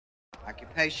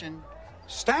Occupation?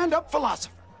 Stand-up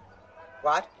philosopher.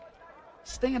 What?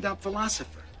 Stand-up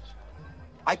philosopher.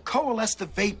 I coalesce the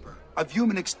vapor of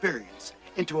human experience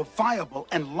into a viable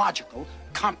and logical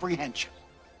comprehension.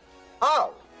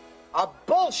 Oh, a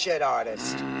bullshit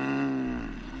artist.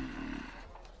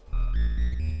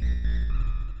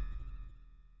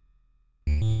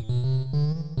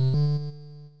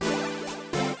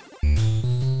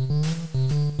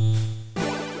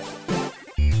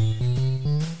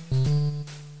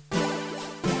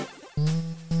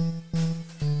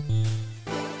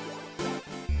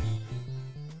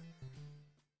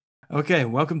 Okay,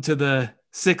 welcome to the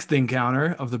sixth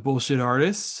encounter of the Bullshit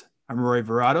Artists. I'm Rory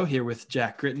Verado here with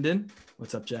Jack Crittenden.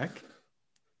 What's up, Jack?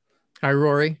 Hi,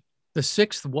 Rory. The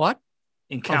sixth what?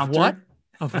 Encounter.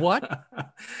 Of what?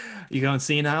 You going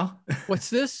senile? What's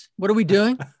this? What are we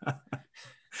doing?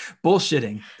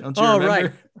 Bullshitting. Don't you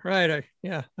remember? Right.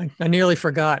 I nearly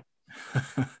forgot.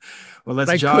 Well,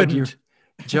 let's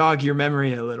jog your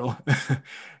memory a little.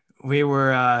 We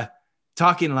were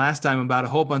talking last time about a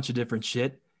whole bunch of different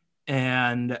shit.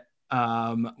 And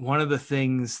one of the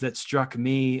things that struck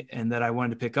me and that I wanted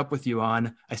to pick up with you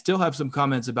on, I still have some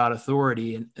comments about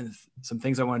authority and some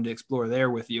things I wanted to explore there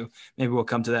with you. Maybe we'll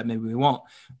come to that. Maybe we won't.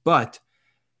 But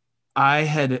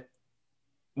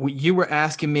you were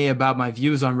asking me about my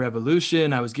views on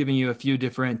revolution. I was giving you a few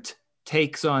different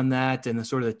takes on that and the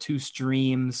sort of the two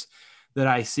streams that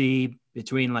I see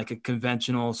between like a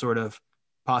conventional sort of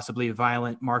possibly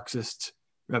violent Marxist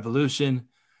revolution,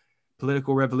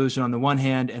 political revolution on the one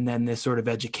hand, and then this sort of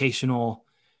educational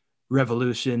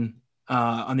revolution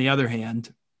on the other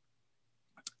hand.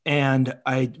 And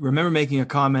I remember making a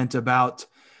comment about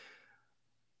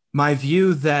my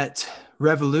view that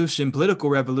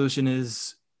political revolution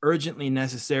is urgently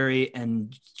necessary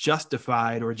and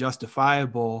justified or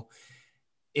justifiable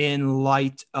in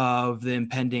light of the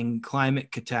impending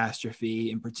climate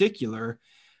catastrophe in particular,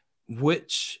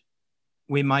 which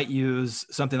we might use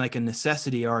something like a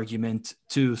necessity argument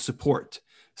to support.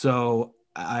 So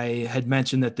I had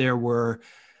mentioned that there were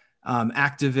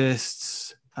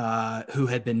activists who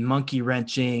had been monkey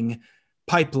wrenching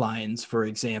pipelines, for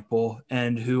example,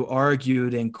 and who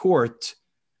argued in court.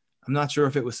 I'm not sure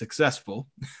if it was successful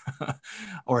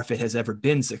or if it has ever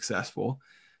been successful,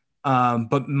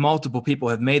 but multiple people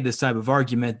have made this type of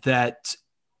argument that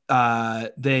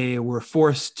they were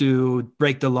forced to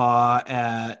break the law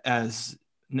as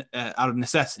out of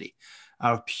necessity,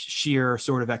 out of sheer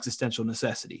sort of existential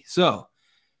necessity. So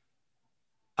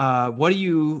what do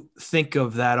you think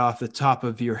of that off the top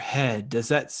of your head? Does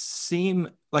that seem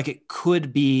like it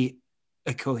could be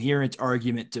a coherent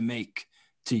argument to make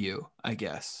to you, I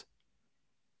guess?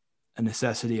 A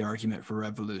necessity argument for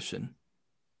revolution.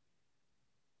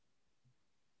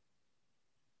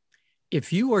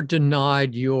 If you are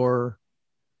denied your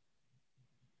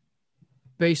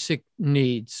basic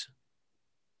needs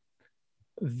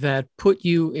that put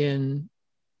you in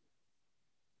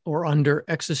or under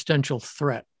existential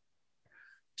threat,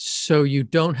 so you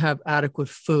don't have adequate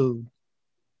food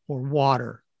or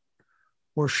water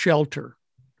or shelter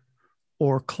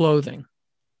or clothing,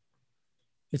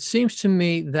 it seems to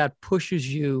me that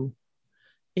pushes you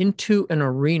into an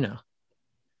arena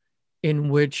in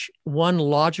which one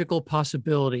logical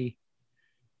possibility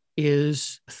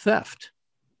is theft,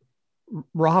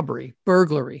 robbery,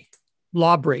 burglary,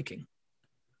 law-breaking.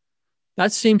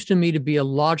 That seems to me to be a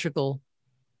logical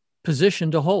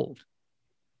position to hold.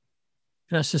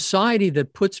 And a society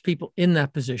that puts people in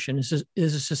that position is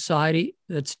a society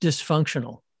that's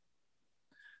dysfunctional.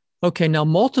 Okay, now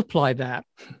multiply that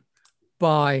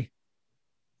by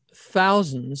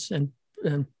thousands and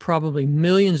probably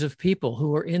millions of people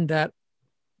who are in that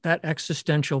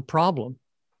existential problem.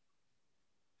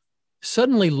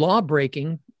 Suddenly, law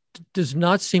breaking does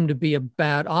not seem to be a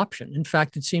bad option. In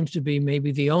fact, it seems to be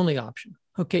maybe the only option.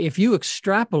 Okay, if you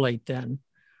extrapolate then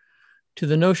to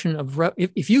the notion of,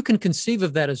 if you can conceive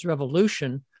of that as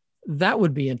revolution, that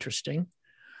would be interesting.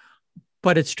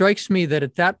 But it strikes me that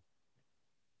at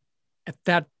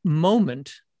that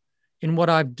moment, in what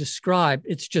I've described,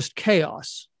 it's just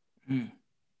chaos. Mm.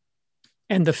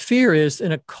 And the fear is,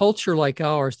 in a culture like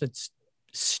ours that's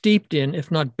steeped in, if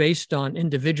not based on,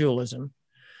 individualism,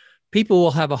 people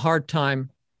will have a hard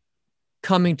time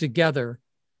coming together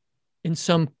in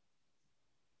some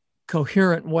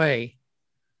coherent way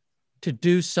to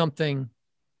do something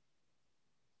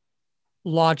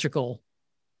logical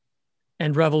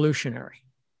and revolutionary.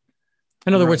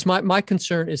 In other words, my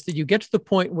concern is that you get to the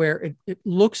point where it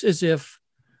looks as if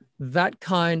that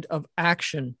kind of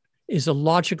action is a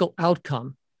logical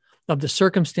outcome of the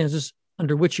circumstances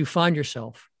under which you find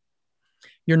yourself.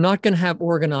 you're not going to have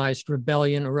organized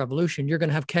rebellion or revolution. You're going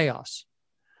to have chaos,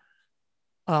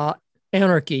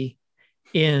 anarchy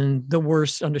in the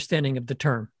worst understanding of the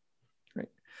term. Right?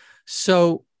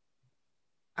 So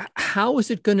how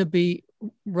is it going to be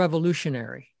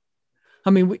revolutionary?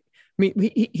 I mean,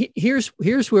 here's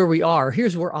where we are.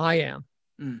 Here's where I am.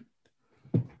 Mm.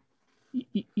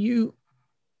 You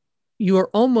are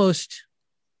almost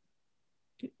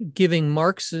giving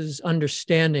Marx's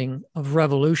understanding of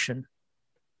revolution,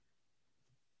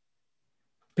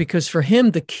 because for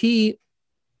him, the key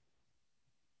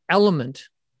element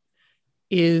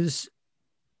is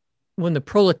when the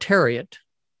proletariat,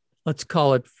 let's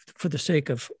call it for the sake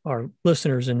of our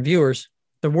listeners and viewers,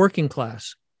 the working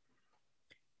class,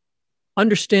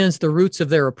 understands the roots of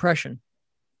their oppression,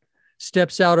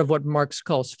 steps out of what Marx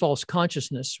calls false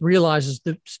consciousness, realizes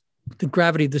the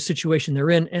gravity of the situation they're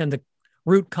in and the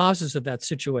root causes of that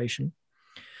situation,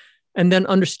 and then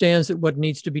understands that what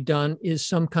needs to be done is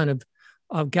some kind of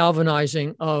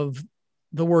galvanizing of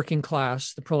the working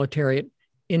class, the proletariat,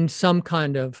 in some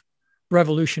kind of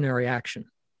revolutionary action.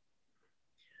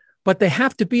 But they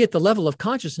have to be at the level of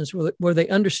consciousness where they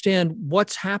understand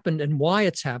what's happened and why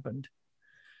it's happened,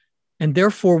 and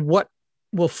therefore what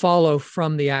will follow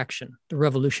from the action, the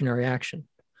revolutionary action.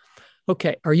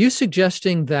 Okay, are you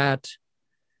suggesting that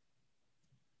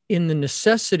in the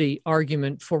necessity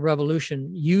argument for revolution,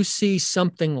 you see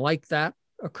something like that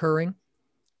occurring?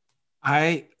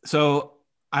 So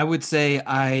I would say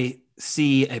I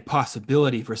see a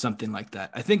possibility for something like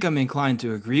that. I think I'm inclined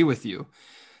to agree with you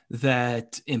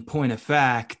that in point of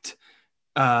fact,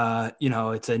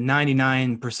 it's a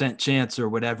 99% chance or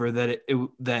whatever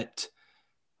that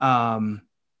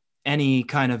any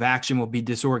kind of action will be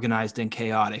disorganized and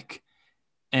chaotic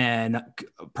and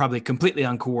probably completely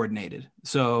uncoordinated.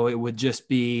 So it would just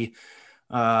be,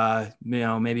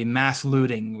 maybe mass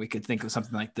looting. We could think of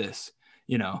something like this,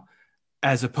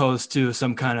 as opposed to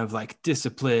some kind of like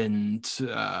disciplined,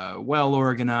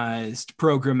 well-organized,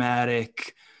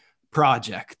 programmatic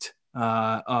project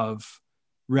of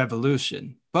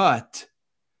revolution. But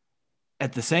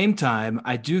at the same time,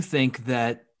 I do think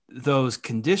that those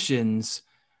conditions,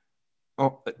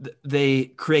 they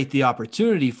create the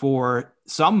opportunity for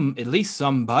at least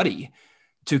somebody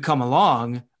to come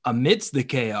along amidst the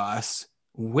chaos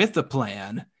with a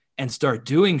plan and start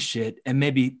doing shit, and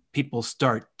maybe people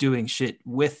start doing shit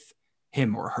with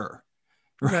him or her,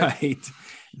 right?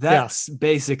 That's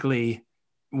basically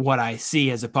what I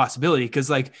see as a possibility. Because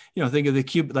think of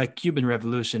the Cuban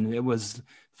Revolution. It was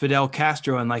Fidel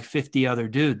Castro and like 50 other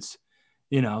dudes,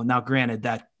 now granted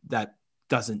that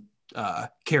doesn't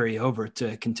carry over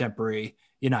to contemporary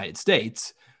United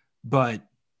States, but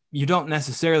you don't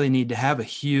necessarily need to have a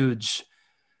huge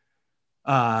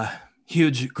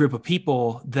group of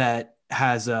people that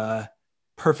has a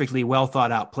perfectly well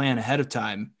thought out plan ahead of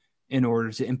time in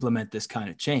order to implement this kind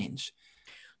of change.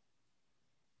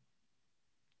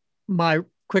 My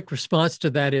quick response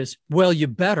to that is, well, you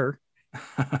better,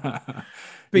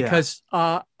 because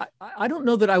I don't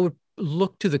know that I would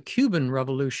look to the Cuban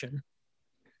Revolution.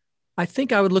 I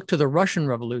think I would look to the Russian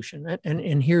Revolution,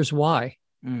 and here's why.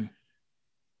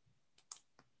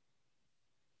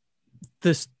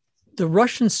 The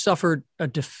Russians suffered a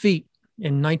defeat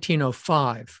in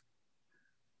 1905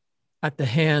 at the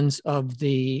hands of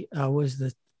the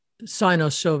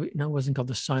Sino-Soviet. No, it wasn't called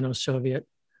the Sino-Soviet.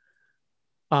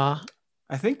 I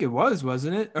think it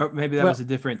wasn't it? Or maybe that was a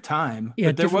different time. Yeah,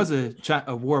 but there was a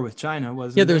war with China,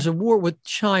 wasn't there? Yeah, there's a war with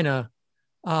China.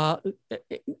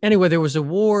 Anyway, there was a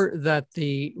war that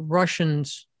the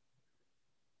Russians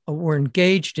were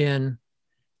engaged in,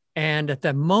 and at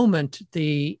that moment,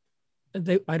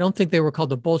 I don't think they were called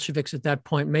the Bolsheviks at that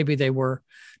point. Maybe they were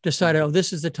decided,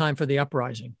 this is the time for the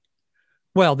uprising.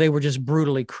 Well, they were just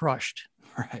brutally crushed.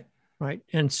 Right.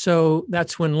 And so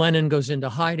that's when Lenin goes into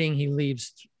hiding. He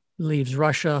leaves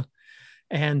Russia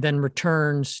and then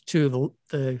returns to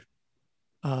the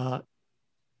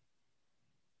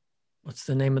what's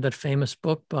the name of that famous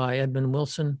book by Edmund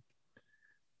Wilson?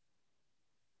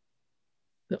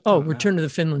 Return to the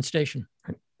Finland Station.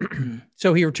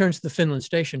 So he returns to the Finland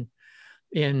Station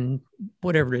in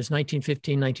whatever it is,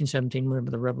 1915, 1917, whatever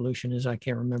the revolution is. I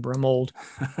can't remember. I'm old.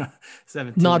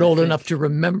 17, not old enough to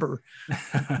remember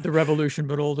the revolution,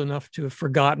 but old enough to have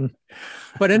forgotten.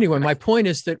 But anyway, my point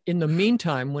is that in the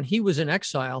meantime, when he was in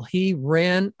exile, he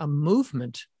ran a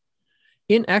movement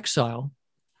in exile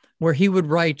where he would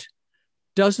write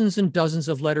dozens and dozens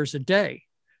of letters a day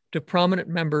to prominent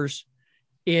members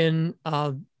in,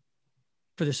 for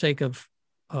the sake of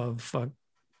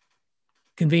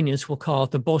convenience, we'll call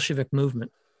it the Bolshevik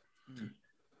movement,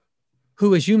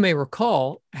 who, as you may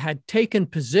recall, had taken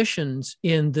positions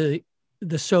in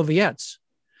the Soviets,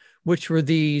 which were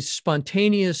these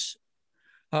spontaneous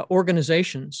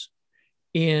organizations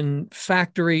in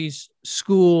factories,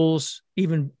 schools,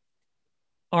 even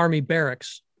army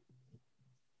barracks,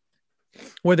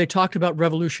 where they talked about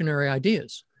revolutionary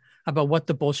ideas, about what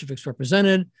the Bolsheviks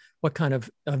represented, what kind of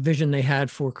vision they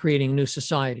had for creating a new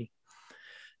society.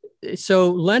 So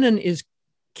Lenin is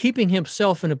keeping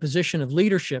himself in a position of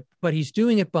leadership, but he's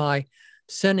doing it by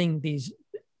sending these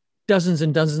dozens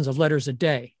and dozens of letters a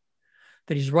day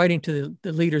that he's writing to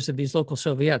the leaders of these local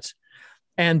Soviets.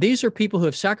 And these are people who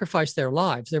have sacrificed their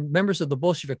lives. They're members of the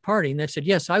Bolshevik Party. And they said,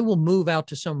 yes, I will move out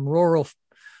to some rural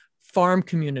farm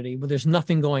community where there's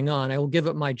nothing going on. I will give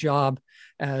up my job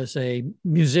as a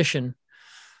musician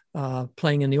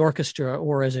playing in the orchestra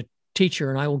or as a teacher,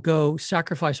 and I will go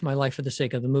sacrifice my life for the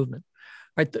sake of the movement.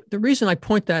 Right? The reason I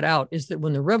point that out is that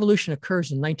when the revolution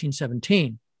occurs in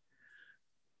 1917,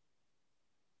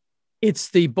 it's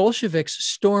the Bolsheviks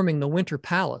storming the Winter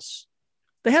Palace.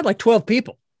 They had like 12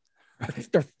 people.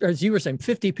 Right. As you were saying,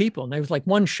 50 people. And there was like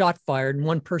one shot fired and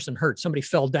one person hurt. Somebody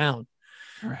fell down,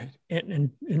 right,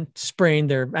 and sprained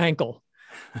their ankle.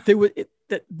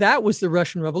 That was the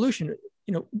Russian Revolution.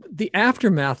 You know, the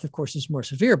aftermath, of course, is more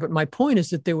severe. But my point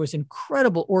is that there was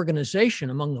incredible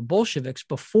organization among the Bolsheviks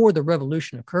before the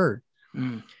revolution occurred.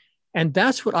 Mm. And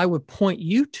that's what I would point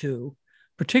you to,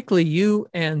 particularly you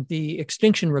and the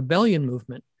Extinction Rebellion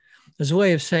movement, as a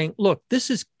way of saying, look, this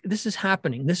is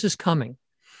happening. This is coming.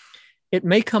 It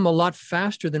may come a lot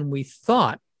faster than we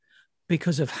thought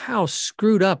because of how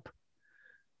screwed up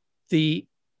the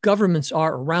governments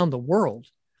are around the world.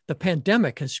 The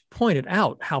pandemic has pointed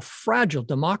out how fragile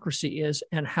democracy is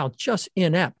and how just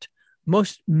inept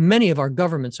many of our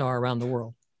governments are around the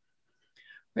world.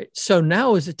 Right? So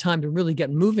now is the time to really get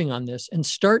moving on this and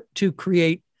start to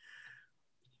create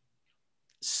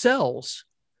cells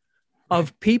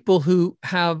of people who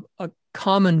have a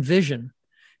common vision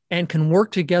and can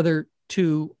work together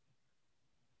to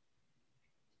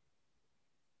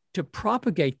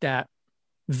propagate that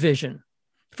vision.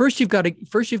 First, you've got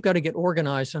to get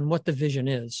organized on what the vision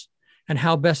is and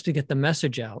how best to get the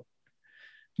message out,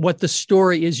 what the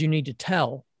story is you need to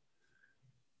tell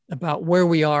about where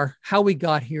we are, how we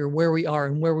got here, where we are,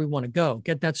 and where we want to go.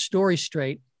 Get that story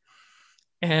straight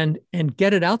and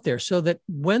get it out there so that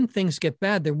when things get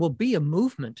bad, there will be a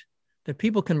movement that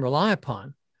people can rely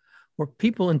upon, where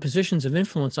people in positions of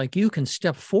influence like you can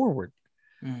step forward,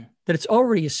 that it's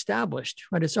already established,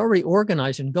 right? It's already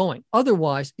organized and going.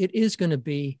 Otherwise, it is going to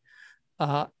be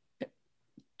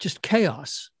just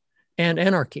chaos and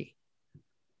anarchy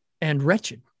and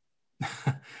wretched.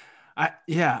 I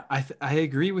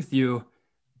agree with you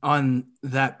on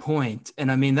that point.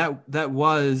 And I mean, that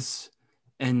was,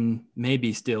 and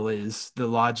maybe still is, the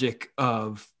logic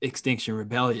of Extinction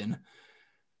Rebellion,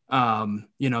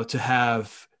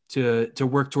 to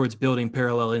work towards building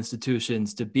parallel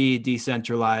institutions, to be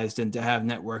decentralized, and to have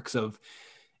networks of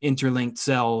interlinked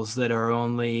cells that are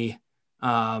only,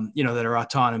 that are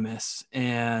autonomous,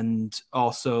 and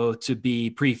also to be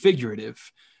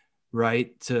prefigurative,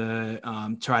 right?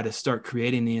 To try to start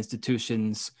creating the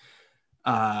institutions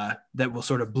that will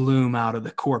sort of bloom out of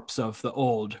the corpse of the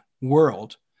old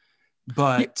world.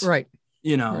 But, right.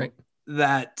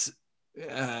 That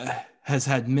has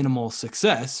had minimal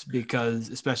success because,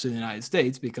 especially in the United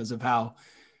States, because of how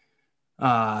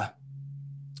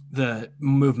the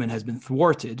movement has been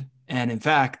thwarted. And in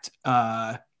fact,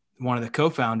 one of the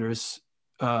co-founders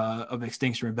of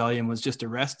Extinction Rebellion was just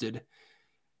arrested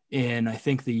in, I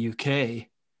think, the UK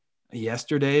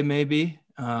yesterday, maybe,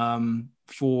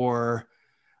 for,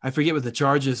 I forget what the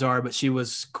charges are, but she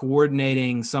was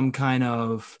coordinating some kind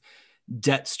of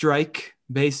debt strike,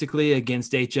 basically,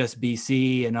 against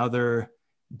HSBC and other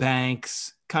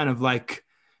banks, kind of like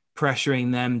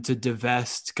pressuring them to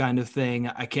divest, kind of thing.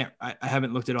 I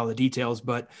haven't looked at all the details,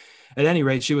 but at any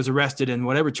rate, she was arrested, and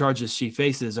whatever charges she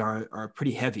faces are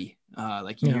pretty heavy,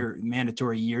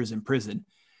 mandatory years in prison.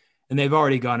 And they've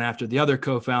already gone after the other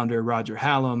co-founder, Roger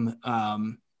Hallam.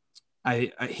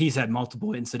 He's had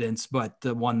multiple incidents, but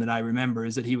the one that I remember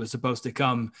is that he was supposed to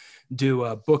come do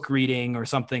a book reading or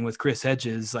something with Chris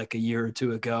Hedges like a year or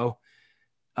two ago.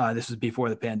 This was before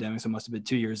the pandemic, so it must have been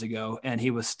 2 years ago. And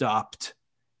he was stopped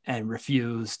and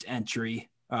refused entry,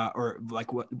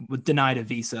 denied a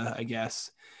visa, I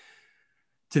guess,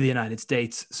 to the United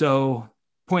States. So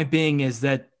point being is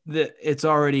that it's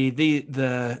already,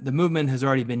 the movement has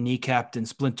already been kneecapped and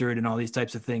splintered and all these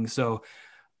types of things. So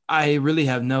I really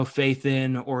have no faith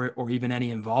in or even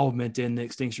any involvement in the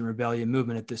Extinction Rebellion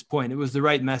movement at this point. It was the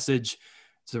right message,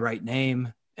 it's the right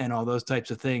name, and all those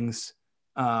types of things.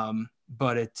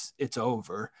 but it's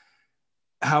over.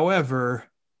 However,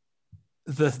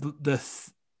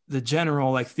 the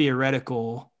general like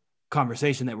theoretical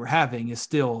conversation that we're having is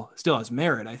still has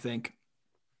merit, I think.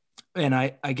 And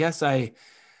I guess I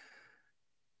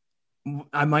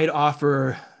might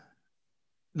offer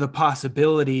the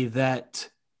possibility that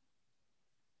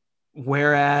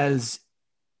whereas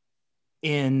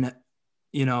in,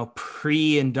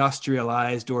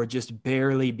 pre-industrialized or just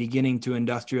barely beginning to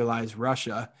industrialize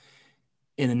Russia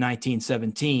in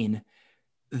 1917,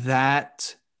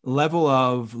 that level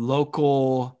of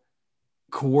local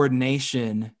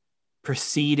coordination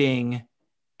preceding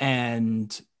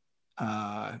and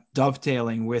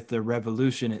dovetailing with the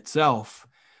revolution itself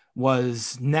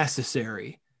was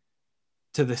necessary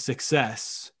to the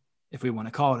success, if we want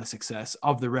to call it a success,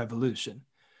 of the revolution,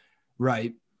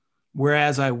 right?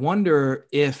 Whereas I wonder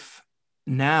if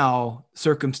now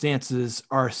circumstances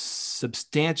are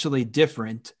substantially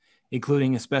different,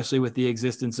 including especially with the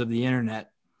existence of the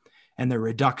internet and the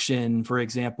reduction, for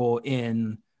example,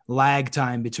 in lag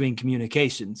time between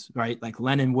communications, right? Like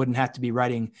Lenin wouldn't have to be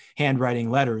handwriting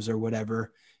letters or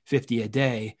whatever, 50 a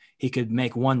day. He could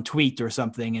make one tweet or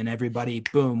something and everybody,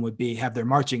 boom, would have their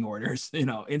marching orders,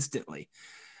 instantly.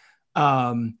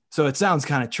 So it sounds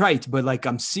kind of trite, but like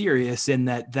I'm serious in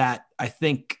that I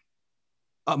think,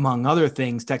 among other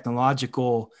things,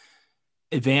 technological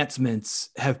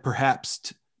advancements have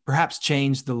perhaps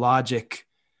changed the logic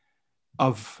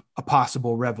of a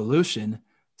possible revolution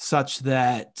such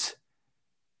that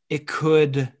it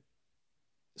could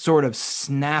sort of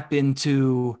snap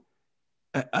into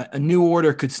a new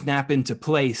order could snap into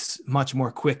place much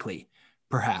more quickly,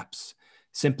 perhaps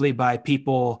simply by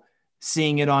people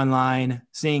seeing it online,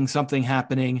 seeing something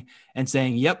happening and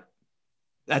saying, yep,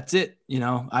 that's it.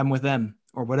 I'm with them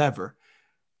or whatever.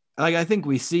 Like, I think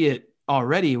we see it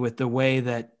already with the way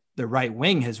that the right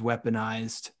wing has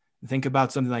weaponized. Think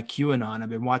about something like QAnon. I've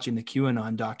been watching the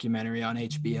QAnon documentary on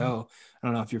HBO. I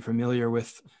don't know if you're familiar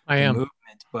with the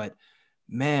movement, but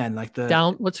man, like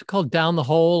what's it called? Down the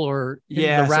hole or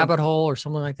the rabbit hole or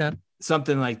something like that.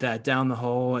 Something like that, down the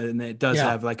hole. And it does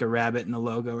have like a rabbit in the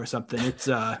logo or something. It's,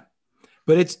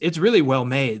 but it's really well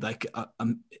made, like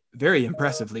very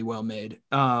impressively well made.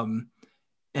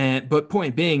 But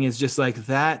point being is just like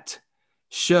that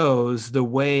shows the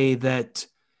way that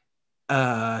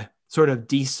sort of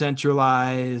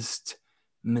decentralized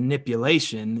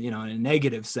manipulation, in a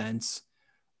negative sense,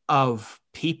 of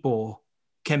people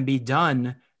can be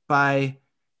done by,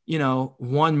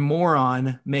 one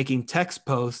moron making text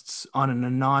posts on an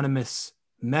anonymous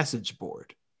message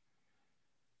board.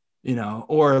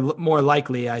 Or more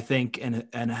likely, I think,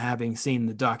 and having seen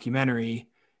the documentary,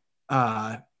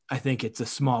 I think it's a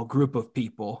small group of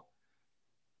people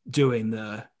doing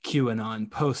the QAnon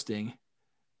posting.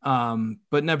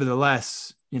 But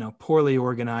nevertheless, poorly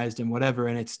organized and whatever,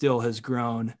 and it still has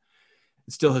grown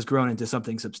into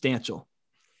something substantial.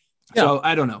 Yeah. So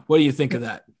I don't know. What do you think of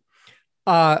that?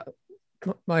 I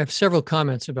have several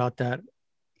comments about that.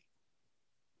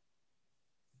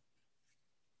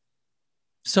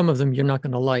 Some of them you're not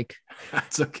going to like.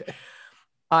 That's okay.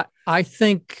 I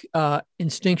think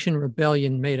Extinction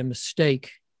Rebellion made a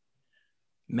mistake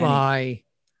by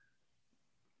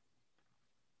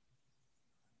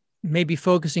maybe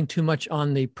focusing too much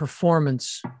on the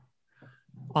performance,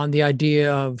 on the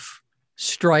idea of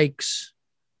strikes,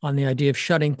 on the idea of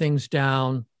shutting things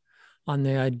down, on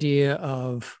the idea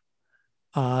of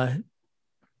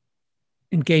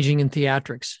engaging in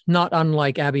theatrics, not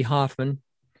unlike Abbie Hoffman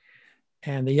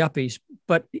and the Yuppies,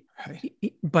 but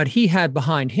he had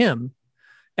behind him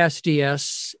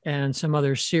SDS and some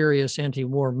other serious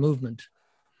anti-war movement.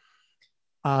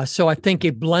 So I think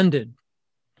it blended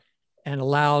and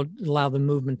allowed the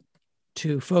movement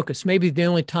to focus. Maybe the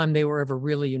only time they were ever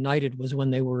really united was when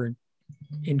they were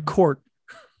in court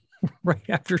right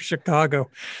after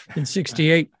Chicago in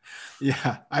 '68.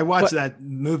 Yeah, I watched that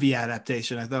movie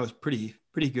adaptation. I thought it was pretty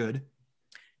good.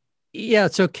 Yeah,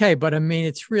 it's okay, but I mean,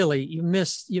 it's really you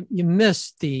miss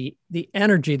the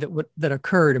energy that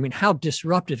occurred. I mean, how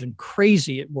disruptive and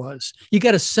crazy it was. You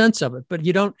get a sense of it, but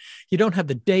you don't have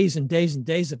the days and days and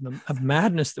days of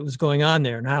madness that was going on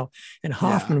there. And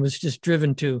Hoffman was just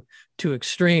driven to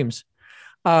extremes.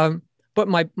 But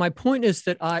my point is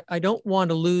that I don't want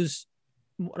to lose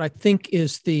what I think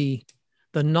is the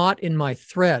knot in my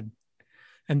thread,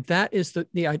 and that is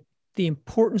the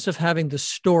importance of having the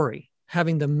story.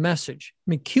 Having the message. I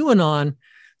mean, QAnon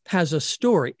has a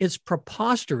story. It's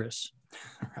preposterous,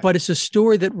 but it's a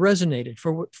story that resonated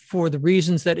for the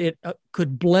reasons that it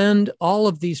could blend all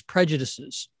of these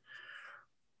prejudices.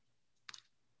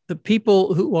 the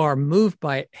people who are moved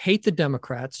by it hate the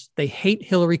Democrats. They hate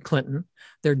Hillary Clinton.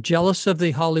 They're jealous of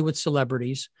the Hollywood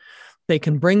celebrities. They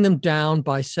can bring them down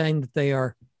by saying that they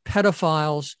are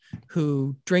pedophiles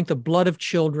who drink the blood of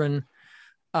children,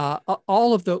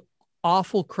 all of the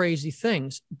awful, crazy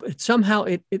things. But somehow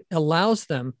it allows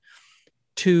them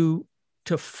to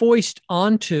foist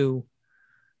onto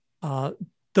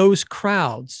those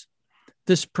crowds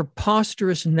this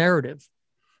preposterous narrative,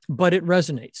 but it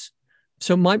resonates.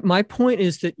 So my point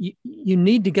is that you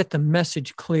need to get the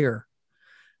message clear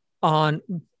on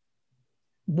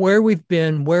where we've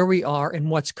been, where we are, and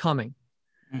what's coming.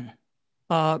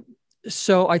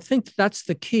 So I think that's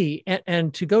the key.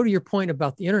 And to go to your point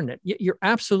about the internet, you're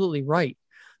absolutely right.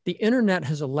 The internet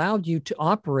has allowed you to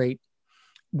operate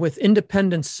with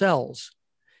independent cells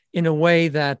in a way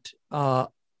that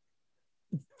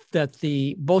that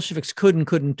the Bolsheviks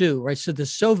couldn't do, right? So the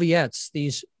Soviets,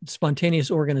 these spontaneous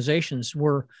organizations,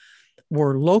 were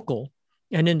local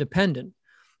and independent,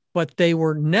 but they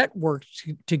were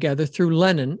networked together through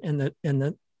Lenin and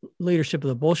the leadership of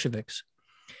the Bolsheviks.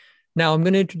 Now, I'm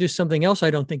going to introduce something else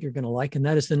I don't think you're going to like, and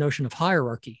that is the notion of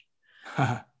hierarchy.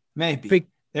 Maybe.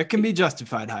 There can be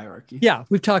justified hierarchy. Yeah,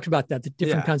 we've talked about that, the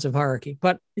different kinds of hierarchy.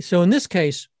 But so in this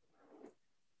case,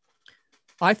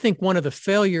 I think one of the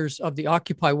failures of the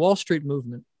Occupy Wall Street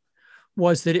movement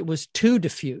was that it was too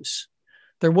diffuse.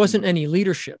 There wasn't any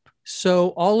leadership. So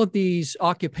all of these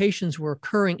occupations were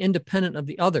occurring independent of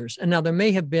the others. And now there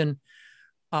may have been,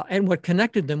 and what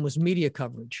connected them was media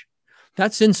coverage.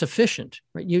 That's insufficient,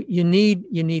 right? You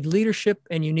need leadership,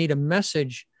 and you need a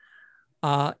message.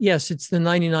 Yes, it's the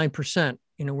 99%.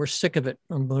 We're sick of it,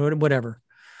 or whatever.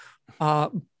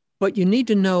 But you need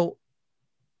to know,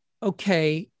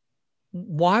 okay,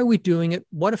 why are we doing it?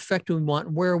 What effect do we want?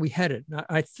 Where are we headed?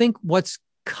 I think what's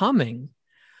coming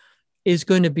is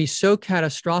going to be so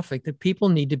catastrophic that people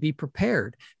need to be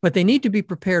prepared. But they need to be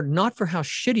prepared not for how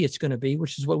shitty it's going to be,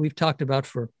 which is what we've talked about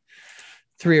for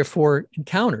 3 or 4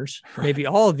 encounters, right. Maybe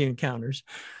all of the encounters.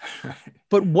 Right.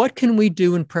 But what can we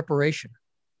do in preparation?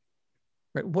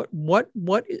 Right?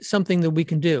 What is something that we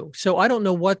can do? So I don't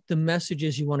know what the message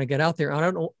is you want to get out there. I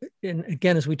don't know. And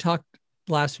again, as we talked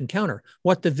last encounter,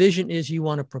 what the vision is you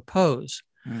want to propose.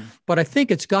 But I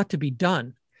think it's got to be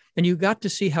done. And you got to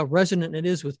see how resonant it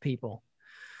is with people.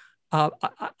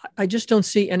 I just don't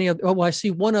see any other. Oh, well, I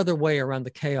see one other way around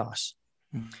the chaos.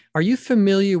 Are you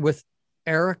familiar with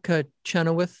Erica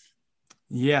Chenoweth?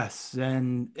 Yes.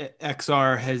 And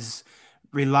XR has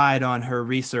relied on her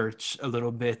research a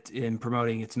little bit in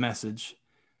promoting its message.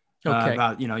 Okay.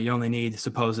 About, you only need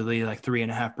supposedly like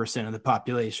 3.5% of the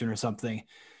population or something.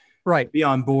 Right. To be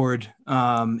on board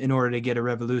in order to get a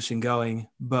revolution going.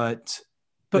 But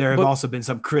there have also been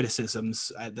some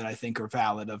criticisms that I think are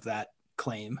valid of that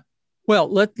claim.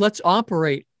 Well, let's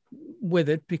operate with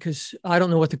it, because I don't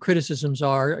know what the criticisms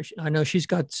are. I know she's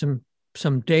got some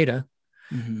data,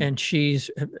 and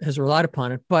has relied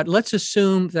upon it. But let's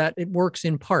assume that it works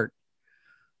in part.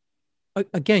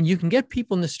 Again, you can get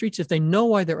people in the streets if they know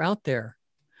why they're out there.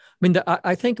 I mean,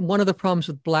 I think one of the problems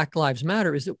with Black Lives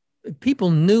Matter is that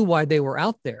people knew why they were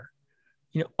out there.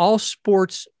 All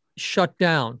sports shut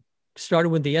down. Started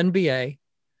with the NBA,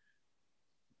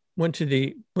 went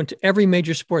to every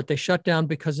major sport. They shut down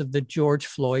because of the George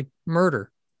Floyd murder.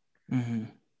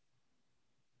 And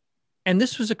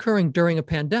this was occurring during a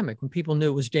pandemic when people knew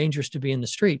it was dangerous to be in the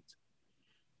streets.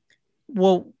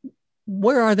 Well,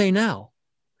 where are they now?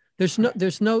 There's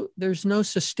no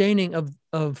sustaining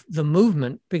of the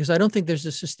movement, because I don't think there's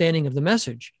a sustaining of the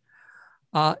message.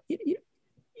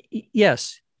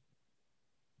 Yes.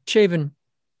 Chauvin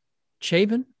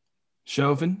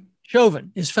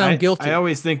is found guilty. I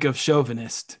always think of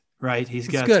chauvinist, right? It's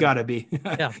got to be.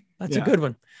 Yeah, that's a good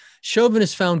one. Chauvin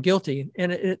is found guilty,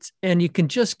 and you can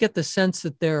just get the sense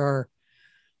that there are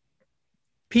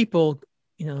people,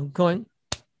 going,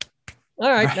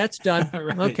 all right, that's done.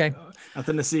 Right. Okay,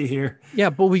 nothing to see here.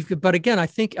 Yeah, but again, I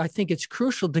think it's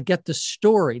crucial to get the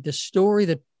story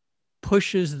that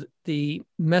pushes the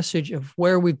message of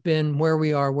where we've been, where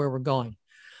we are, where we're going.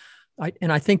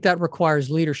 And I think that requires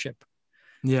leadership.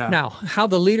 Yeah. Now, how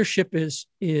the leadership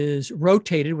is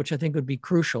rotated, which I think would be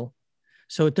crucial,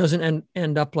 so it doesn't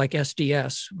end up like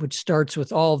SDS, which starts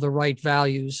with all the right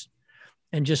values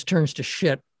and just turns to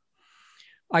shit.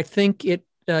 I think you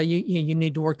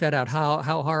need to work that out.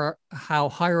 How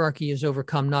hierarchy is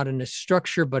overcome, not in its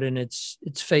structure, but in its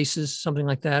faces, something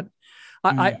like that.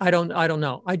 I don't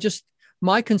know.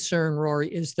 My concern, Rory,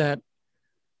 is that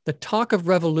the talk of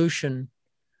revolution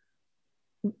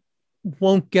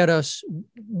won't get us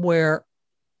where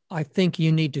I think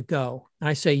you need to go. And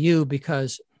I say you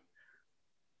because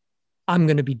I'm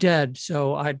going to be dead,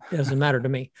 so it doesn't matter to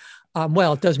me.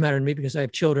 Well, it does matter to me because I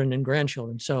have children and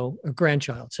grandchildren, so a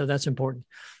grandchild, so that's important.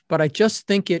 But I just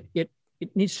think it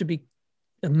needs to be,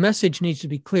 the message needs to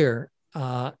be clear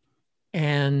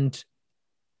and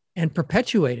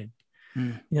perpetuated.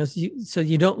 So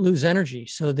you don't lose energy,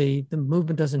 so the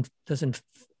movement doesn't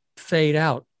fade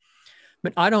out.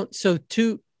 But I don't. So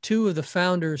two of the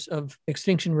founders of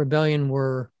Extinction Rebellion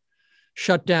were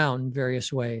shut down in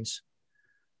various ways.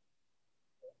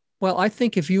 Well, I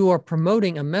think if you are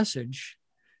promoting a message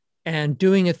and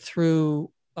doing it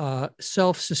through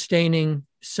self-sustaining,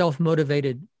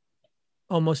 self-motivated,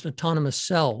 almost autonomous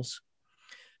cells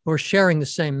who are sharing the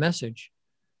same message,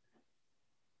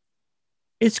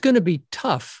 it's going to be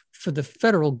tough for the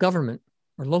federal government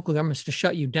or local governments to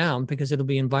shut you down because it'll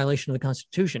be in violation of the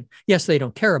Constitution. Yes, they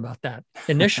don't care about that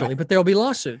initially, but there'll be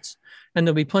lawsuits. And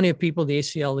there'll be plenty of people, the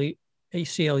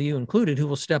ACLU included, who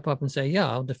will step up and say, yeah,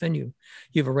 I'll defend you.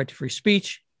 You have a right to free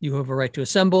speech. You have a right to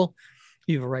assemble.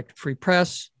 You have a right to free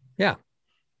press. Yeah.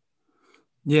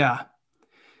 Yeah.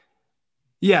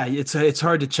 Yeah, it's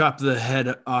hard to chop the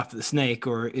head off the snake,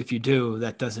 or if you do,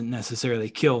 that doesn't necessarily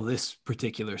kill this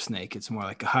particular snake. It's more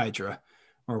like a hydra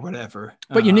or whatever.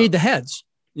 But you need the heads.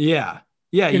 Yeah.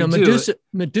 Yeah, you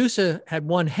Medusa had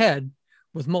one head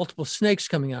with multiple snakes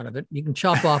coming out of it. You can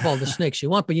chop off all the snakes you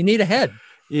want, but you need a head.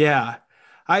 Yeah,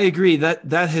 I agree. That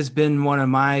has been one of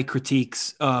my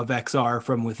critiques of XR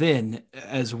from within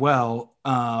as well.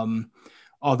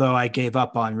 Although I gave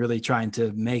up on really trying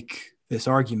to make this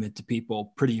argument to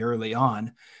people pretty early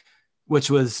on, which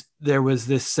was there was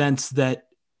this sense that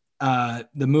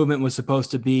the movement was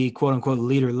supposed to be quote unquote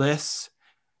leaderless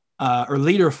or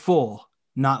leaderful,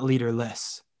 not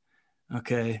leaderless.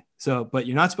 Okay. So, but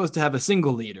you're not supposed to have a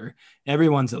single leader.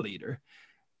 Everyone's a leader.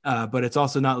 But it's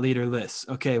also not leaderless.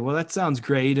 Okay, well, that sounds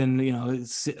great, and it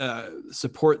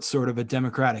supports sort of a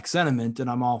democratic sentiment, and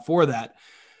I'm all for that.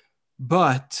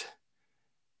 But,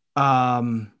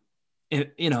 arguably,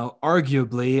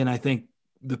 and I think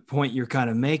the point you're kind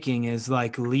of making is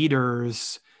like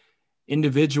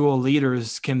individual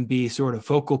leaders can be sort of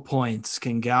focal points,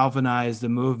 can galvanize the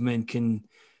movement, can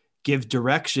give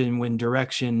direction when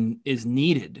direction is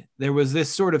needed. There was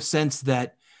this sort of sense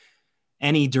that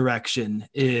any direction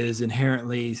is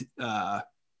inherently,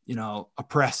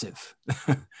 oppressive.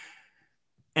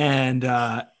 and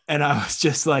I was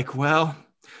just like, well,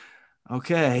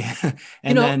 okay.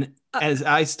 And then as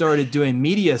I started doing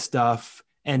media stuff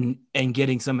and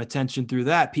getting some attention through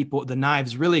that, the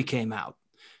knives really came out.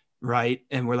 Right.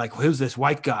 And we're like, who's this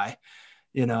white guy,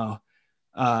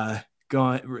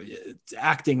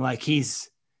 acting like he's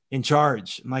in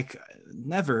charge. I'm like,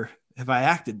 never have I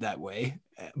acted that way.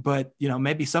 But,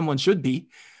 maybe someone should be.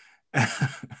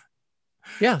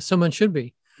 Yeah, someone should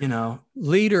be.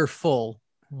 Leaderful.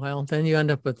 Well, then you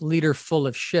end up with leader full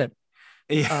of shit.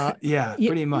 Yeah,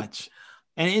 pretty much.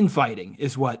 And infighting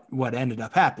is what ended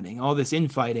up happening. All this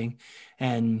infighting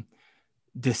and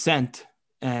dissent,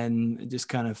 and it just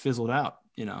kind of fizzled out,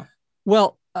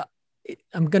 Well,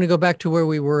 I'm going to go back to where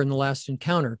we were in the last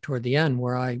encounter toward the end,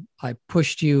 where I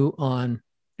pushed you on,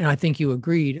 and I think you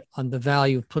agreed on the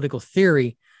value of political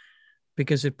theory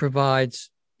because it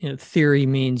provides, theory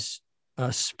means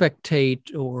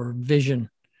spectate or vision.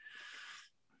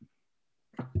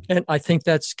 And I think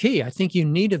that's key. I think you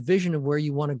need a vision of where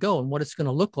you want to go and what it's going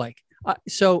to look like.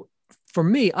 So for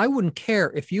me, I wouldn't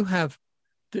care if you have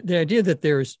the idea that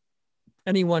there's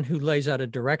anyone who lays out a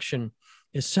direction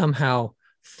is somehow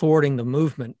thwarting the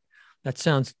movement. That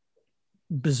sounds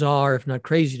bizarre, if not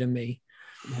crazy to me.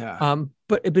 Yeah.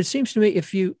 But it seems to me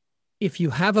if you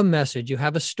have a message, you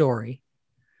have a story,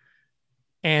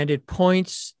 and it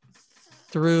points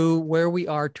through where we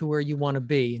are to where you want to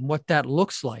be and what that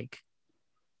looks like,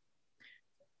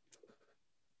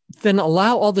 then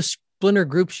allow all the splinter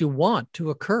groups you want to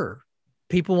occur.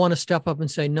 People want to step up and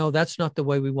say, no, that's not the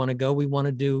way we want to go. We want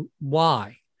to do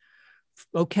Y.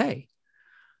 Okay.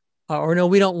 Or no,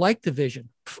 we don't like the vision.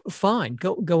 Fine.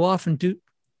 Go off and do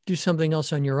something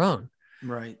else on your own.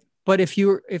 Right. But if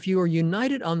you are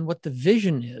united on what the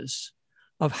vision is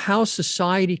of how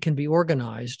society can be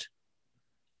organized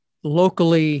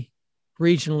locally,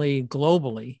 regionally,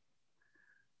 globally,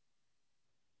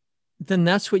 then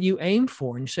that's what you aim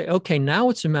for. And you say, okay,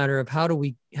 now it's a matter of how do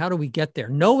we get there?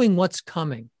 Knowing what's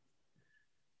coming.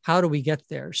 How do we get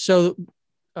there? So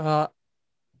I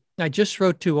just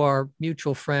wrote to our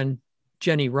mutual friend,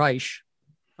 Jenny Reich.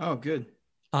 Oh, good.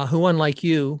 Who, unlike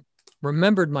you,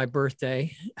 remembered my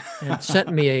birthday and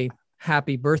sent me a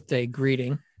happy birthday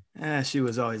greeting. She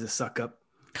was always a suck up.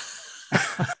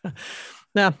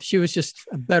 Nah, she was just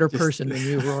a better person than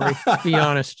you, Rory, to be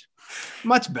honest.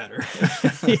 Much better.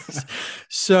 Yes.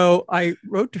 So I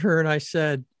wrote to her and I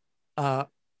said,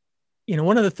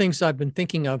 one of the things I've been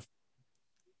thinking of,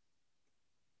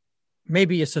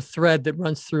 maybe it's a thread that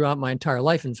runs throughout my entire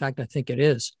life. In fact, I think it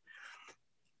is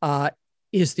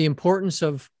the importance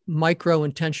of micro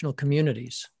intentional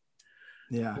communities.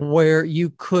 Yeah. Where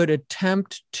you could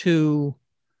attempt to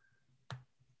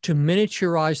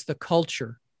miniaturize the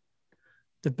culture,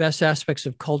 the best aspects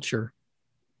of culture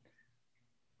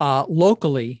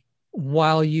locally,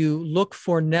 while you look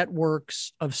for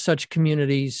networks of such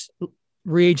communities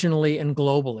regionally and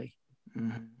globally.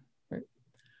 Mm-hmm. Right?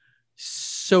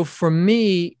 So for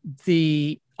me,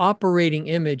 the operating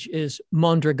image is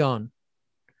Mondragon,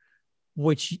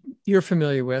 which you're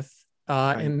familiar with.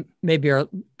 Right. And maybe our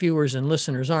viewers and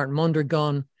listeners aren't.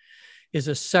 Mondragon is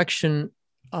a section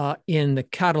in the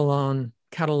Catalan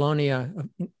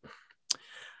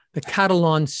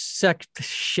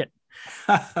shit.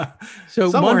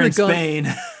 So somewhere Mondragon, in Spain.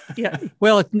 Yeah,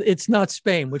 well, it's not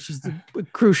Spain, which is the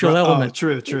crucial element.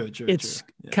 True. It's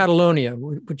Catalonia,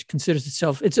 which considers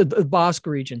itself, it's a Basque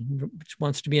region, which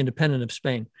wants to be independent of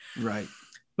Spain. Right.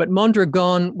 But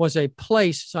Mondragon was a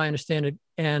place, as I understand it,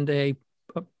 and a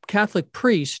Catholic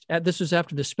priest, this was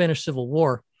after the Spanish Civil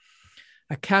War,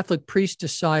 a Catholic priest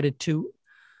decided to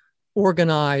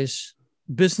organize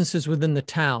businesses within the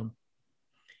town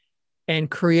and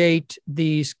create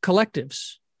these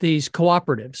collectives, these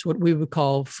cooperatives, what we would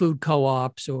call food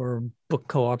co-ops or book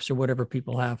co-ops or whatever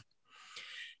people have.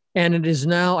 And it is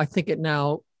now, I think it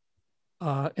now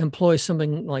employs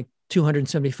something like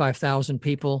 275,000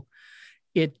 people.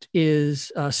 It is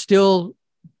still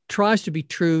tries to be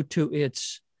true to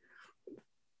its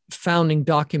founding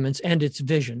documents and its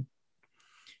vision,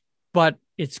 but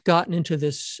it's gotten into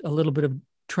this a little bit of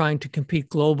trying to compete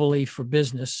globally for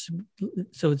business.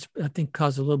 So it's, I think,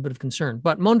 caused a little bit of concern.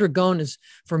 But Mondragon is,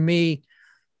 for me,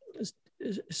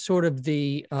 sort of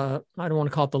the, I don't want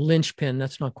to call it the linchpin.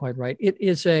 That's not quite right. It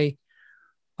is it's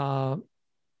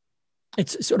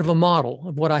sort of a model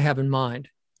of what I have in mind,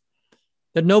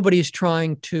 that nobody's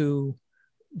trying to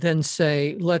then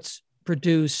say, let's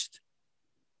produce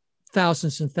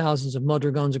thousands and thousands of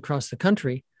Mondragons across the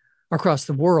country, across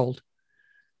the world.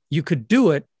 You could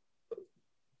do it,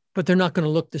 but they're not going to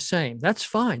look the same. That's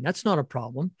fine. That's not a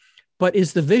problem. But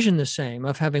is the vision the same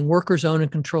of having workers own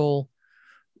and control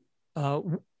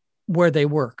where they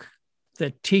work?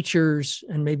 That teachers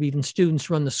and maybe even students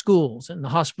run the schools, and the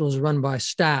hospitals are run by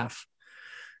staff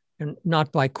and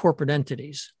not by corporate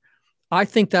entities. I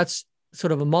think that's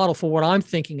sort of a model for what I'm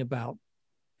thinking about.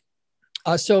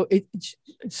 So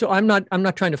I'm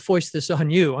not trying to foist this on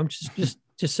you. I'm just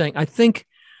saying, I think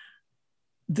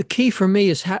the key for me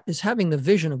is having the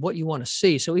vision of what you want to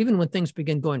see. So even when things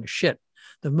begin going to shit,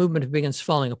 the movement begins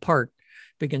falling apart,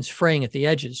 begins fraying at the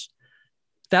edges.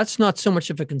 That's not so much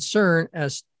of a concern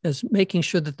as making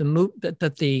sure that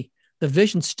the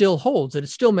vision still holds, that it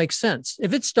still makes sense.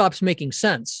 If it stops making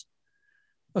sense,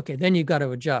 okay, then you've got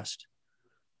to adjust.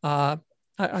 I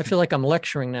feel like I'm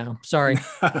lecturing now. Sorry.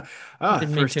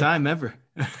 First time ever.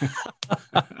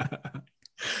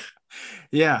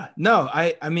 Yeah, no,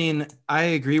 I mean, I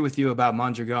agree with you about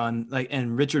Mondragon,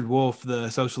 and Richard Wolff, the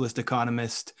socialist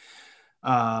economist,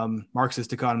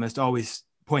 Marxist economist, always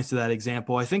points to that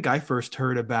example. I think I first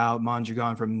heard about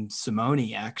Mondragon from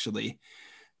Simone, actually,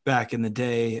 back in the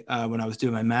day when I was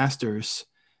doing my master's.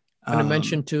 I'm going to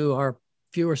mention to our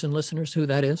viewers and listeners who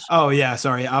that is. Oh, yeah,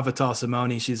 sorry. Avital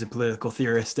Simone. She's a political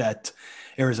theorist at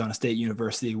Arizona State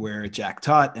University, where Jack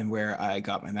taught and where I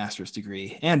got my master's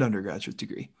degree and undergraduate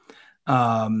degree.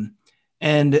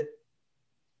 And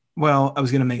well, I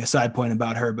was going to make a side point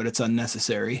about her, but it's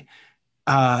unnecessary.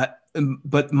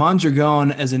 But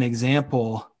Mondragon as an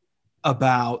example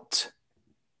about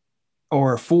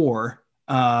or for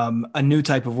a new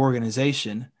type of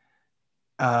organization,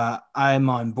 I'm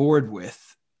on board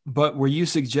with. But were you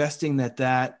suggesting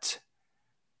that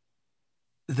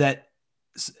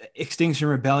Extinction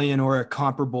Rebellion or a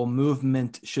comparable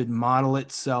movement should model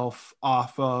itself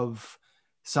off of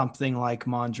something like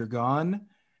Mondragon?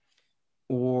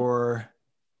 Or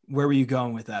where were you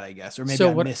going with that, I guess? Or maybe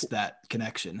I missed that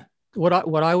connection. What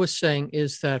I was saying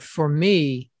is that for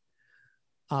me,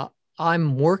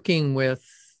 I'm working with,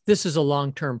 this is a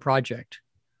long-term project.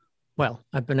 Well,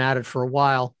 I've been at it for a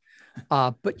while,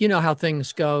 but you know how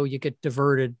things go, you get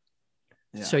diverted.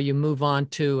 Yeah. So you move on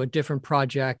to a different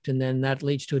project, and then that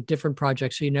leads to a different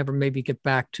project. So you never maybe get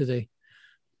back to the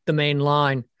main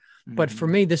line. Mm-hmm. But for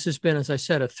me, this has been, as I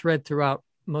said, a thread throughout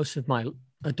most of my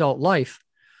adult life,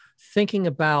 thinking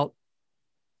about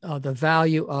the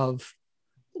value of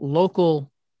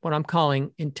local, what I'm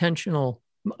calling intentional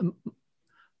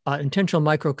intentional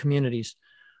micro communities,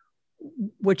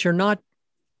 which are not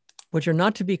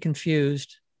to be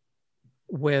confused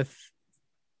with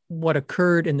what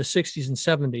occurred in the 60s and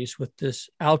 70s with this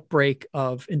outbreak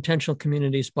of intentional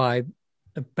communities by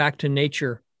back to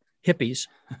nature hippies,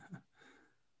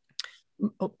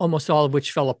 almost all of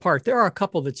which fell apart. There are a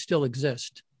couple that still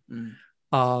exist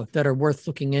that are worth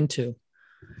looking into,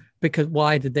 because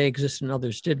why did they exist and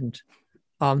others didn't?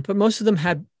 But most of them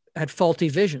had faulty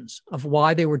visions of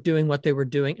why they were doing what they were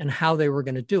doing and how they were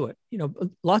going to do it. You know,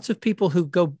 lots of people who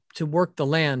go to work the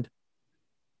land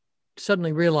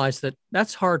suddenly realize that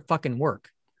that's hard fucking work.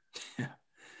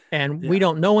 And we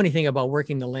don't know anything about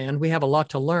working the land. We have a lot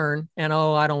to learn. And,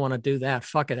 I don't want to do that.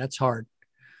 Fuck it. That's hard.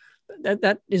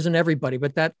 That isn't everybody,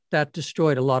 but that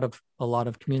destroyed a lot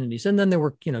of communities. And then there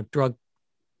were, drug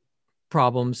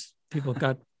problems. People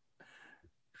got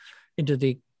into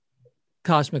the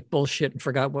cosmic bullshit and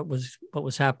forgot what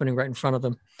was happening right in front of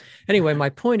them. Anyway, my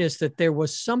point is that there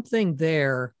was something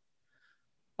there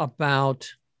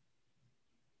about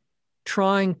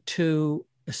trying to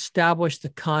establish the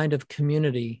kind of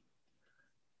community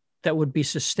that would be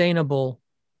sustainable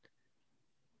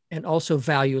and also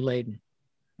value laden.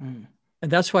 And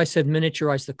that's why I said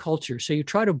miniaturize the culture. So you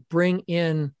try to bring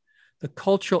in the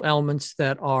cultural elements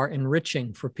that are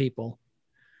enriching for people,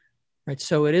 right?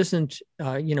 So it isn't,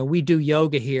 we do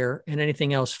yoga here and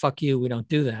anything else, fuck you, we don't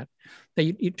do that.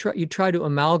 You try to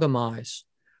amalgamize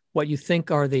what you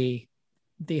think are the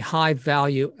high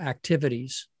value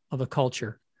activities of a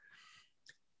culture.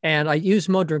 And I use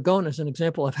Mondragon as an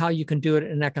example of how you can do it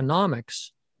in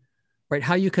economics, right?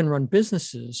 How you can run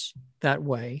businesses that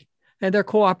way. And they're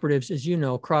cooperatives, as you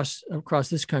know, across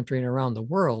this country and around the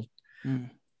world.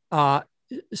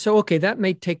 So, okay, that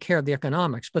may take care of the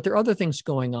economics, but there are other things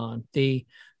going on. The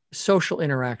social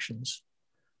interactions,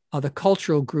 the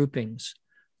cultural groupings,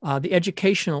 the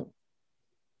educational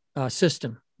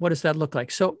system. What does that look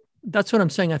like? So that's what I'm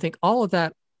saying. I think all of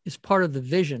that is part of the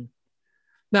vision.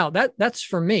 Now, that's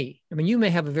for me. I mean, you may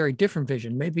have a very different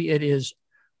vision. Maybe it is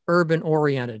urban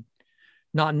oriented,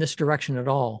 not in this direction at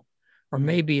all. Or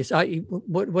maybe it's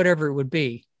whatever it would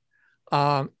be.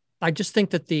 I just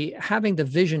think that having the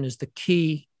vision is the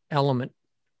key element,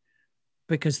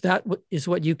 because that is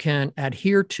what you can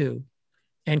adhere to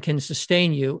and can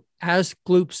sustain you as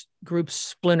groups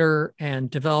splinter and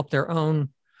develop their own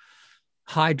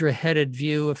hydra-headed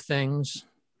view of things.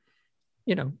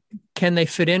 Can they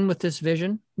fit in with this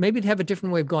vision? Maybe they have a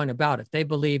different way of going about it. They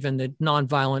believe in the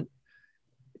nonviolent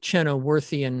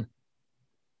Chenowethian,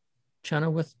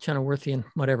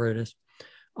 whatever it is,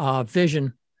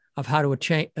 vision of how to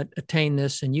attain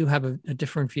this, and you have a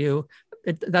different view.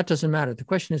 That doesn't matter. The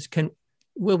question is,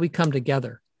 will we come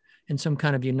together in some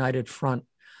kind of united front?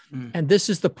 And this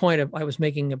is the point I was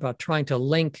making about trying to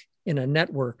link in a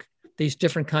network these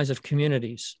different kinds of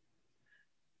communities.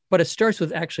 But it starts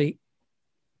with actually,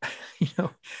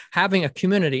 having a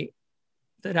community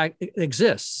that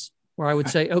exists, where I would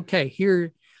say, okay,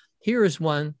 here is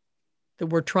one that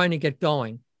we're trying to get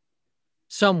going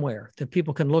somewhere that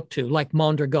people can look to, like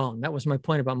Mondragon. That was my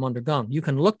point about Mondragon. You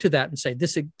can look to that and say,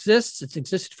 this exists. It's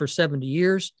existed for 70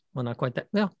 years. Well, not quite that.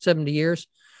 Well, 70 years.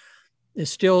 Is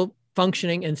still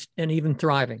functioning and even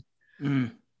thriving.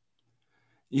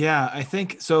 Yeah, I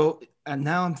think so. And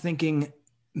now I'm thinking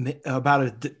about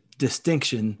a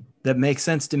distinction that makes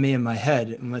sense to me in my head.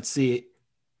 And let's see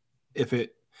if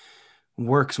it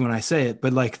works when I say it.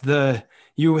 But like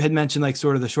you had mentioned, like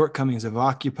sort of the shortcomings of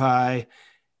Occupy,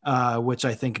 which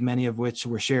I think many of which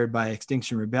were shared by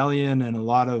Extinction Rebellion and a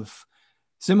lot of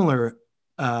similar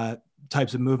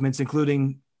types of movements,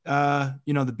 including, the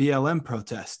BLM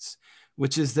protests,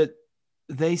 which is that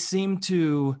they seem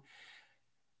to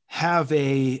have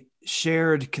a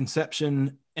shared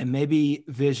conception and maybe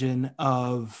vision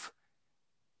of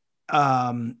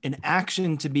an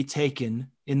action to be taken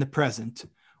in the present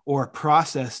or a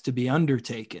process to be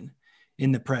undertaken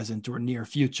in the present or near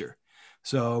future.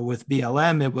 So with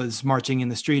BLM, it was marching in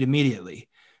the street immediately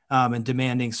and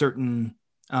demanding certain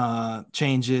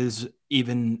changes,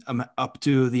 even up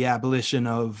to the abolition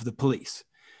of the police.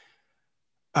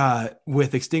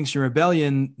 With Extinction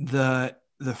Rebellion, the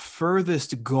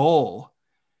furthest goal,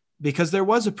 because there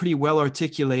was a pretty well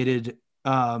articulated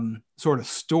sort of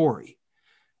story,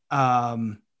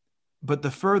 but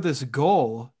the furthest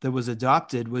goal that was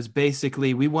adopted was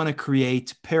basically, we want to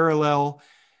create parallel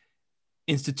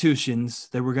institutions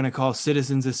that we're going to call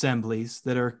citizens' assemblies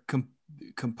that are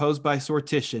composed by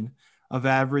sortition of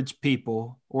average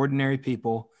people, ordinary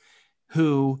people,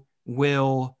 who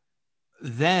will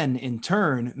then in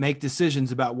turn make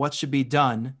decisions about what should be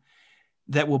done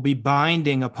that will be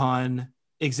binding upon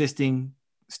existing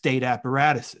state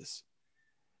apparatuses.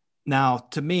 Now,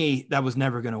 to me, that was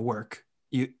never going to work.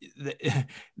 The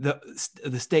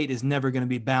state is never going to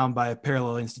be bound by a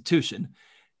parallel institution.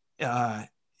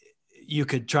 You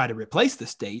could try to replace the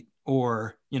state,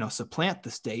 or supplant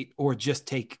the state, or just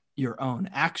take your own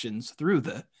actions through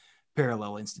the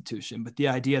parallel institution. But the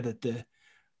idea that the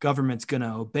government's going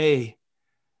to obey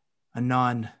a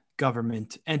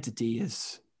non-government entity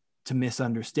is to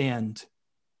misunderstand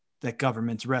that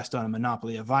governments rest on a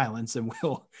monopoly of violence and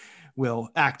will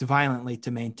act violently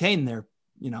to maintain their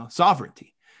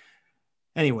sovereignty.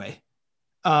 Anyway,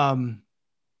 but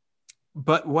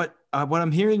what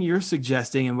I'm hearing you're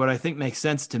suggesting, and what I think makes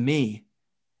sense to me,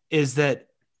 is that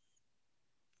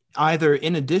either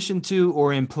in addition to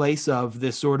or in place of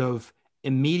this sort of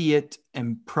immediate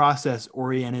and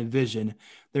process-oriented vision,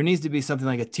 there needs to be something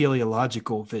like a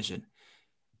teleological vision,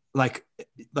 like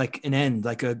an end,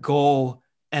 like a goal,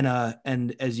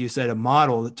 and as you said, a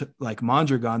model like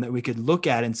Mondragon that we could look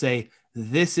at and say,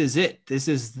 this is it. This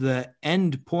is the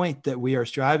end point that we are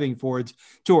striving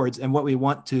towards, and what we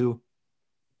want to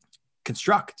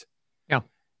construct. Yeah.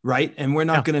 Right. And we're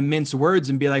not going to mince words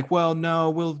and be like, well,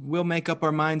 no, we'll make up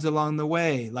our minds along the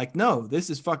way. Like, no, this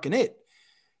is fucking it.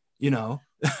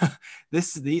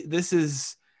 This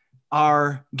is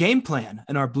our game plan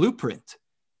and our blueprint.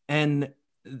 And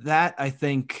that, I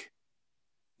think,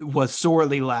 was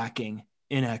sorely lacking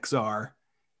in XR.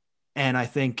 And I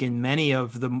think in many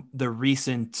of the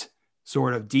recent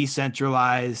sort of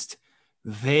decentralized,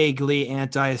 vaguely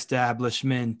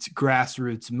anti-establishment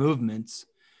grassroots movements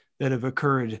that have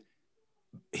occurred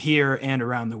here and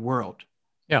around the world.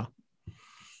 Yeah.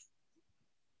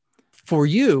 For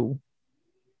you,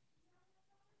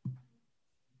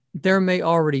 there may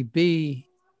already be,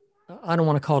 I don't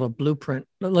want to call it a blueprint,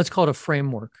 but let's call it a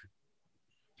framework.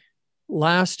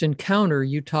 Last encounter,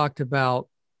 you talked about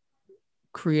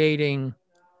creating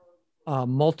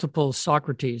multiple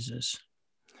Socrateses.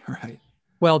 Right.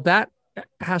 Well, that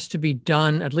has to be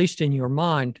done, at least in your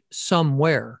mind,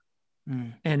 somewhere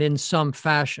and in some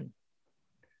fashion.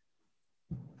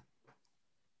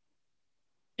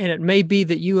 And it may be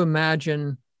that you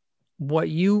imagine what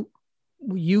you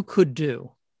could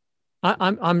do.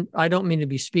 I don't mean to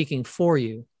be speaking for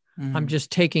you. I'm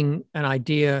just taking an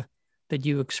idea that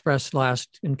you expressed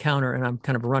last encounter, and I'm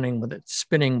kind of running with it,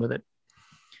 spinning with it.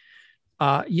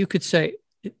 You could say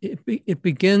it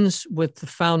begins with the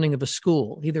founding of a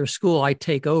school, either a school I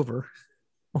take over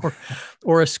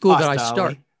or a school that I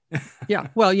start. Yeah.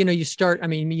 Well, you start, I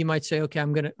mean, you might say, okay,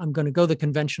 I'm going to go the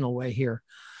conventional way here.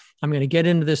 I'm going to get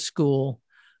into this school.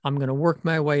 I'm going to work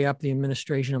my way up the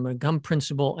administration. I'm going to become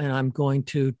principal, and I'm going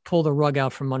to pull the rug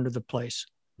out from under the place.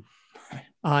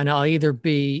 And I'll either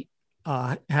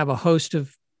have a host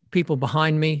of people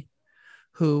behind me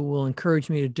who will encourage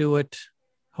me to do it.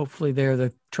 Hopefully they're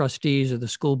the trustees or the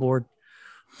school board,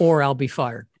 or I'll be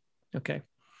fired. Okay.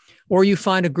 Or you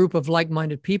find a group of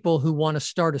like-minded people who want to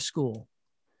start a school,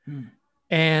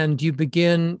 and you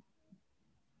begin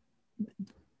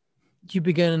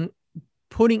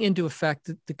putting into effect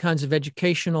the kinds of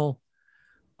educational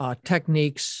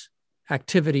techniques,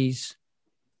 activities,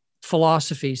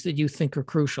 philosophies that you think are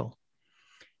crucial.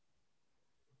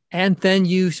 And then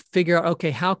you figure out,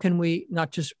 okay, how can we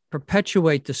not just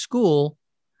perpetuate the school,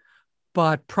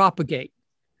 but propagate?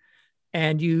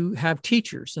 And you have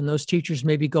teachers, and those teachers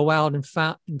maybe go out and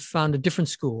found a different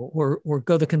school, or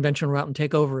go the conventional route and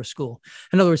take over a school.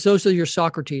 In other words, those are your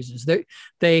Socrateses.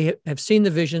 They have seen the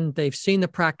vision, they've seen the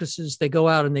practices, they go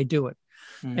out and they do it.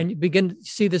 And you begin to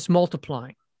see this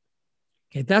multiplying.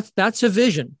 Okay, that's a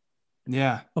vision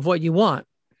of what you want.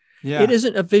 Yeah. It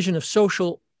isn't a vision of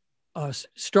social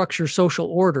structure, social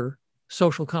order,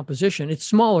 social composition. It's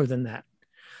smaller than that.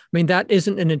 I mean, that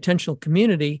isn't an intentional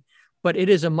community, but it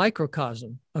is a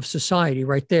microcosm of society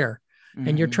right there.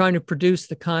 And you're trying to produce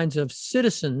the kinds of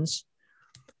citizens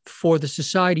for the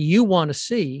society you want to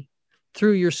see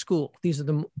through your school. These are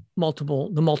the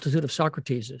multitude of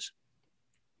Socrateses.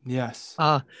 Yes.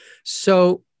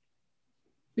 So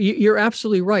you're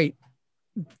absolutely right.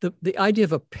 The idea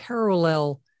of a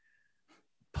parallel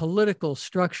political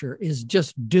structure is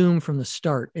just doomed from the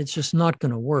start. It's just not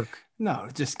going to work. No,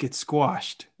 it just gets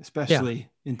squashed,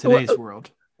 especially in today's world.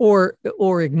 Or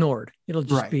ignored. It'll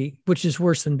just be, which is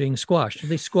worse than being squashed. At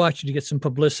least squashed, you get some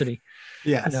publicity.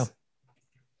 Yes.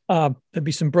 There'd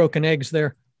be some broken eggs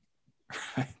there.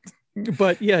 Right.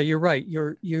 But yeah, you're right.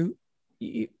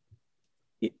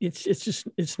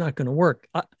 It's not going to work.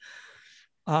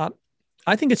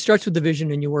 I think it starts with the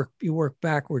vision, and you work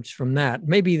backwards from that.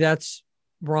 Maybe that's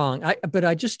wrong. But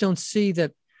I just don't see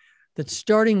that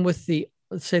starting with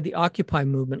let's say the Occupy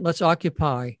movement. Let's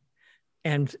occupy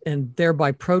and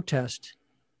thereby protest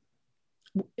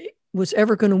was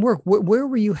ever going to work. Where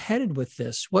were you headed with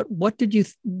this? What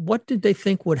did they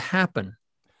think would happen?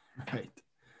 Right.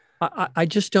 I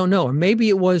just don't know. Or maybe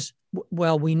it was,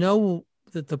 well, we know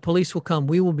that the police will come,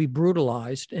 we will be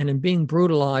brutalized. And in being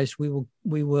brutalized,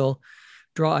 we will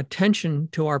draw attention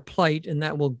to our plight, and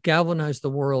that will galvanize the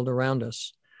world around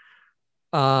us.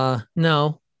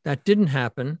 No, that didn't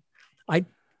happen. I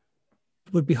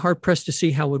would be hard pressed to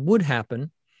see how it would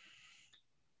happen.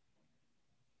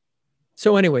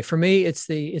 So anyway, for me, it's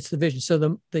the vision.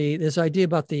 So this idea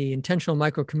about the intentional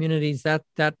micro communities, that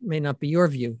may not be your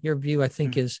view. Your view, I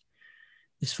think, is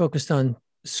focused on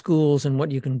schools and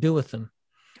what you can do with them.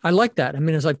 I like that. I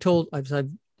mean, as I've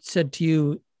said to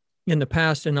you in the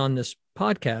past and on this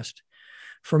podcast,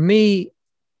 for me,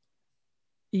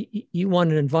 you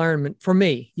want an environment. For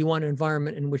me, you want an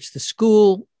environment in which the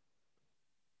school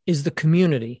is the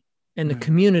community and the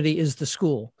community is the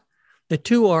school. The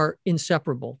two are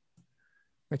inseparable.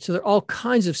 Right. So there are all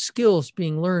kinds of skills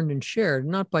being learned and shared,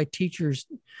 not by teachers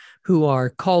who are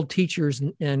called teachers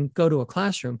and go to a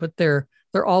classroom, but they're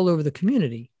all over the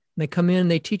community. And they come in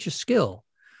and they teach a skill,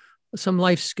 some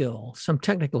life skill, some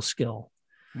technical skill.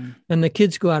 And the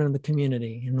kids go out in the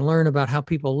community and learn about how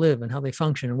people live and how they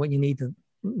function and what you need to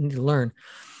learn.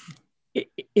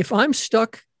 If I'm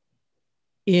stuck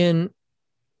in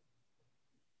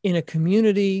a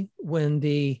community when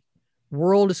the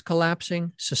world is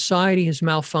collapsing, society has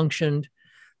malfunctioned,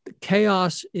 the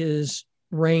chaos is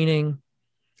reigning,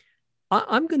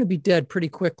 I'm going to be dead pretty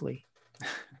quickly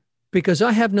because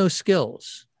I have no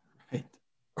skills. Right.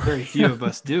 Very few of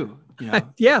us do.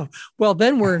 Yeah. Well,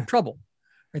 then we're in trouble.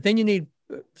 Right? Then you need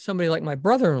somebody like my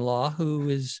brother-in-law who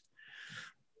has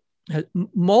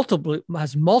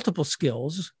multiple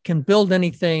skills, can build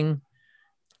anything,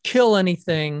 kill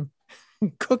anything,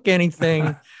 cook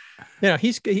anything.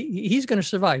 He's going to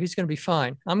survive. He's going to be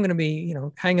fine. I'm going to be,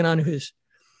 hanging on to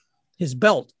his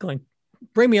belt going,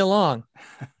 bring me along.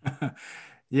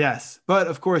 Yes. But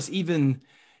of course, even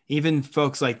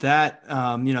folks like that,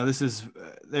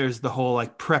 there's the whole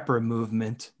like prepper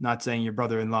movement, not saying your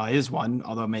brother-in-law is one,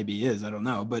 although maybe he is, I don't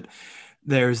know, but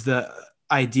there's the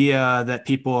idea that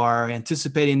people are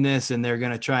anticipating this and they're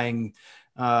going to try and,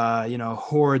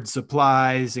 hoard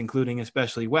supplies, including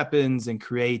especially weapons, and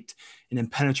create an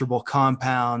impenetrable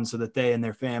compound so that they and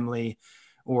their family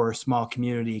or small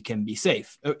community can be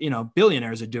safe.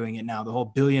 Billionaires are doing it now. The whole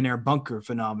billionaire bunker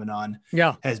phenomenon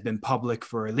has been public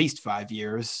for at least 5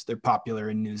 years. They're popular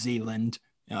in New Zealand,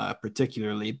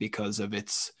 particularly because of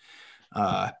its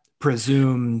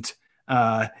presumed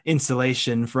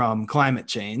insulation from climate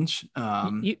change.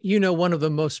 One of the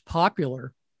most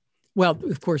popular, well,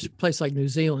 of course, a place like New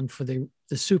Zealand for the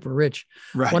super rich,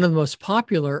 right. One of the most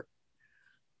popular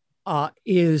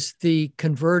is the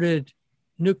converted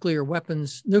nuclear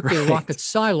rocket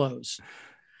silos.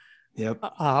 Yep.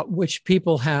 Which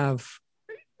people have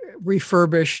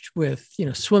refurbished with,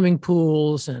 swimming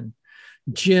pools and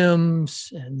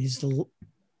gyms and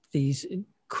these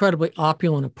incredibly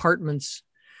opulent apartments.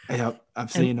 Yep,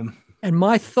 I've seen them. And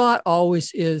my thought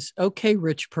always is, okay,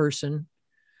 rich person,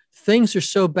 things are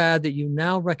so bad that you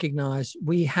now recognize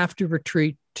we have to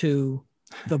retreat to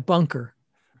the bunker,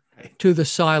 right. To the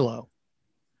silo.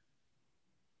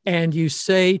 And you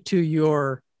say to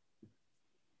your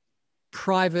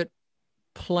private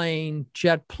plane,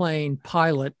 jet plane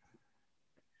pilot,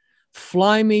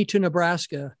 fly me to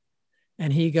Nebraska.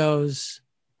 And he goes,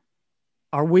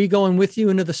 are we going with you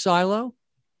into the silo?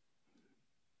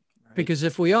 Right. Because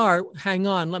if we are, hang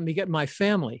on, let me get my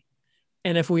family.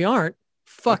 And if we aren't,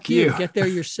 fuck you. Get there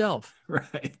yourself.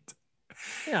 Right.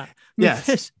 Yeah.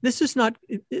 Yes. This is not,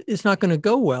 it's not going to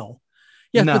go well.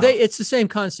 Yeah. No. But it's the same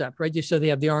concept, right? So they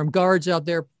have the armed guards out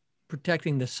there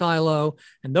protecting the silo.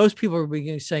 And those people are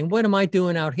beginning saying, what am I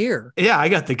doing out here? Yeah, I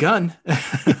got the gun.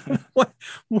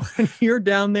 When you're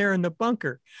down there in the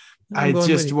bunker. I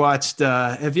just watched,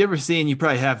 have you ever seen, you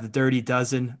probably have, the Dirty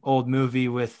Dozen, old movie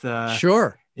with...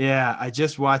 Sure. Yeah, I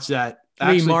just watched that.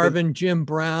 Lee Marvin, Jim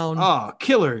Brown. Oh,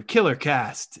 killer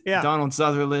cast. Yeah. Donald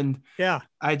Sutherland. Yeah.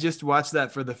 I just watched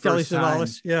that for the first time.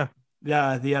 Yeah.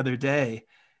 The other day.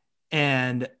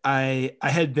 And I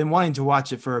had been wanting to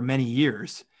watch it for many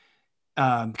years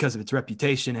because of its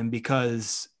reputation and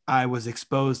because I was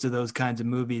exposed to those kinds of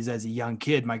movies as a young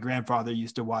kid. My grandfather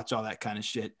used to watch all that kind of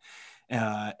shit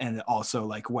and also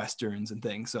like Westerns and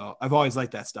things. So I've always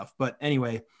liked that stuff. But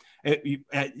anyway,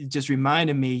 it just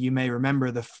reminded me, you may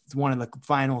remember one of the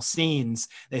final scenes,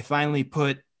 they finally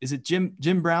put, is it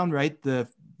Jim Brown, right? The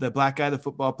black guy, the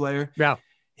football player. Yeah.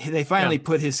 they finally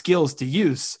put his skills to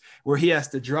use where he has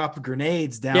to drop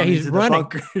grenades down he's into running, the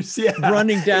bunkers. Yeah.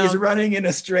 Running down. He's running in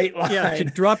a straight line. Yeah, to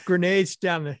drop grenades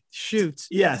down the chutes.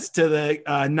 Yes, to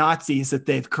the Nazis that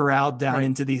they've corralled down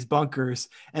into these bunkers.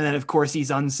 And then, of course,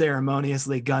 he's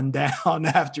unceremoniously gunned down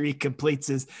after he completes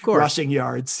his rushing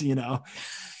yards, you know.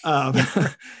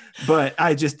 But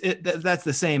that's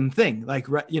the same thing. Like,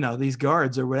 you know, these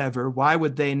guards or whatever, why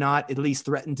would they not at least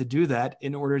threaten to do that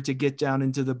in order to get down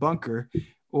into the bunker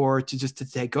or to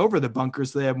take over the bunker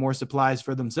so they have more supplies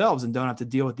for themselves and don't have to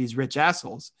deal with these rich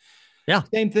assholes? Yeah.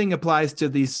 Same thing applies to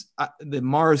these, the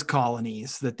Mars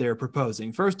colonies that they're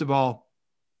proposing. First of all,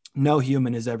 no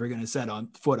human is ever going to set on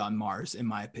foot on Mars, in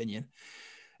my opinion.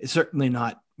 It's certainly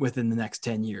not within the next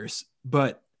 10 years.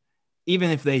 But even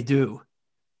if they do,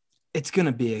 it's going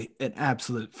to be an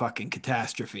absolute fucking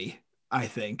catastrophe, I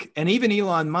think. And even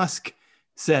Elon Musk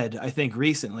said, I think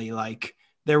recently, like,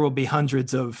 there will be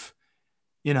hundreds of,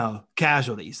 you know,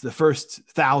 casualties. The first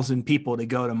 1,000 people to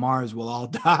go to Mars will all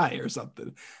die or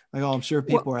something. Like, oh, I'm sure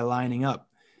people are lining up.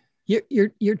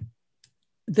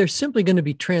 They're simply going to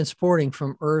be transporting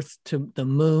from Earth to the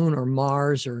moon or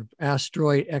Mars or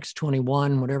asteroid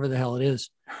X-21, whatever the hell it is.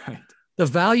 Right. The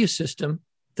value system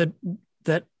that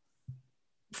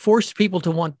forced people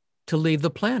to want to leave the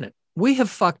planet. We have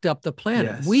fucked up the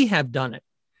planet. Yes. We have done it.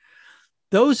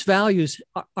 Those values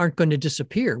aren't going to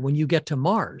disappear when you get to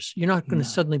Mars. You're not going to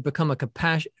suddenly become a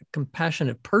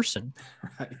compassionate person.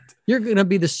 Right. You're going to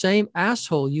be the same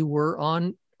asshole you were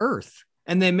on Earth.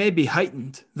 And they may be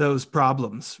heightened. Those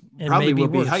problems And probably maybe will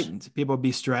be worse. heightened. People will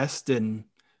be stressed and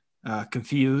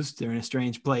confused. They're in a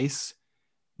strange place.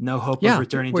 No hope of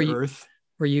returning to Earth.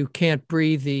 Where you can't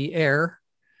breathe the air.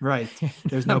 Right.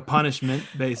 There's no punishment,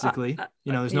 basically.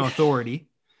 You know, there's no authority.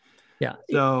 Yeah.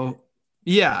 So,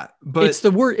 yeah, but it's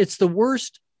the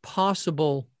worst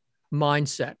possible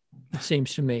mindset, it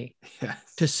seems to me.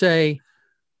 Yes. To say,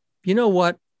 you know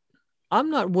what?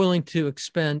 I'm not willing to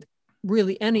expend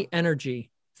really any energy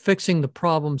fixing the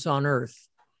problems on Earth.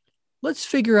 Let's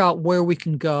figure out where we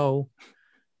can go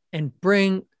and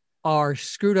bring our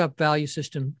screwed up value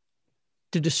system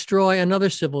to destroy another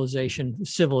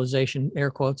civilization, air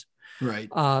quotes, right,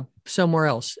 somewhere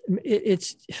else.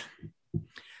 It's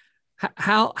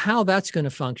how that's going to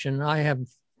function. I have,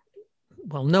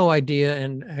 no idea.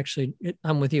 And actually,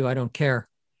 I'm with you. I don't care.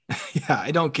 Yeah,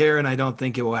 I don't care, and I don't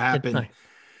think it will happen.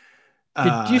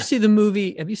 Did you see the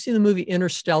movie? Have you seen the movie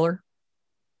Interstellar?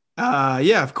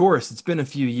 Yeah, of course. It's been a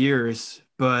few years,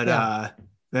 but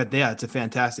it's a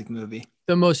fantastic movie.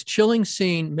 The most chilling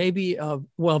scene, maybe of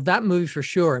that movie for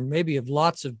sure, and maybe of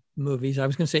lots of movies. I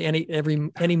was going to say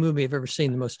any movie I've ever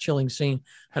seen. The most chilling scene.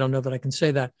 I don't know that I can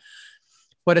say that,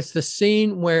 but it's the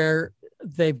scene where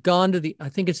they've gone to I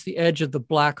think it's the edge of the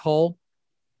black hole,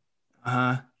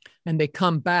 and they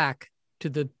come back to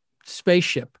the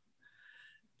spaceship,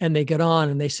 and they get on,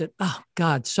 and they said, "Oh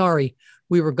God, sorry,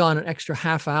 we were gone an extra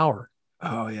half hour."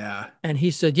 Oh yeah. And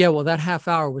he said, "Yeah, well, that half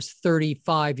hour was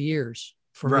 35 years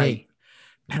for me."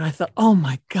 And I thought, oh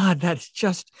my God, that's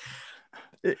just,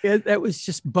 that was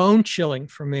just bone chilling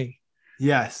for me.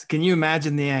 Yes. Can you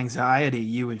imagine the anxiety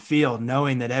you would feel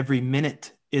knowing that every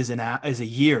minute is a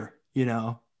year, you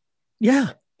know? Yeah.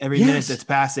 Every minute that's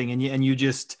passing and you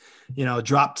just, you know,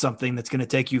 dropped something that's going to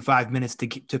take you 5 minutes to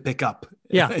pick up.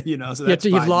 Yeah. You know, so that's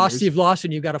you've lost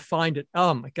and you've got to find it.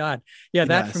 Oh my God. Yeah.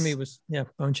 That for me was,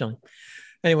 bone chilling.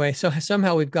 Anyway, so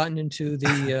somehow we've gotten into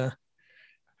the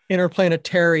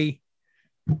interplanetary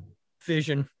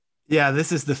vision. Yeah,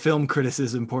 this is the film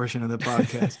criticism portion of the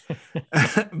podcast.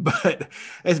 But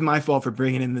it's my fault for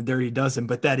bringing in the Dirty Dozen,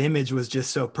 but that image was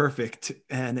just so perfect.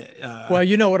 And well,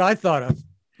 you know what I thought of?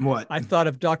 What? I thought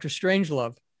of Dr.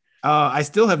 Strangelove. I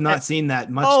still have not seen that,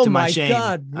 much to my shame. Oh my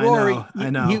God, Rory, I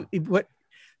know.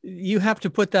 You have to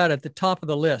put that at the top of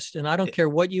the list, and I don't care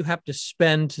what you have to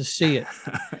spend to see it.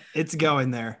 It's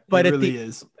going there. But it really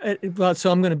is. Well,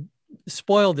 so I'm going to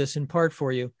spoil this in part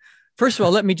for you. First of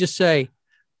all, let me just say,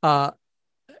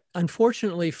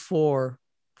 unfortunately for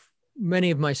many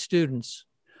of my students,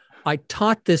 I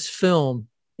taught this film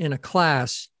in a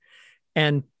class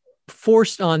and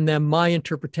forced on them my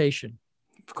interpretation,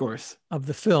 of course, of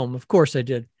the film. Of course I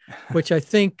did, which I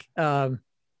think others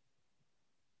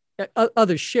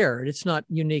share it. It's not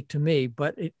unique to me,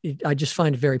 but I just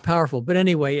find it very powerful. But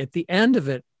anyway, at the end of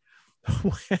it,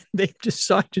 when they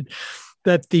decided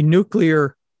that the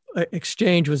nuclear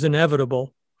exchange was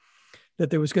inevitable, that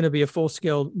there was going to be a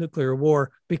full-scale nuclear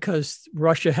war because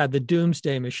Russia had the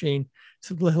doomsday machine.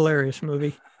 It's a hilarious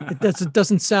movie. It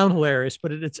doesn't sound hilarious,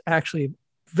 but it's actually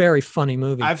very funny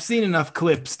movie. I've seen enough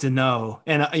clips to know,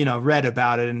 and read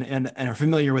about it, and are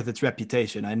familiar with its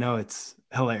reputation. I know it's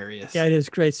hilarious. Yeah, it is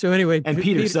great. So anyway, and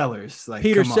Peter Sellers, like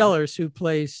Peter come on. Sellers, who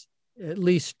plays at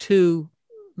least 2,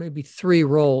 maybe 3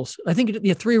 roles. I think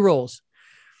 3 roles.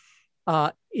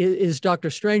 Is Dr.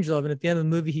 Strangelove, and at the end of the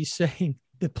movie, he's saying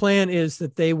the plan is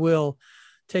that they will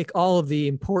take all of the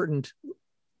important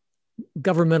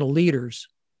governmental leaders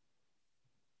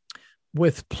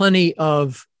with plenty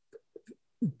of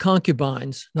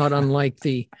concubines, not unlike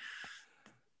the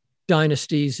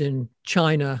dynasties in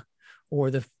China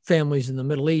or the families in the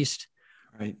Middle East.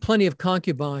 Right. Plenty of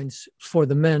concubines for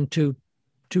the men to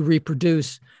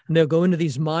reproduce, and they'll go into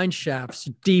these mine shafts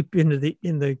deep into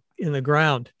the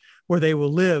ground, where they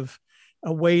will live,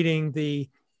 awaiting the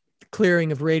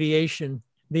clearing of radiation,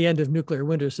 the end of nuclear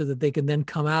winter, so that they can then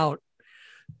come out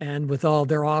and with all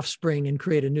their offspring and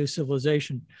create a new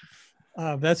civilization.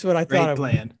 That's what I thought. Great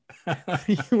plan.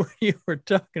 you were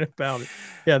talking about it.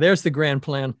 Yeah, there's the grand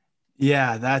plan.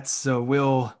 Yeah, that's so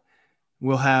we'll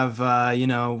have a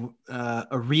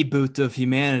reboot of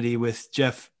humanity with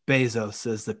Jeff Bezos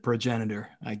as the progenitor,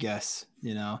 I guess.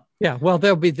 Yeah, well,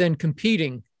 there'll be then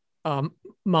competing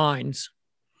minds,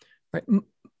 right?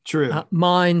 True.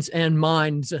 Minds and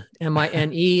minds,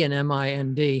 M-I-N-E and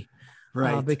M-I-N-D,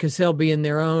 right? Because they'll be in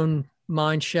their own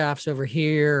mine shafts over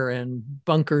here, and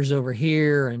bunkers over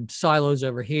here, and silos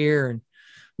over here, and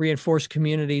reinforced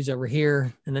communities over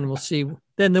here, and then we'll see.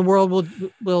 Then the world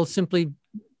will simply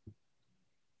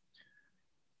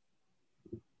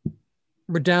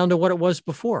redound to what it was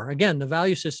before. Again, the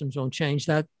value systems won't change.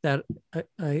 That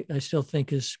I still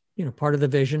think is part of the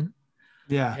vision.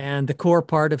 Yeah. And the core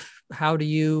part of how do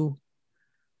you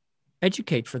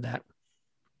educate for that,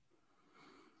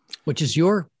 which is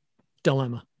your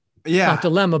dilemma. Yeah. Not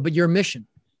dilemma, but your mission.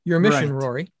 Your mission, right.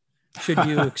 Rory, should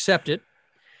you accept it,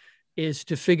 is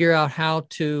to figure out how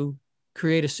to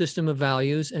create a system of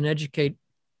values and educate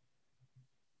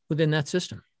within that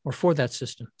system or for that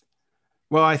system.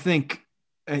 Well, I think,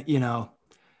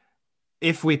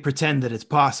 if we pretend that it's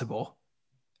possible,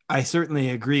 I certainly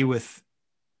agree with,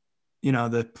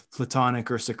 the Platonic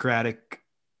or Socratic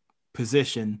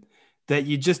position that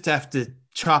you just have to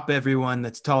chop everyone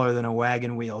that's taller than a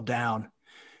wagon wheel down.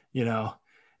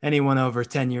 Anyone over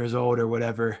 10 years old or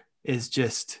whatever is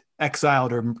just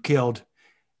exiled or killed,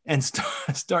 and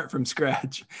start from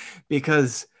scratch,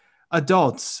 because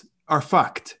adults are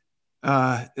fucked.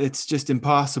 It's just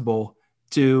impossible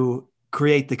to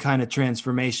create the kind of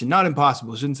transformation. Not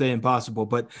impossible, I shouldn't say impossible,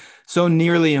 but so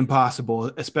nearly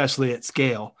impossible, especially at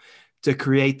scale, to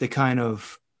create the kind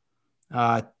of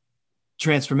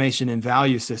transformation in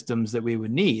value systems that we would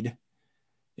need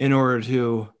in order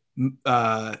to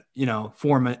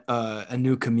form a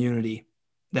new community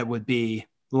that would be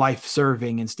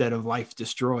life-serving instead of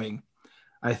life-destroying,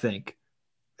 I think.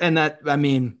 And that, I'm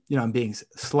being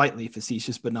slightly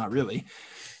facetious, but not really.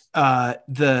 But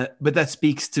that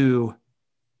speaks to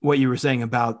what you were saying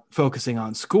about focusing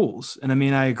on schools. And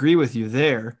I agree with you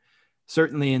there.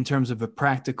 Certainly in terms of a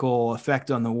practical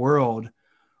effect on the world,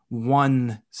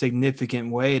 one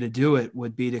significant way to do it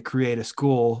would be to create a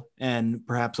school, and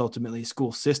perhaps ultimately a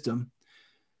school system,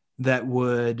 that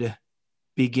would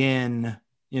begin,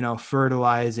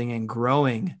 fertilizing and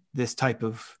growing this type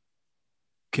of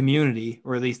community,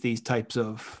 or at least these types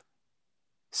of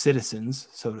citizens,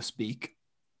 so to speak.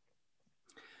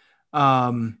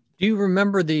 Do you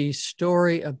remember the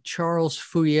story of Charles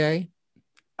Fourier?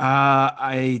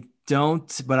 I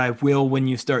don't, but I will when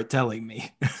you start telling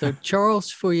me. So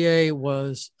Charles Fourier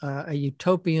was a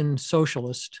utopian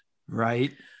socialist,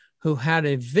 right, who had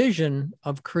a vision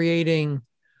of creating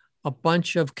a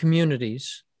bunch of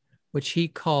communities, which he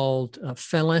called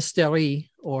phalansteries,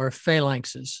 or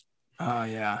phalanxes. Oh,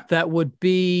 yeah. That would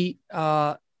be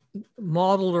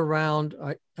modeled around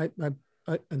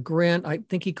a grand, I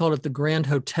think he called it the Grand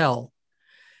Hotel.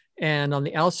 And on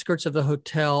the outskirts of the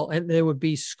hotel, and there would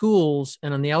be schools,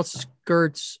 and on the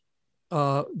outskirts,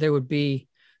 there would be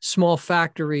small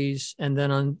factories, and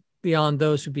then beyond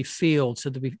those would be fields. So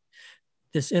there'd be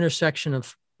this intersection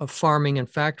of farming and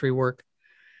factory work,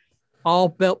 all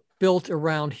built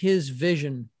around his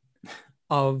vision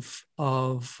of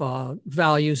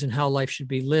values and how life should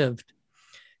be lived.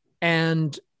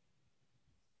 And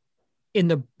in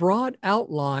the broad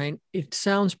outline, it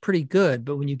sounds pretty good,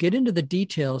 but when you get into the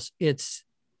details, it's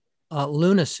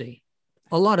lunacy.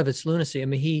 A lot of it's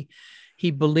lunacy.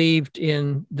 He believed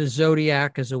in the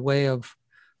zodiac as a way of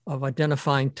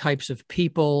identifying types of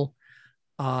people.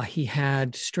 He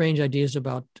had strange ideas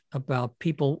about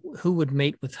people who would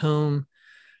mate with whom.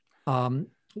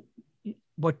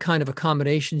 what kind of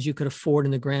accommodations you could afford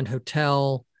in the Grand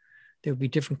Hotel. There would be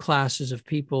different classes of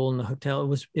people in the hotel.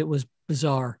 It was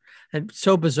bizarre, and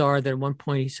so bizarre that at one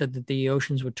point he said that the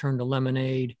oceans would turn to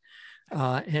lemonade,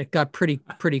 and it got pretty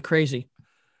crazy.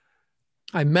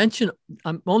 I'm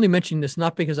only mentioning this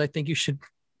not because I think you should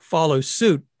follow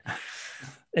suit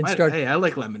and start. Hey, I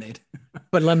like lemonade,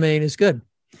 but lemonade is good,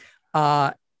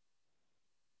 and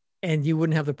you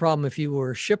wouldn't have the problem if you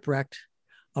were shipwrecked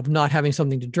of not having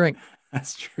something to drink.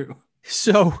 That's true.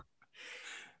 So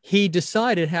he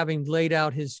decided, having laid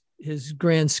out his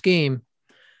grand scheme,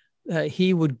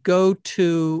 he would go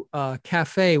to a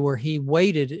cafe where he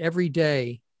waited every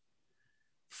day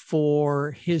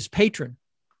for his patron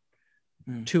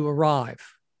to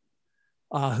arrive,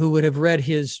 who would have read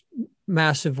his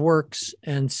massive works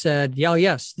and said, yeah,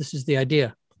 yes, this is the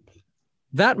idea.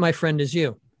 That, my friend, is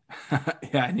you.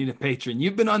 Yeah, I need a patron.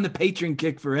 You've been on the patron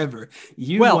kick forever.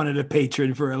 You wanted a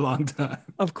patron for a long time.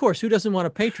 Of course, who doesn't want a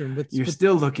patron? You're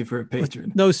still looking for a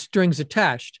patron. No strings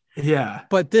attached. Yeah.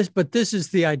 But this is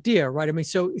the idea, right? I mean,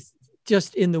 so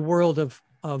just in the world of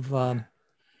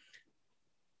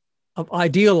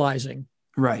idealizing,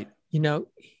 right? You know,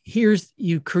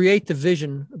 you create the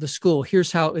vision of the school.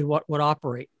 Here's how it would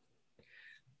operate,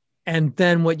 and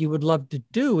then what you would love to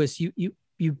do is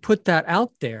you put that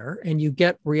out there and you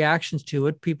get reactions to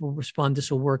it. People respond,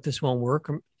 this will work, this won't work.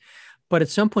 But at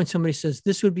some point, somebody says,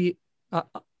 this would be,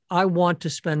 I want to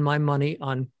spend my money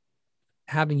on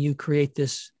having you create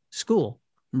this school.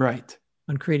 Right.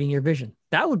 On creating your vision.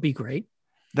 That would be great.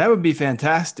 That would be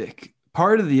fantastic.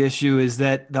 Part of the issue is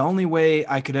that the only way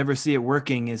I could ever see it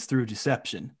working is through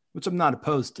deception, which I'm not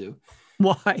opposed to.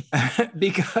 Why?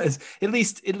 Because at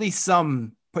least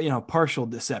some, partial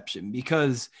deception,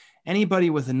 because anybody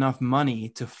with enough money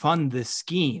to fund this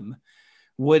scheme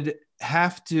would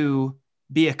have to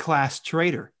be a class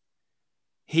traitor.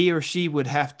 He or she would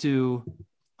have to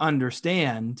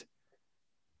understand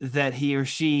that he or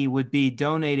she would be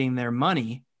donating their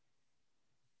money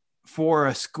for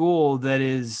a school that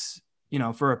is,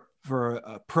 for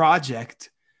a project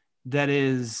that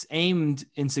is aimed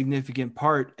in significant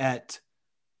part at,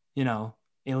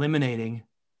 eliminating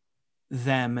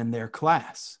them and their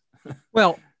class.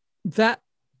 Well, that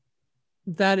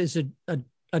is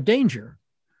a danger.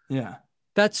 Yeah.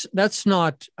 That's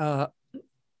not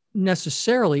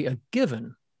necessarily a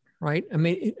given, right? I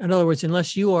mean, in other words,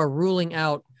 unless you are ruling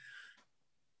out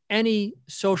any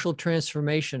social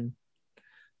transformation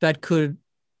that could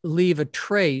leave a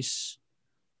trace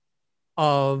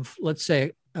of, let's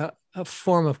say, a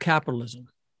form of capitalism.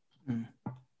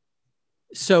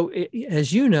 So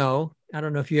as you know, I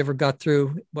don't know if you ever got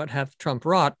through what Hath Trump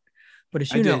wrought, but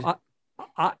as you know,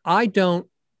 I don't,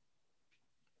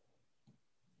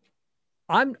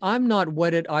 I'm not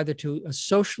wedded either to a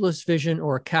socialist vision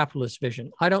or a capitalist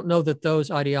vision. I don't know that those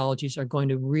ideologies are going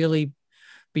to really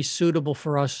be suitable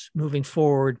for us moving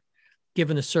forward,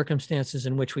 given the circumstances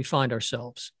in which we find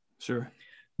ourselves. Sure.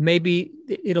 Maybe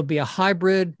it'll be a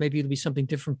hybrid. Maybe it'll be something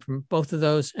different from both of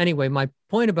those. Anyway, my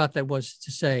point about that was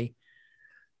to say,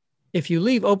 if you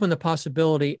leave open the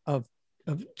possibility of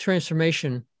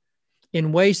transformation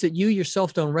in ways that you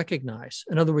yourself don't recognize,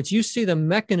 in other words, you see the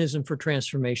mechanism for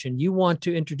transformation, you want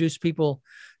to introduce people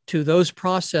to those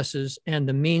processes and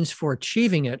the means for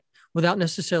achieving it without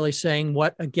necessarily saying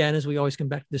what, again, as we always come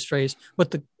back to this phrase,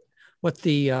 what the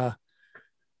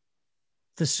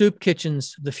soup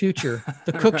kitchens of the future,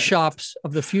 the cook shops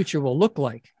of the future will look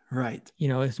like. Right.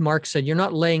 As Marx said, you're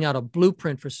not laying out a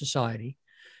blueprint for society.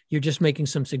 You're just making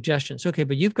some suggestions. Okay,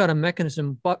 but you've got a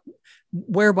mechanism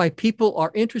whereby people are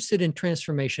interested in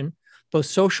transformation, both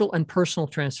social and personal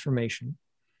transformation.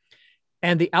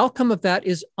 And the outcome of that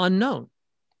is unknown.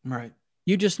 Right.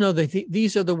 You just know that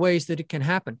these are the ways that it can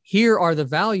happen. Here are the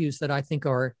values that I think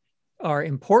are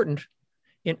important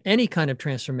in any kind of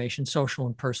transformation, social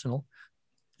and personal,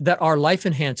 that are life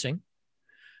enhancing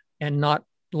and not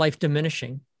life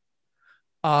diminishing.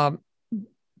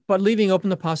 But leaving open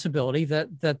the possibility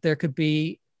that there could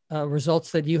be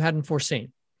results that you hadn't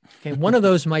foreseen. Okay, one of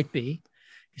those might be,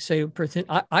 you say,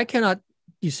 I cannot,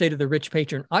 you say to the rich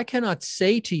patron, I cannot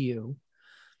say to you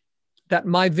that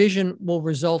my vision will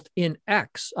result in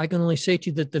X. I can only say to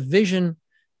you that the vision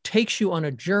takes you on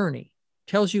a journey,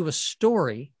 tells you a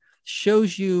story,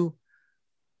 shows you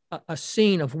a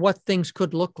scene of what things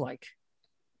could look like.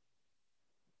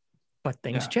 But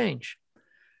things change.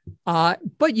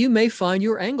 But you may find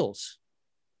your Engels.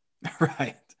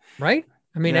 Right. Right?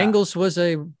 I mean, Engels was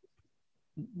a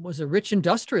rich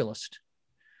industrialist.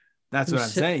 That's what I'm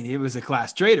saying. He was a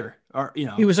class trader, or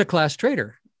he was a class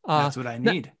trader. That's what I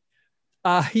need.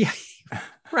 Yeah,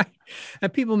 right.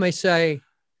 And people may say,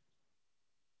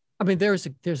 I mean, there's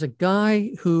a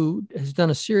guy who has done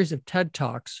a series of TED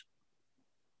Talks.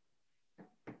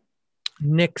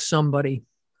 Nick somebody,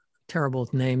 terrible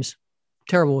with names,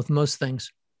 terrible with most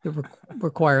things that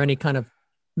require any kind of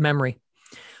memory.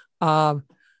 Who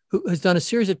has done a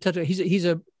series of TED Talks. He's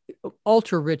a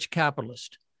ultra rich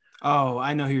capitalist. Oh,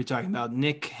 I know who you're talking about.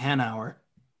 Nick Hanauer.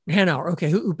 Okay,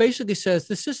 who basically says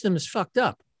the system is fucked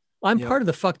up. I'm part of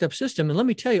the fucked up system. And let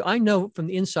me tell you, I know from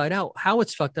the inside out how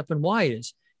it's fucked up and why it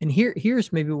is. And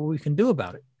here's maybe what we can do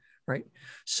about it. Right.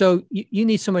 So you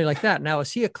need somebody like that. Now,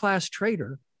 is he a class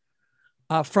traitor?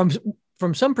 From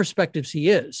some perspectives, he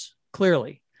is,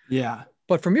 clearly. Yeah.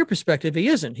 But from your perspective, he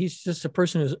isn't. He's just a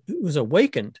person who's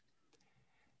awakened.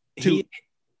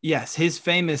 Yes, his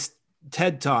famous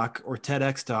TED Talk or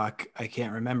TEDx talk, I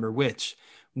can't remember which,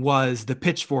 was the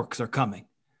pitchforks are coming.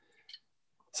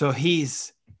 So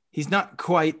he's not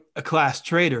quite a class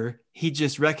traitor. He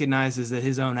just recognizes that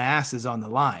his own ass is on the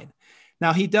line.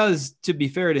 Now, he does, to be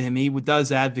fair to him, he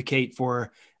does advocate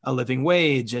for a living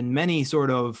wage and many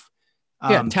sort of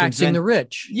taxing the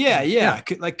rich. Yeah.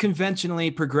 Like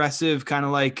conventionally progressive, kind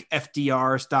of like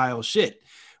FDR style shit,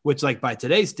 which like by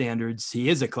today's standards, he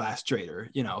is a class traitor,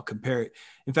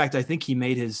 in fact, I think he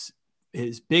made his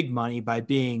big money by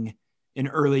being an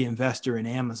early investor in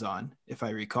Amazon, if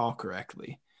I recall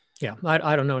correctly. Yeah.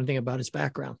 I don't know anything about his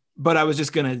background, but I was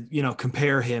just going to,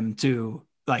 compare him to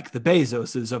like the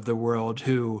Bezoses of the world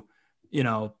who,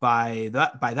 by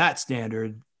that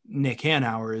standard, Nick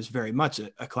Hanauer is very much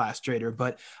a class traitor,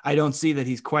 but I don't see that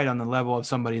he's quite on the level of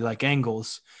somebody like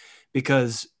Engels,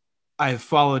 because I've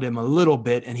followed him a little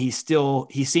bit and he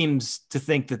seems to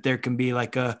think that there can be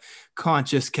like a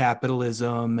conscious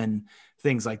capitalism and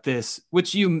things like this,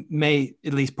 which you may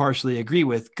at least partially agree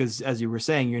with, because as you were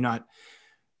saying, you're not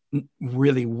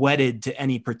really wedded to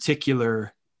any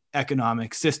particular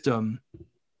economic system.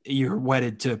 You're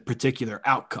wedded to particular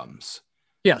outcomes.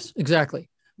 Yes, exactly.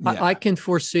 Yeah. I can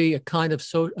foresee a kind of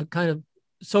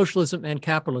socialism and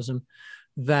capitalism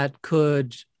that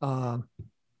could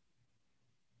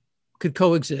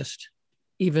coexist,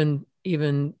 even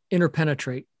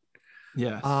interpenetrate.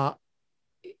 Yes.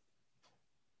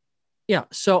 Yeah.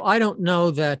 So I don't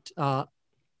know that.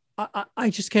 I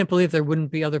just can't believe there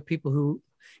wouldn't be other people who,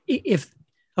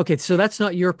 so that's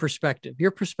not your perspective.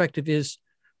 Your perspective is,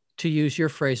 to use your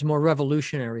phrase, more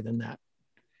revolutionary than that.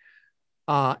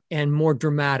 And more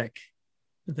dramatic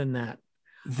than that.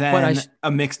 Than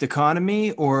a mixed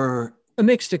economy or a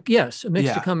mixed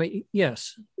economy.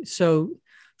 Yes. So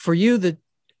for you,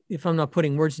 if I'm not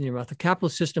putting words in your mouth, the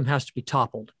capitalist system has to be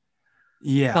toppled.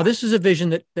 Yeah. Now, this is a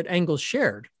vision that Engels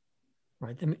shared,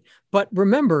 right? But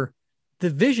remember, the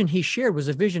vision he shared was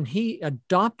a vision he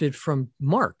adopted from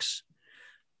Marx.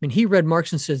 I mean, he read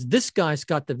Marx and says, this guy's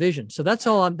got the vision. So that's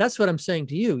what I'm saying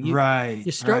to you.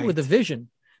 You start with a vision.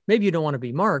 Maybe you don't want to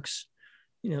be Marx,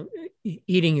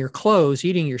 eating your clothes,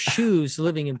 eating your shoes,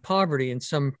 living in poverty in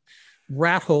some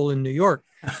rat hole in New York.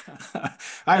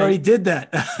 I already did that.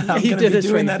 I'm going to be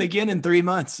doing that again in 3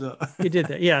 months. So. You did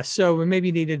that. Yeah. So maybe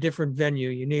you need a different venue.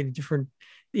 You need a different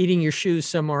eating your shoes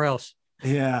somewhere else.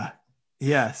 Yeah.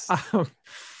 Yes.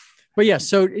 But yeah,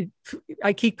 so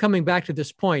I keep coming back to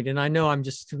this point, and I know I'm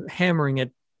just hammering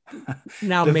it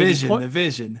now. The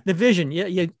vision.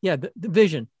 Yeah. The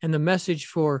vision and the message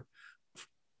for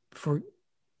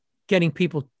getting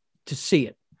people to see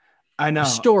it. I know. The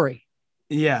story.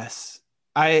 Yes.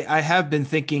 I have been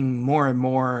thinking more and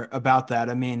more about that.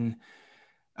 I mean,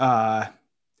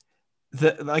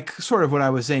 sort of what I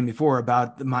was saying before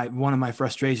about one of my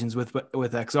frustrations with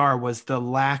XR was the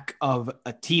lack of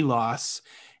a telos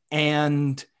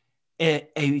and a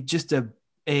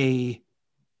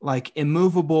like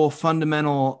immovable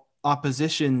fundamental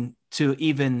opposition to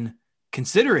even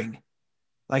considering,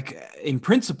 like in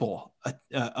principle,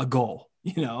 a goal,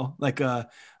 like a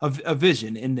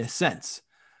vision in this sense.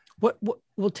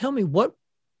 Well, tell me what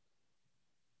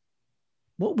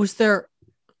was their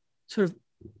sort of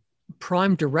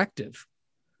prime directive?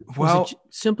 Was it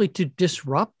simply to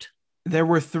disrupt? There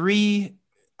were three.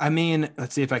 I mean,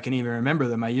 let's see if I can even remember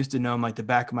them. I used to know them like the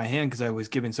back of my hand because I was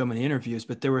giving so many interviews,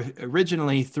 but there were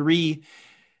originally three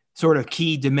sort of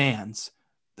key demands.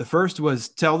 The first was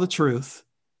tell the truth,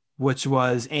 which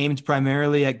was aimed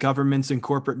primarily at governments and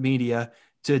corporate media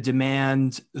to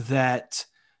demand that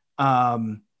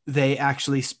they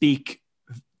actually speak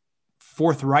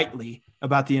forthrightly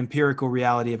about the empirical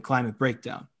reality of climate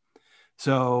breakdown.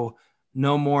 So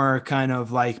no more kind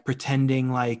of like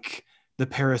pretending like the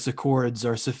Paris Accords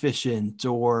are sufficient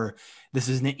or this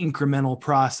is an incremental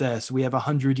process. We have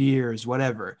 100 years,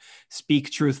 whatever.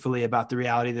 Speak truthfully about the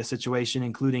reality of the situation,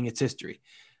 including its history.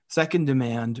 Second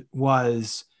demand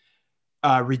was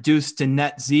reduce to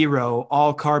net zero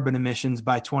all carbon emissions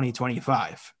by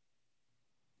 2025.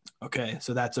 Okay,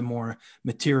 so that's a more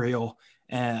material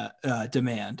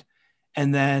demand.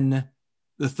 And then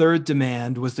the third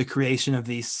demand was the creation of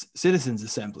these citizens'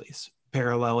 assemblies,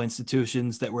 parallel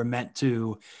institutions that were meant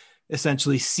to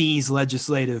essentially seize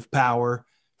legislative power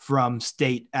from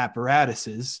state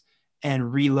apparatuses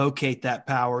and relocate that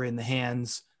power in the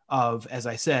hands of, as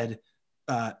I said,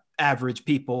 average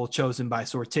people chosen by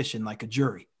sortition, like a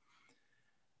jury,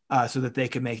 so that they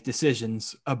could make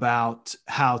decisions about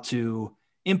how to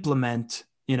implement,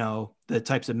 the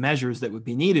types of measures that would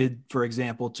be needed, for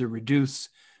example, to reduce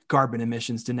carbon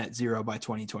emissions to net zero by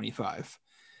 2025.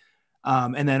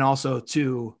 And then also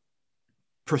to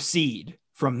proceed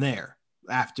from there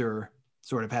after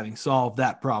sort of having solved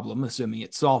that problem, assuming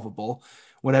it's solvable.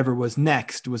 Whatever was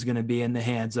next was going to be in the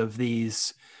hands of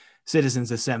these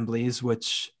citizens' assemblies,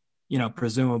 which,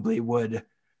 presumably would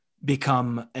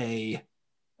become a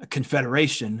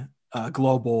confederation, a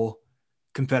global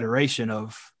confederation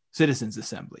of citizens'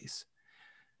 assemblies.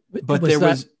 But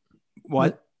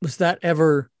was that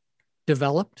ever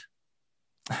developed?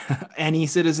 Any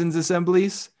citizens'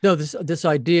 assemblies? No, this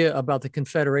idea about the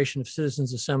Confederation of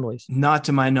Citizens' Assemblies. Not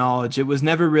to my knowledge. It was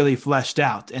never really fleshed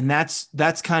out. And that's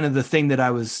kind of the thing that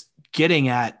I was getting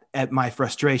at my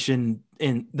frustration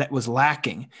in that was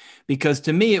lacking. Because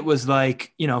to me, it was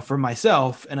like, for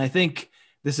myself, and I think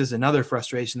this is another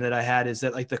frustration that I had, is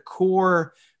that like the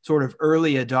core sort of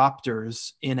early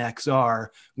adopters in XR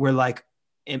were like,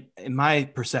 in my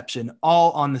perception,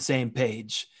 all on the same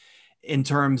page in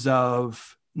terms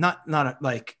of not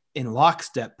like in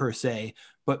lockstep per se,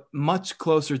 but much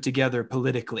closer together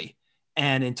politically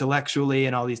and intellectually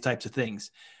and all these types of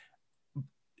things.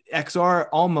 XR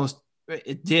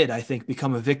it did, I think,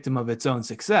 become a victim of its own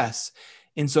success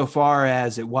insofar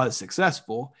as it was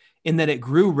successful, in that it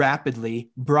grew rapidly,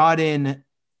 brought in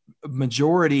a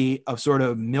majority of sort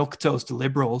of milquetoast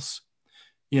liberals,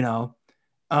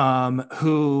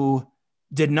 who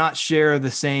did not share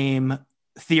the same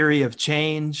theory of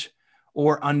change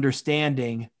or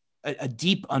understanding, a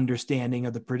deep understanding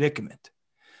of the predicament.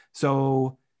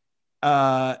 So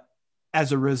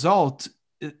as a result,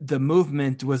 the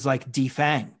movement was like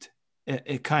defanged.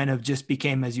 It kind of just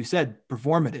became, as you said,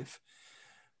 performative.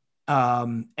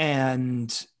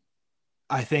 And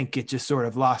I think it just sort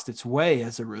of lost its way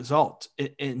as a result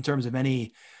in terms of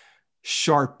any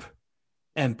sharp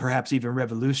and perhaps even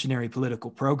revolutionary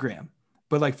political program.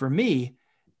 But like for me,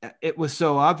 it was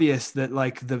so obvious that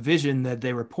like the vision that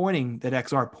they were pointing, that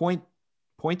XR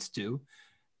points to,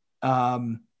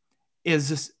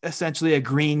 is essentially a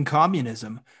green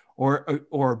communism or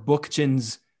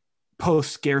Bookchin's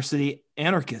post-scarcity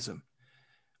anarchism,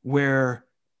 where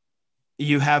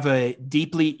you have a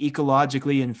deeply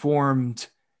ecologically informed,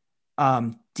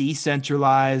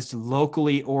 decentralized,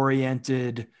 locally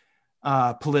oriented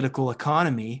political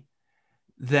economy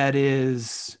that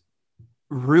is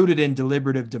rooted in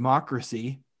deliberative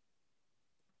democracy,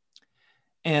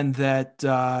 and that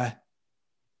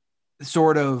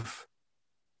sort of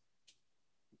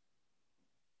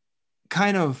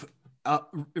kind of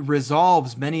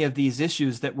resolves many of these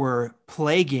issues that were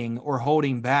plaguing or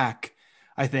holding back,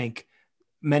 I think,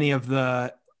 many of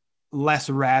the less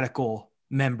radical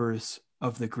members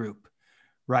of the group,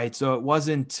 right? So it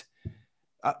wasn't,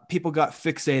 people got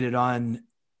fixated on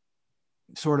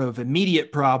sort of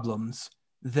immediate problems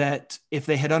that if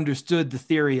they had understood the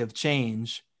theory of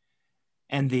change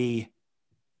and the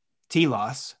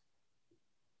telos,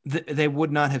 they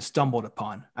would not have stumbled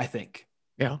upon, I think.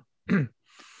 Yeah.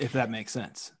 If that makes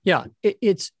sense. Yeah.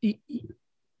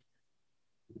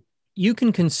 You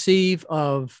can conceive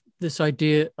of this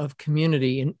idea of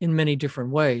community in many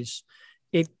different ways.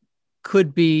 It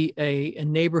could be a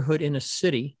neighborhood in a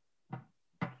city.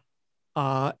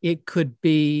 It could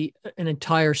be an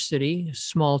entire city, a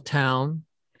small town,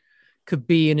 could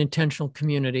be an intentional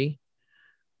community.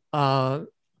 There are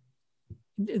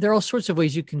all sorts of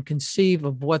ways you can conceive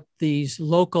of what these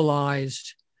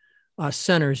localized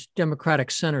centers, democratic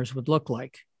centers, would look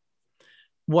like.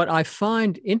 What I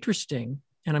find interesting,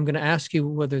 and I'm going to ask you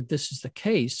whether this is the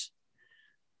case,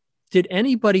 did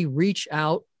anybody reach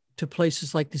out to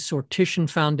places like the Sortition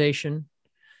Foundation?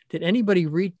 Did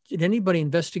anybody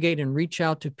investigate and reach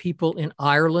out to people in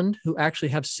Ireland who actually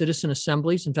have citizen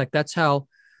assemblies? In fact, that's how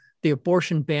the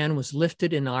abortion ban was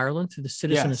lifted in Ireland, through the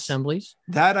citizen assemblies.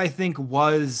 That, I think,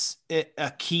 was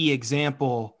a key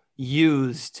example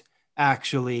used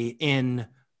actually in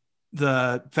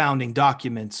the founding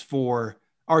documents for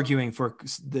arguing for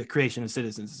the creation of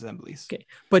citizens assemblies. Okay.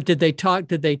 But did they talk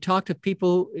to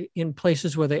people in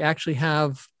places where they actually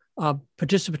have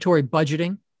participatory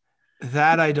budgeting.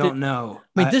 That I don't know.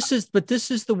 I mean, this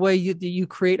is the way you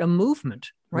create a movement,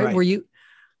 right? Where you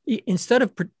instead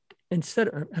of I was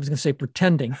going to say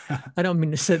pretending. I don't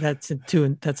mean to say that's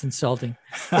insulting.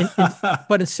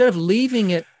 But instead of leaving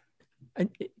it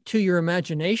to your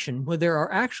imagination, where there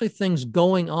are actually things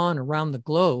going on around the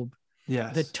globe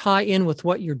that tie in with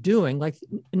what you're doing, like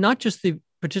not just the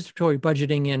participatory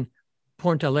budgeting in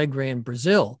Porto Alegre in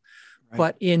Brazil,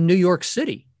 but in New York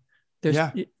City. There's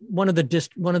one of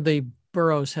the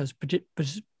boroughs has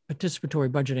participatory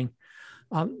budgeting,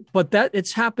 but that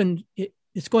it's happened.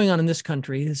 It's going on in this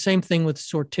country. The same thing with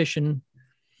Sortition.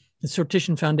 The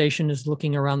Sortition Foundation is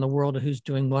looking around the world at who's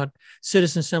doing what.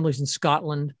 Citizen assemblies in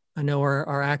Scotland, I know,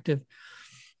 are active.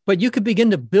 But you could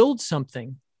begin to build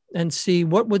something and see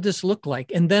what would this look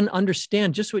like, and then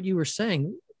understand just what you were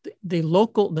saying,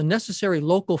 the necessary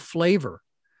local flavor,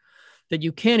 that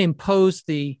you can't impose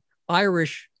the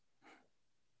Irish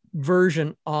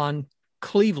version on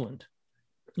Cleveland.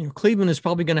 Cleveland is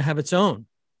probably going to have its own.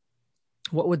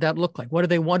 What would that look like? What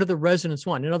do the residents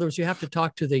want? In other words, you have to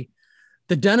talk to the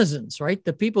denizens, right?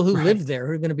 The people who live there,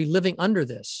 who are going to be living under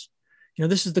this.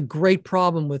 This is the great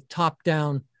problem with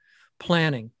top-down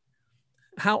planning.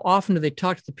 How often do they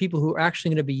talk to the people who are actually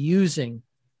going to be using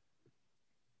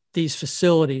these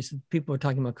facilities that people are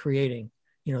talking about creating?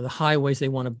 The highways they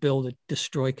want to build that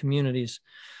destroy communities,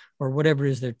 or whatever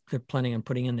it is they're planning on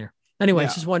putting in there. Anyway,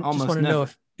 just want to know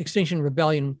if Extinction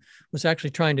Rebellion was actually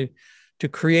trying to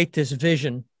create this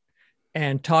vision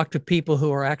and talk to people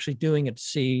who are actually doing it, to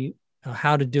see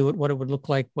how to do it, what it would look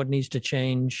like, what needs to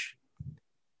change.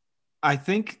 I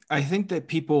think that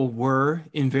people were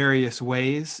in various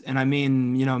ways. And I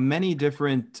mean, many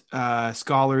different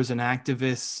scholars and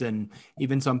activists, and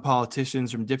even some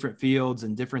politicians from different fields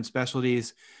and different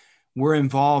specialties were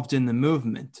involved in the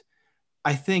movement.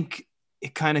 I think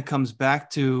it kind of comes back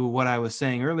to what I was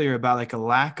saying earlier about like a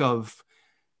lack of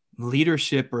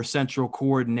leadership or central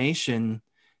coordination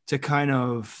to kind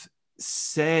of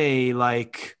say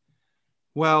like,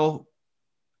 well,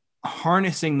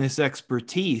 harnessing this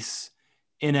expertise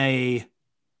in a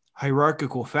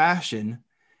hierarchical fashion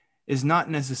is not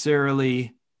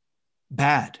necessarily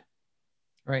bad.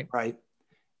 Right.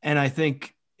 And I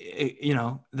think,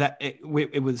 that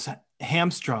it was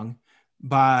hamstrung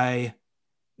by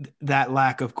that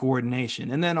lack of coordination.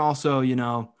 And then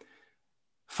also,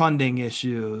 funding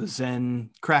issues and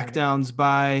crackdowns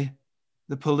by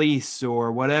the police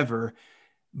or whatever.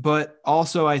 But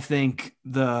also, I think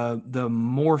the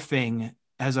morphing,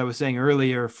 as I was saying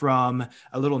earlier, from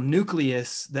a little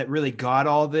nucleus that really got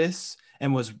all this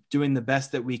and was doing the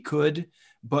best that we could,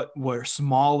 but were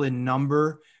small in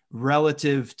number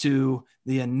relative to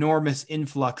the enormous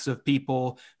influx of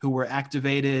people who were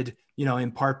activated,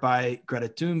 in part by Greta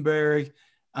Thunberg,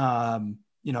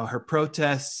 her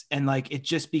protests. And like, it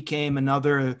just became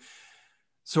another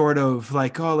sort of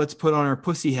like, oh, let's put on our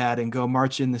pussy hat and go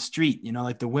march in the street,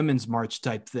 like the women's march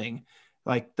type thing.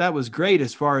 Like, that was great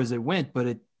as far as it went,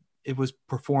 but it was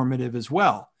performative as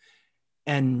well.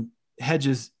 And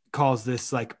Hedges calls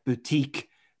this like boutique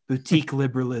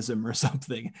liberalism or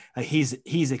something. Like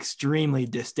he's extremely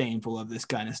disdainful of this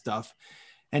kind of stuff.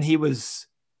 And he was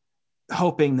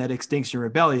hoping that Extinction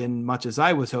Rebellion, much as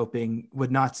I was hoping,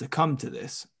 would not succumb to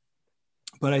this.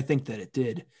 But I think that it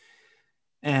did.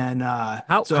 And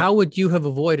how would you have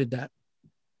avoided that?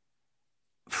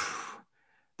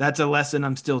 That's a lesson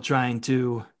I'm still trying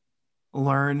to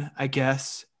learn, I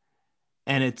guess.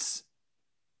 And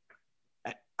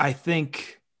I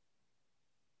think,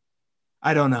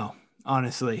 I don't know,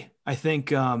 honestly. I think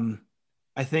one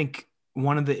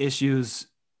of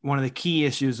the key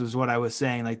issues was what I was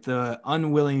saying, like the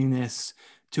unwillingness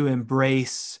to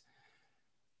embrace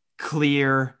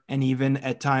clear and even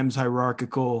at times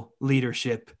hierarchical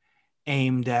leadership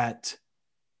aimed at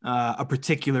a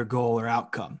particular goal or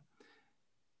outcome.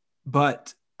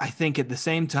 But I think at the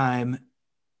same time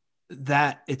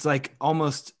that it's like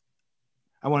almost,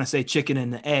 I want to say chicken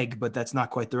and the egg, but that's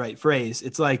not quite the right phrase.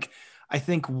 It's like, I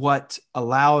think what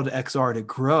allowed XR to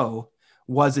grow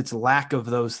was its lack of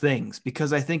those things,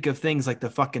 because I think of things like the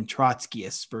fucking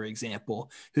Trotskyists, for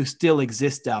example, who still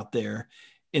exist out there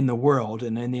in the world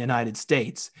and in the United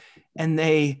States. And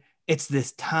it's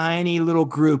this tiny little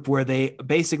group where they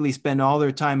basically spend all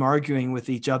their time arguing with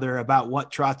each other about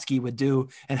what Trotsky would do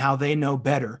and how they know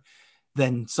better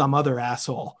than some other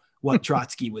asshole what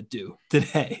Trotsky would do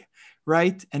today.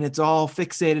 Right. And it's all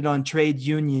fixated on trade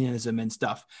unionism and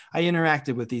stuff. I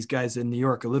interacted with these guys in New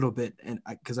York a little bit, and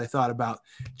because I thought about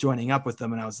joining up with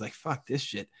them, and I was like, fuck this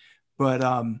shit. But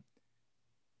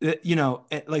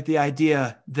like the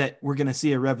idea that we're going to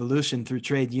see a revolution through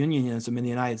trade unionism in the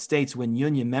United States when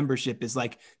union membership is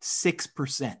like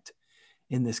 6%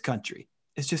 in this country.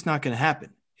 It's just not going to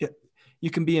happen. You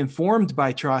can be informed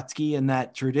by Trotsky and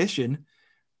that tradition,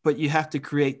 but you have to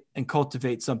create and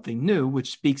cultivate something new,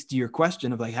 which speaks to your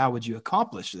question of like, how would you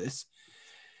accomplish this?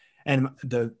 And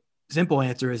the simple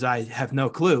answer is I have no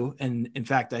clue. And in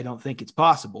fact, I don't think it's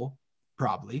possible,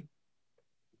 probably.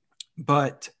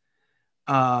 But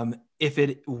if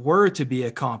it were to be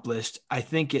accomplished, I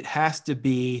think it has to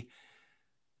be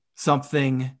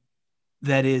something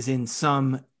that is in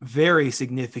some very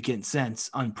significant sense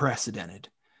unprecedented.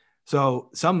 So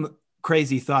some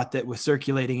crazy thought that was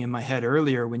circulating in my head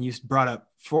earlier when you brought up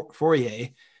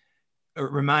Fourier, it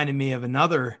reminded me of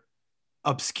another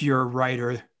obscure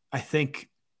writer, I think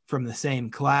from the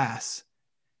same class,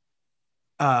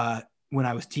 when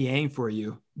I was TAing for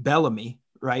you, Bellamy,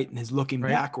 right? And his Looking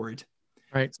Backward.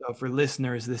 Right. So for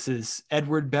listeners, this is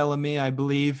Edward Bellamy, I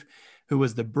believe, who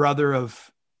was the brother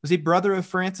of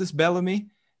Francis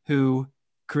Bellamy, who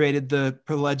created the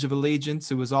Pledge of Allegiance,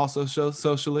 who was also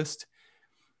socialist.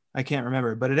 I can't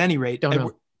remember, but at any rate,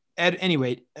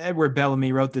 Edward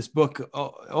Bellamy wrote this book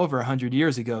over 100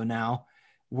 years ago now,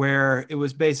 where it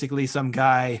was basically some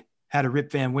guy had a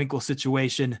Rip Van Winkle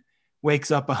situation,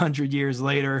 wakes up 100 years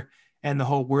later, and the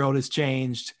whole world has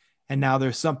changed. And now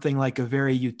there's something like a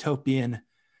very utopian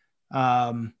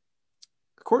sort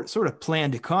of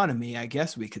planned economy, I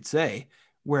guess we could say,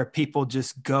 where people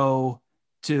just go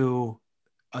to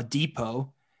a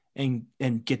depot and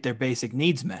get their basic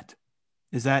needs met.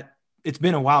 It's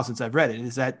been a while since I've read it.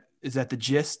 Is that the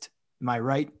gist? Am I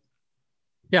right?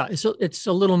 Yeah, it's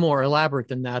a little more elaborate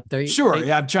than that.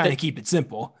 I'm trying to keep it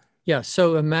simple. Yeah,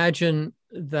 so imagine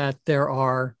that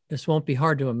this won't be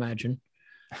hard to imagine,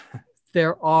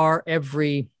 there are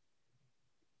every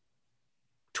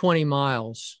 20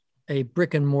 miles a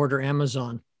brick and mortar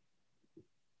Amazon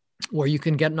where you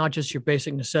can get not just your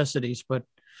basic necessities, but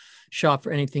shop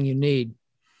for anything you need.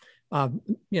 A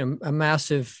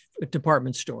massive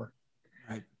department store.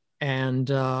 Right. And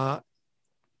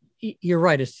you're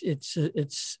right.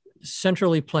 It's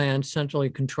centrally planned, centrally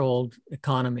controlled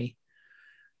economy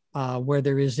where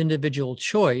there is individual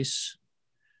choice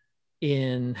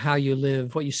in how you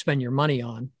live, what you spend your money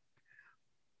on.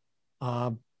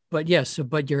 But yes,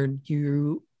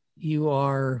 you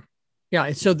are,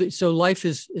 yeah. So life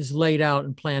is laid out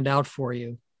and planned out for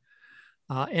you.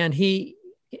 And he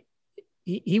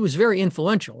was very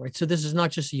influential, right? So this is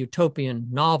not just a utopian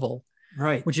novel,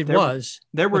 right? Which was.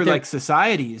 There were like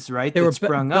societies, right? There were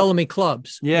sprung up. Bellamy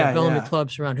clubs, Bellamy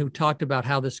clubs around who talked about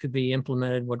how this could be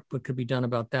implemented, what could be done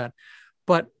about that.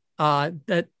 But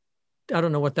that I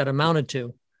don't know what that amounted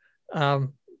to.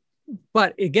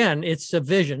 But again, it's a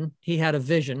vision. He had a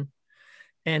vision.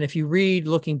 And if you read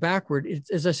Looking Backward,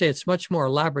 as I say, it's much more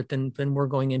elaborate than we're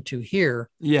going into here.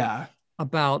 Yeah.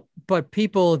 But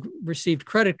people received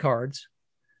credit cards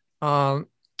and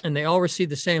they all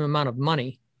received the same amount of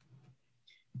money.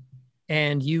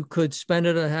 And you could spend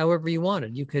it however you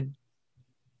wanted. You could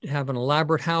have an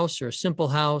elaborate house or a simple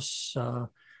house.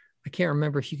 I can't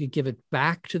remember if you could give it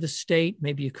back to the state.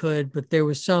 Maybe you could, but there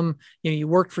was some, you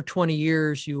worked for 20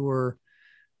 years. You were,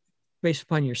 based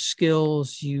upon your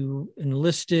skills, you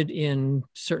enlisted in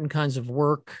certain kinds of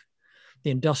work, the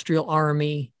industrial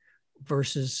army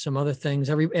versus some other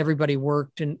things. Everybody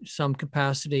worked in some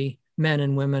capacity, men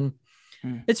and women.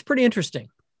 It's pretty interesting.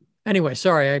 Anyway,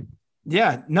 sorry.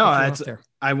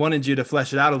 I wanted you to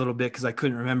flesh it out a little bit because I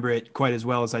couldn't remember it quite as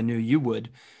well as I knew you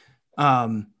would.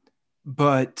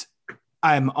 But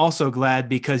I'm also glad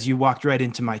because you walked right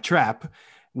into my trap,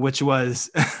 which was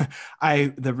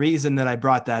the reason that I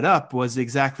brought that up was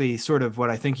exactly sort of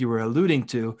what I think you were alluding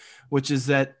to, which is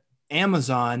that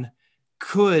Amazon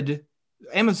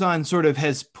sort of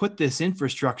has put this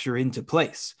infrastructure into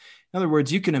place. In other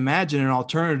words, you can imagine an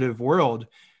alternative world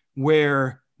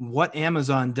where what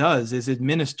Amazon does is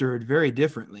administered very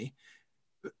differently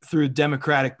through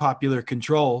democratic popular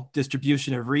control,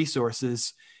 distribution of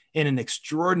resources in an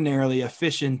extraordinarily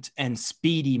efficient and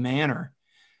speedy manner.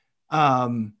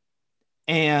 So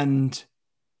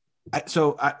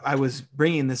I was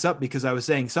bringing this up because I was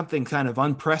saying something kind of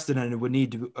unprecedented would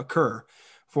need to occur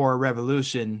for a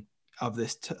revolution of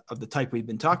the type we've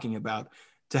been talking about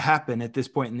to happen at this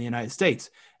point in the United States.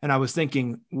 And I was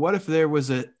thinking, what if there was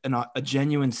a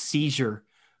genuine seizure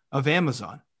of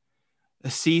Amazon, a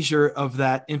seizure of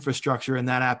that infrastructure and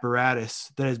that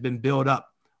apparatus that has been built up,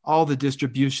 all the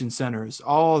distribution centers,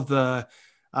 all the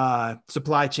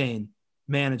supply chain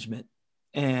management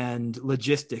and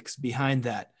logistics behind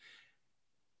that.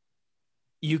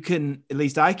 You can, at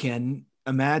least I can,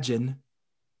 imagine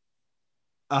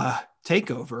a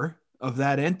takeover of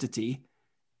that entity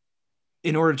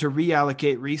in order to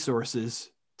reallocate resources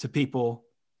to people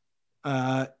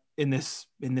in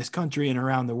this country and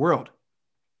around the world.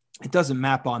 It doesn't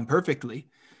map on perfectly,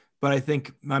 but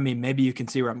I mean, maybe you can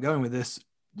see where I'm going with this.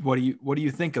 What do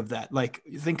you think of that? Like,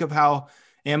 think of how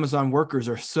Amazon workers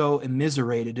are so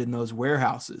immiserated in those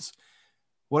warehouses.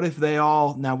 What if they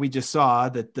all, now we just saw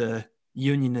that the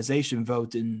unionization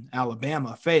vote in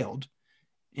Alabama failed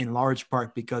in large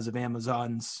part because of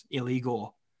Amazon's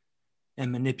illegal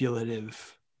and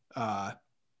manipulative,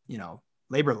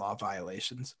 labor law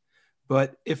violations.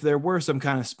 But if there were some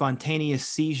kind of simultaneous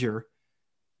seizure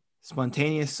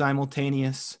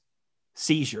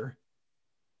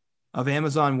of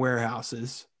Amazon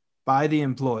warehouses by the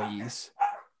employees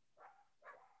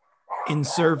in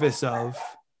service of,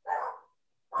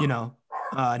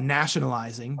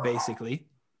 nationalizing basically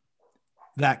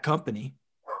that company,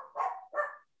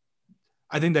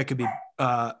 I think that could be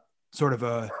sort of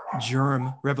a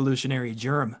revolutionary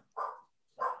germ.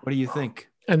 What do you think?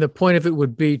 And the point of it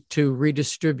would be to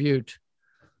redistribute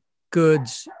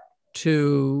goods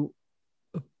to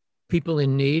people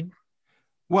in need.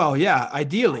 Well, yeah,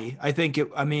 ideally,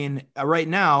 right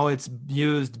now it's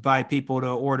used by people to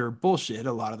order bullshit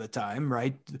a lot of the time,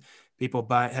 right? People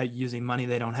using money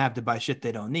they don't have to buy shit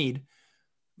they don't need.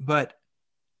 But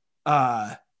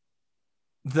the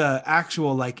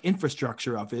actual like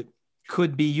infrastructure of it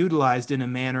could be utilized in a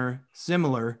manner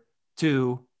similar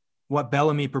to what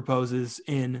Bellamy proposes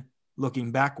in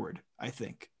Looking Backward, I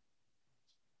think.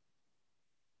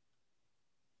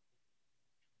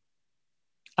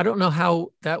 I don't know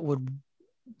how that would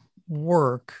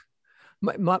work.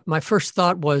 My first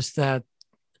thought was that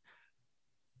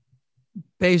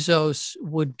Bezos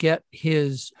would get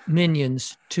his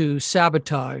minions to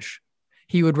sabotage.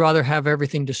 He would rather have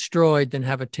everything destroyed than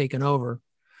have it taken over.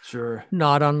 Sure.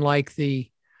 Not unlike the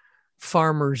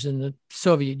farmers in the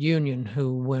Soviet Union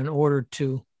who, when ordered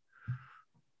to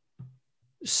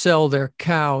sell their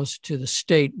cows to the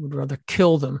state, would rather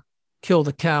kill the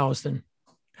cows than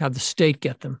have the state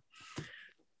get them.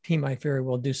 He might very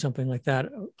well do something like that.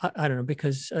 I don't know,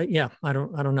 because I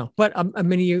don't know. But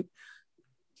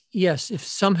yes, if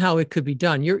somehow it could be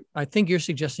done, I think you're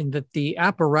suggesting that the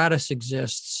apparatus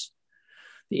exists,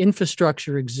 the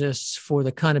infrastructure exists for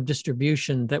the kind of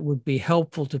distribution that would be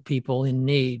helpful to people in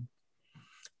need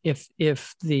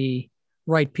if the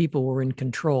right people were in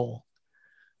control.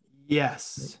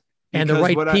 Yes. And the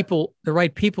right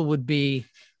people would be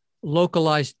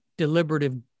localized,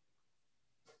 deliberative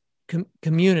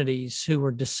communities who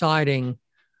were deciding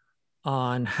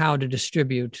on how to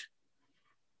distribute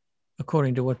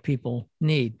according to what people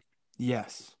need.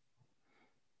 Yes.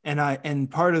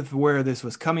 And part of where this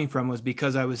was coming from was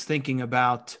because I was thinking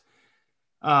about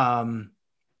sort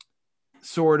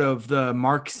of the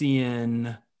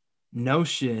Marxian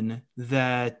notion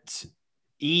that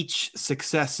each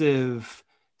successive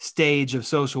stage of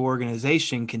social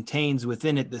organization contains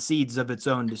within it the seeds of its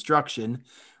own destruction,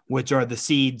 which are the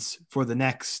seeds for the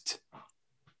next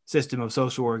system of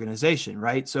social organization,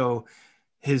 right? So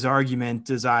his argument,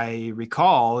 as I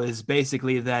recall, is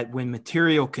basically that when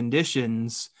material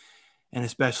conditions and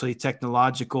especially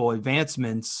technological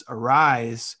advancements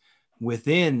arise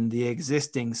within the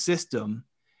existing system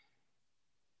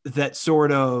that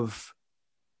sort of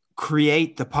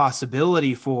create the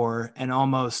possibility for and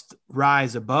almost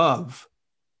rise above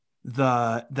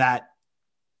that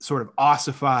sort of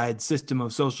ossified system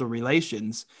of social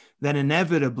relations, then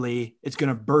inevitably it's going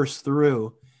to burst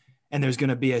through and there's going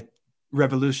to be a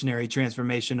revolutionary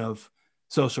transformation of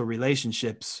social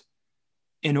relationships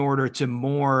in order to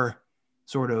more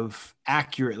sort of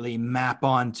accurately map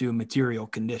onto material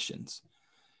conditions.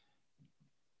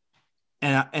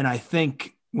 And I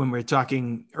think when we're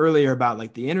talking earlier about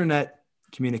like the internet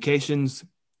communications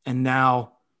and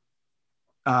now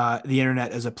the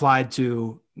internet as applied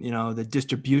to, the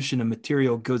distribution of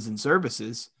material goods and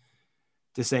services,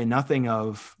 to say nothing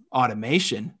of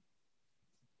automation,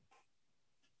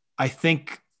 I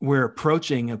think we're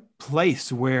approaching a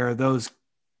place where those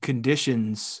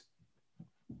conditions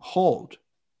hold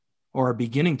or are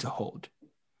beginning to hold.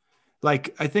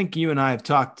 Like, I think you and I have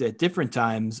talked at different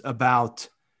times about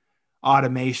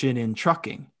automation in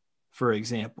trucking, for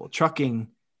example. Trucking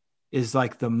is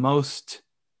like the most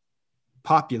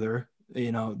popular,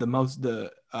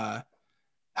 the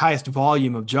highest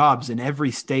volume of jobs in every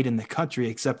state in the country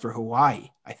except for Hawaii,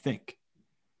 I think.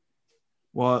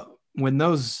 Well, when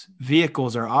those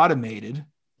vehicles are automated,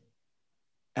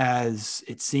 as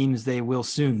it seems they will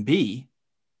soon be,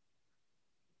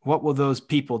 what will those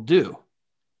people do?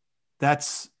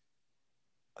 That's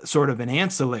sort of an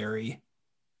ancillary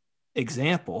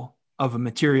example of a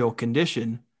material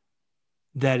condition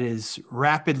that is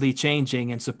rapidly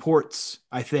changing and supports,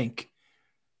 I think,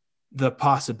 the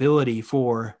possibility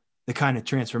for the kind of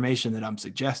transformation that I'm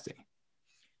suggesting.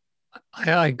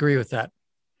 I agree with that.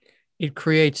 It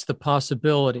creates the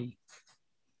possibility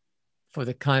for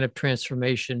the kind of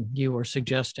transformation you are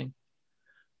suggesting.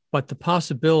 But the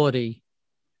possibility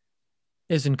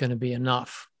isn't going to be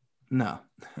enough. No.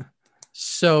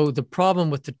 So the problem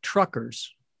with the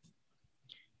truckers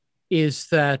is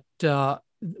that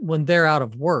when they're out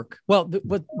of work, well,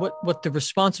 what the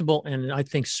responsible and I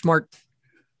think smart,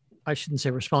 I shouldn't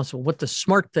say responsible, what the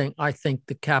smart thing I think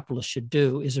the capitalists should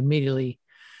do is immediately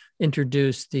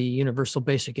introduce the universal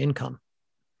basic income.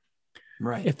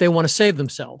 Right. If they want to save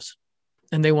themselves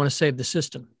and they want to save the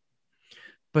system.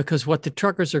 Because what the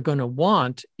truckers are going to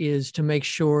want is to make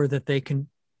sure that they can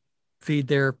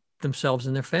feed themselves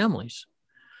and their families,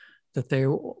 that they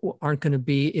aren't going to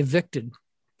be evicted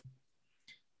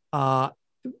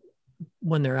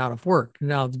when they're out of work.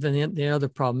 Now, the other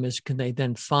problem is, can they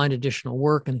then find additional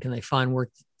work, and can they find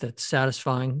work that's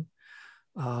satisfying?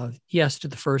 Yes to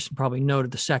the first and probably no to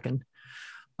the second.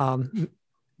 But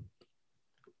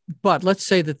let's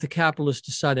say that the capitalists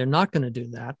decide they're not going to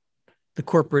do that.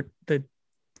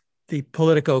 The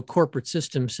politico-corporate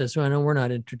system says, well, no, we're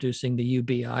not introducing the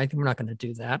UBI. We're not going to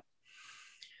do that.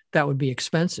 That would be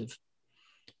expensive.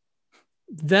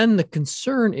 Then the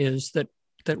concern is that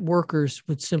workers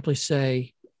would simply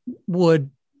say, now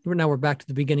we're back to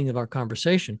the beginning of our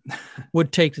conversation,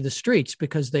 would take to the streets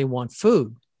because they want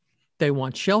food, they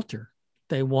want shelter,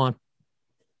 they want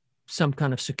some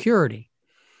kind of security,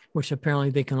 which apparently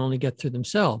they can only get through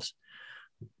themselves.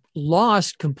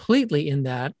 Lost completely in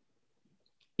that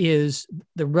is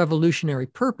the revolutionary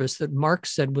purpose that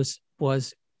Marx said was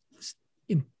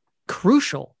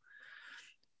crucial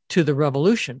to the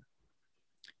revolution.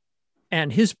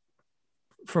 And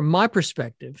from my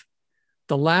perspective,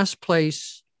 the last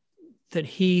place that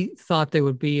he thought there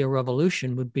would be a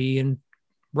revolution would be in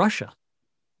Russia,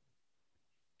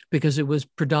 because it was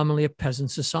predominantly a peasant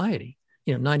society,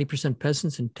 90%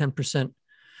 peasants and 10%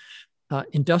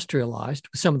 industrialized,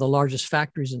 with some of the largest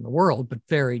factories in the world, but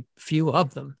very few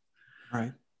of them.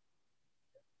 Right.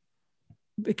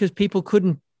 Because people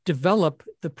couldn't develop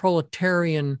the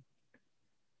proletarian,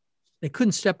 they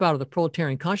couldn't step out of the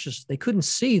proletarian consciousness. They couldn't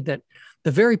see that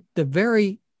the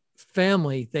very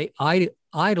family they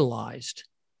idolized,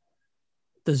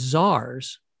 the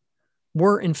czars,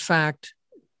 were in fact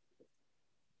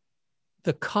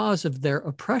the cause of their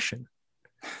oppression.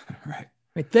 Right.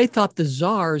 They thought the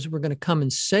czars were going to come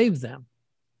and save them,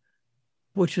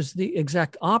 which is the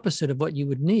exact opposite of what you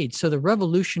would need. So the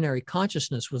revolutionary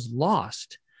consciousness was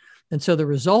lost. And so the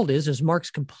result is, as Marx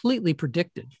completely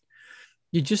predicted,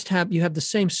 you have the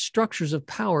same structures of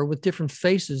power with different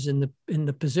faces in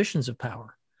the positions of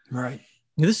power. Right.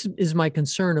 This is my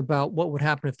concern about what would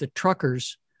happen if the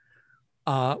truckers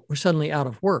were suddenly out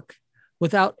of work,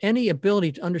 without any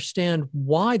ability to understand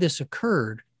why this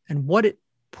occurred and what it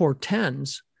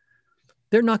portends.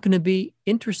 They're not going to be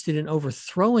interested in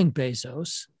overthrowing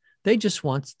Bezos. They just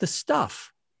want the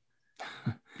stuff.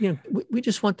 We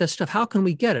just want that stuff. How can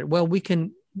we get it? Well, we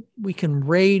can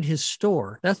raid his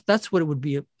store. That's what it would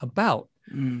be about.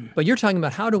 But you're talking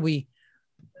about how do we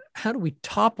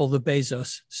topple the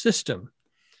Bezos system?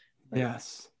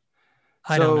 Yes.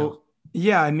 I don't know.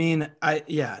 Yeah, I mean,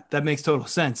 that makes total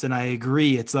sense. And I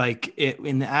agree. It's like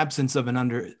in the absence of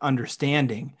an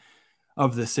understanding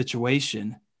of the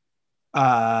situation,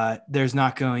 there's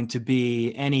not going to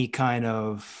be any kind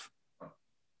of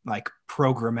like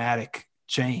programmatic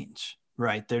change,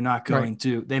 right? They're not going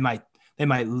to, they might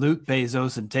loot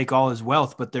Bezos and take all his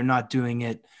wealth, but they're not doing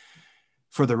it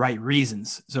for the right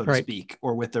reasons, so to speak,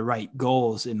 or with the right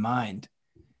goals in mind.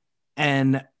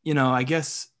 And, I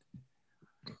guess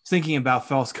thinking about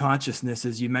false consciousness,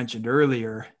 as you mentioned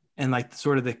earlier, and like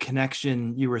sort of the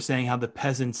connection you were saying, how the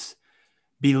peasants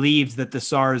believed that the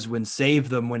Tsars would save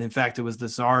them when in fact it was the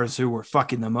Tsars who were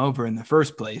fucking them over in the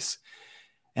first place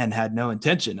and had no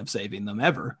intention of saving them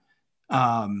ever.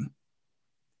 And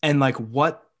like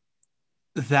what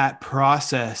that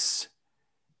process,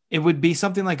 it would be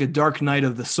something like a dark night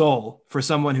of the soul for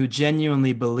someone who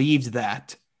genuinely believed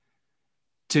that,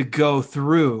 to go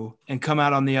through and come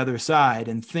out on the other side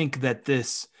and think that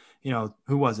this,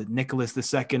 who was it?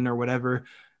 Nicholas II or whatever,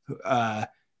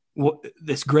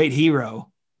 this great hero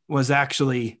was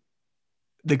actually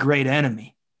the great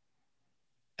enemy.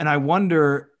 And I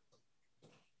wonder,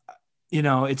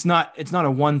 it's not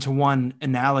a one-to-one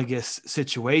analogous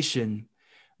situation,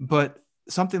 but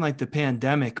something like the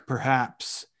pandemic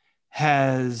perhaps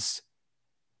has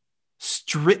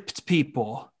stripped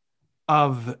people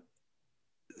of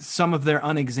some of their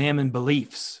unexamined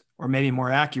beliefs, or maybe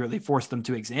more accurately, forced them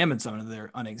to examine some of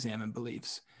their unexamined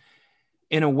beliefs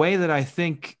in a way that I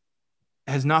think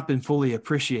has not been fully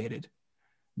appreciated,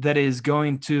 that is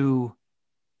going to,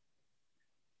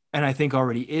 and I think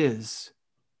already is,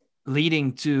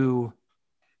 leading to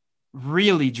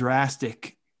really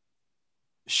drastic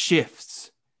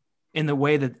shifts in the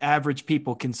way that average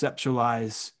people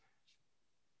conceptualize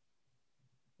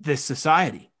this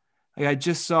society. Like I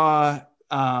just saw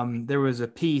there was a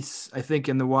piece, I think,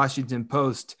 in the Washington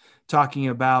Post talking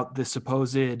about the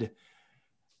supposed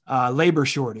labor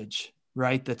shortage,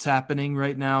 right? That's happening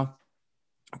right now.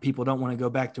 People don't want to go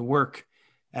back to work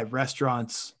at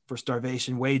restaurants for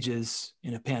starvation wages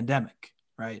in a pandemic,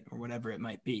 right? Or whatever it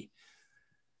might be.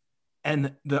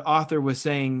 And the author was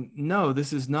saying, no,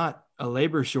 this is not a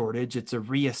labor shortage. It's a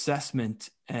reassessment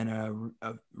and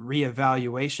a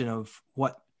reevaluation of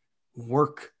what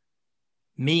work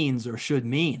means or should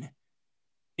mean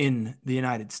in the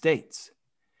United States.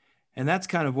 And that's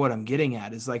kind of what I'm getting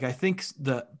at, is like, I think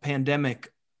the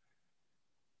pandemic,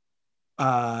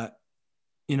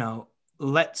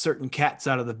 let certain cats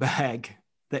out of the bag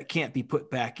that can't be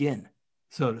put back in,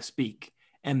 so to speak.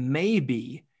 And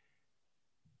maybe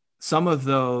some of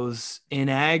those in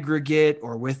aggregate,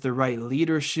 or with the right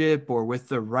leadership, or with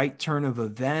the right turn of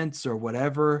events, or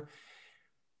whatever,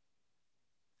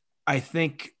 I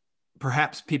think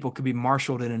perhaps people could be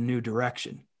marshaled in a new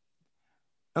direction.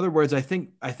 In other words, I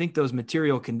think those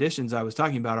material conditions I was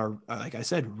talking about are, like I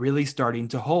said, really starting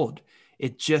to hold.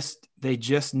 They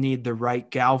just need the right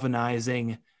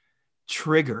galvanizing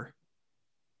trigger,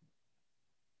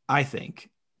 I think,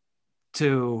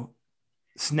 to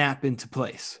snap into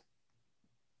place.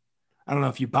 I don't know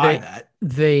if you buy that.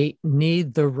 They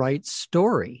need the right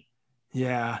story.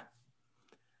 Yeah.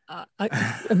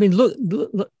 I mean, look,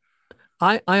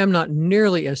 I am not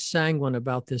nearly as sanguine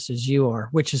about this as you are,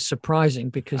 which is surprising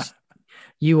because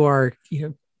you are,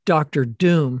 Dr.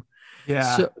 Doom.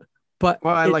 Yeah. So, but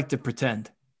I like to pretend.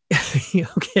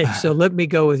 Okay, so let me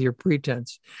go with your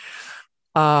pretense.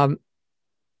 There's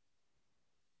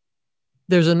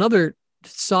another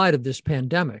side of this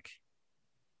pandemic.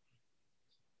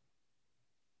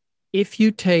 If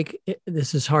you take,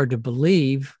 this is hard to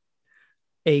believe,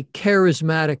 a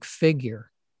charismatic figure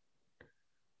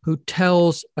who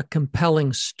tells a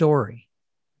compelling story,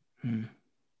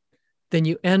 then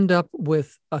you end up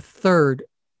with a third,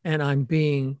 and I'm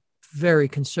being very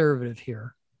conservative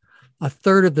here, a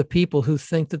third of the people who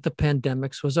think that the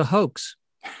pandemic was a hoax,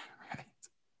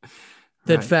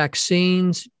 that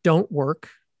vaccines don't work,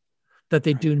 that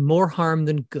they do more harm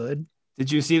than good.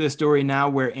 Did you see the story now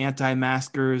where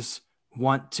anti-maskers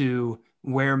want to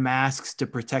wear masks to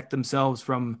protect themselves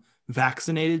from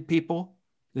vaccinated people?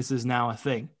 This is now a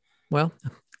thing. Well,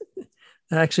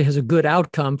 that actually has a good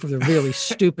outcome for the really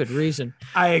stupid reason.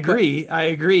 I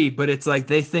agree. But it's like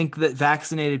they think that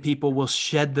vaccinated people will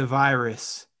shed the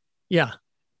virus. Yeah,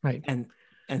 right. And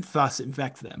thus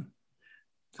infect them.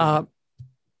 So.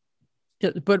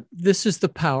 But this is the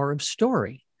power of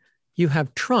story. You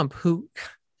have Trump, who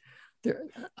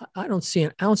I don't see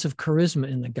an ounce of charisma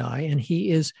in the guy,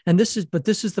 and this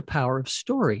is the power of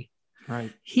story.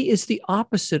 Right. He is the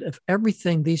opposite of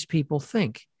everything these people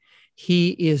think. He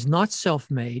is not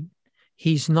self-made.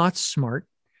 He's not smart.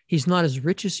 He's not as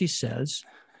rich as he says.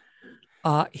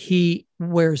 He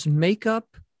wears makeup.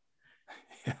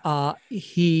 Yeah.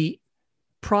 He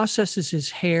processes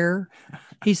his hair.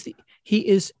 He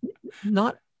is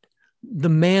not the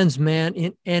man's man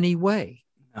in any way.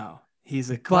 No, he's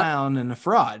a clown and a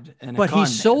fraud. But he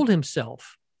sold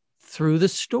himself through the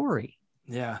story.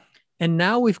 Yeah. And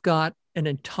now we've got an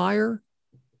entire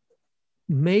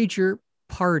major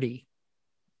party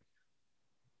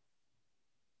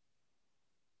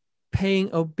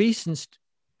paying obeisance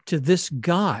to this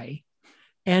guy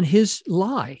and his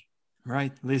lie.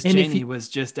 Right. Liz Cheney was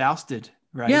just ousted.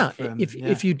 Right. Yeah.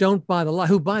 If you don't buy the lie,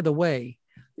 who, by the way,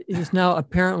 is now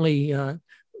apparently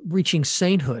reaching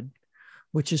sainthood,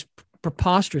 which is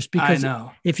preposterous. Because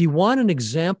if you want an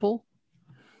example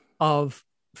of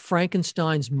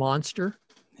Frankenstein's monster,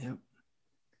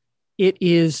 it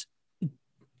is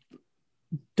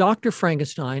Dr.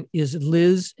 Frankenstein is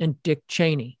Liz and Dick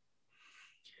Cheney.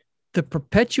 The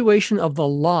perpetuation of the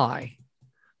lie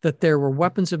that there were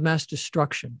weapons of mass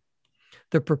destruction,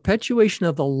 the perpetuation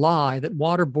of the lie that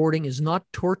waterboarding is not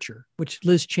torture, which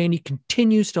Liz Cheney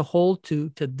continues to hold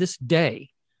to this day,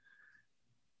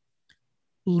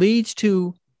 leads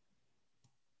to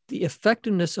the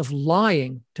effectiveness of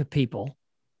lying to people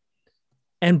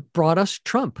and brought us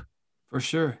Trump. For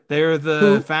sure. They're the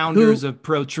Who- founders who- of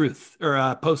pro-truth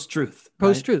or post-truth. Right?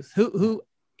 Post-truth, who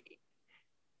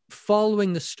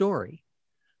following the story,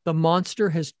 the monster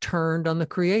has turned on the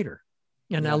creator.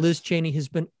 And now Yes. Liz Cheney has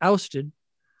been ousted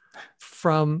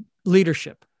from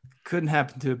leadership. Couldn't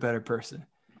happen to a better person.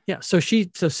 Yeah. So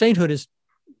sainthood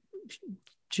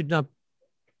should not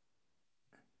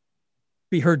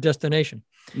be her destination.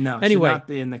 No, Anyway, should not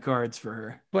be in the cards for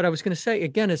her. But I was going to say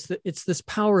again, it's this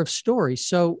power of story.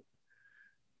 So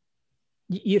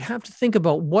you'd have to think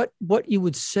about what you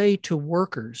would say to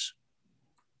workers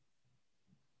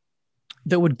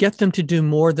that would get them to do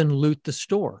more than loot the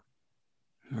store.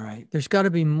 Right. There's got to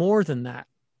be more than that.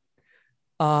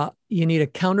 You need a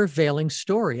countervailing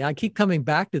story. I keep coming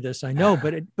back to this, I know,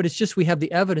 but it's just we have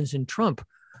the evidence in Trump,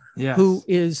 Yes. who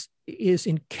is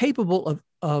incapable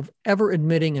of ever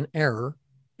admitting an error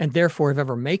and therefore of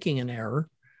ever making an error.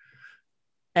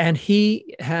 And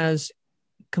he has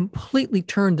completely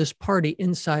turned this party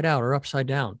inside out or upside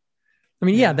down. I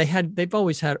mean, yeah, Yes. they've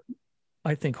always had,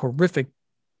 I think, horrific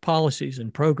policies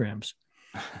and programs,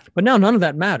 but now none of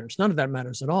that matters. None of that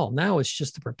matters at all. Now it's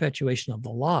just the perpetuation of the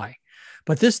lie.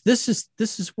 But this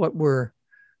is what we're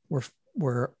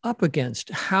up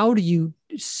against. How do you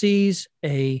seize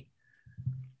a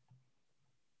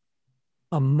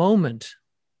moment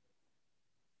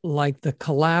like the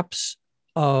collapse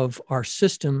of our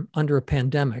system under a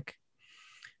pandemic,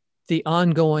 the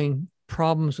ongoing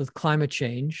problems with climate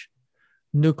change,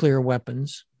 nuclear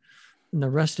weapons, and the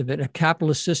rest of it, a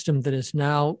capitalist system that is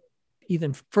now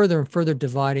even further and further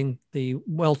dividing the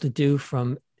well-to-do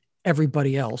from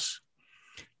everybody else?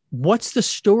 What's the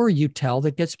story you tell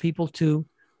that gets people to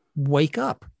wake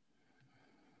up?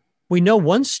 We know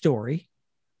one story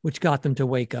which got them to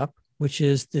wake up, which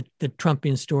is the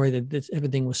Trumpian story that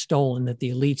everything was stolen, that the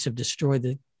elites have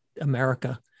destroyed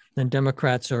America, and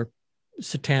Democrats are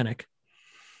satanic.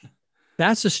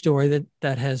 That's a story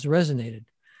that has resonated.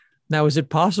 Now, is it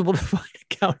possible to find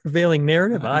a countervailing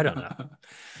narrative? I don't know.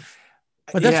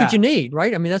 But that's what you need,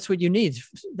 right? I mean, that's what you need.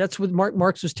 That's what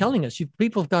Marx was telling us.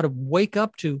 People have got to wake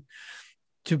up to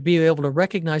be able to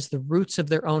recognize the roots of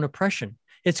their own oppression.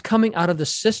 It's coming out of the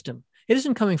system. It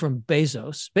isn't coming from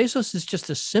Bezos. Bezos is just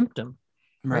a symptom,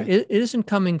 right? It isn't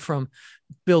coming from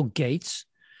Bill Gates,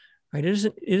 right?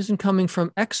 It isn't coming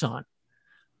from Exxon.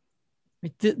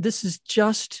 Right?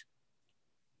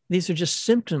 These are just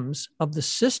symptoms of the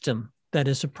system that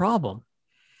is a problem.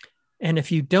 And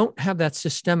if you don't have that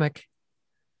systemic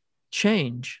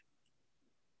change,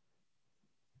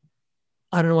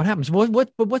 I don't know what happens. But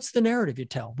what's the narrative you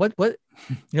tell?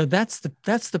 That's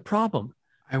the problem.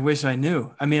 I wish I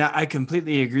knew. I mean, I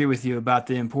completely agree with you about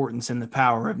the importance and the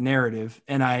power of narrative.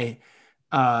 And it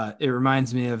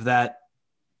reminds me of that,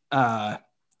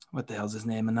 what the hell's his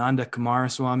name? Ananda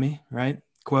Kumaraswamy, right?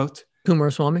 Quote.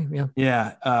 Kumaraswamy,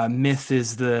 yeah. Yeah. Myth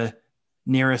is the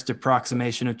nearest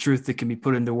approximation of truth that can be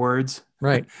put into words.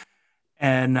 Right.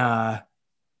 And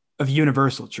of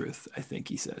universal truth, I think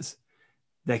he says,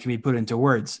 that can be put into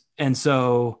words. And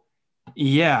so,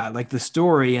 yeah, like the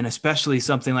story, and especially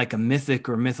something like a mythic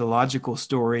or mythological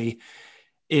story,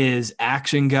 is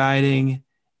action guiding,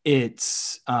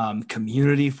 it's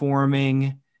community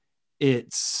forming,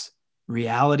 it's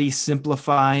reality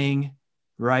simplifying,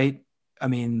 right? I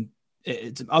mean,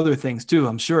 it's other things too,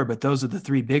 I'm sure, but those are the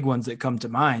three big ones that come to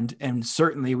mind. And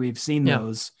certainly we've seen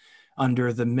those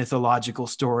under the mythological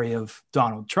story of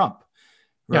Donald Trump,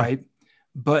 right? Yeah.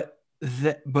 But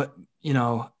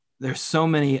there's so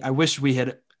many. I wish we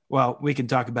had. Well, we can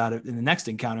talk about it in the next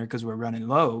encounter because we're running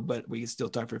low, but we can still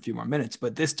talk for a few more minutes.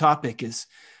 But this topic is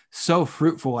so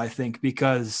fruitful, I think,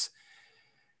 because.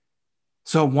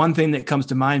 So one thing that comes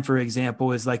to mind, for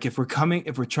example, is like if we're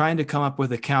trying to come up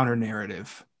with a counter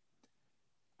narrative,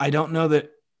 I don't know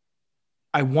that.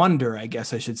 I wonder, I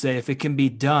guess I should say, if it can be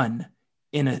done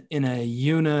in a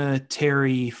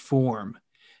unitary form.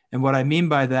 And what I mean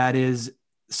by that is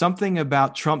something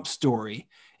about Trump's story,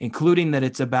 including that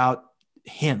it's about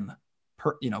him,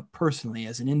 personally,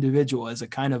 as an individual, as a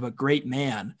kind of a great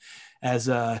man, as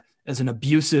an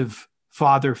abusive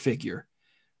father figure,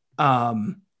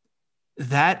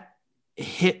 that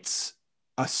hits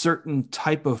a certain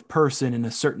type of person in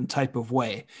a certain type of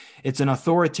way. It's an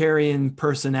authoritarian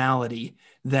personality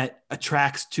that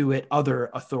attracts to it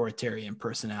other authoritarian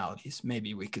personalities,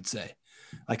 maybe we could say,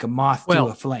 like a moth to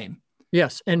a flame.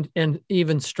 Yes, and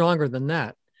even stronger than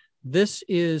that, this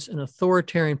is an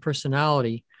authoritarian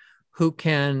personality who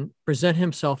can present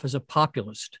himself as a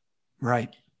populist,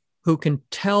 right? Who can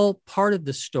tell part of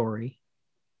the story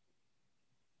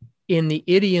in the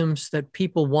idioms that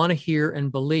people want to hear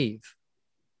and believe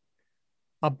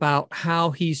about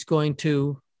how he's going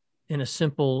to in a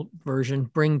simple version,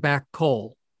 bring back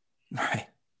coal, Right.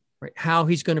 right? How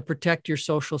he's going to protect your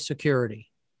Social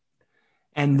Security,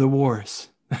 And the wars.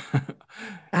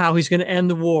 how he's going to end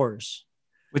the wars.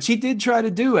 Which he did try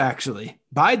to do, actually.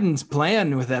 Biden's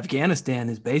plan with Afghanistan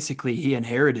is basically he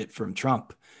inherited from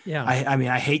Trump. Yeah. I mean,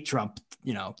 I hate Trump,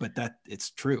 but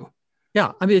it's true.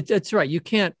 Yeah. I mean, it's right. You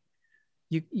can't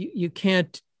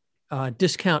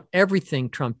discount everything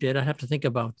Trump did. I have to think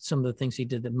about some of the things he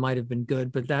did that might have been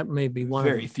good, but that may be one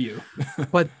Very of them. few.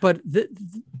 but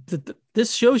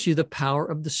this shows you the power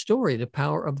of the story, the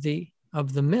power of the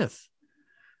myth,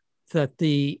 that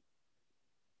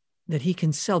he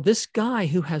can sell. This guy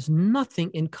who has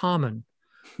nothing in common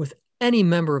with any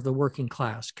member of the working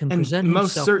class can present himself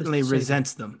most certainly as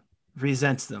resents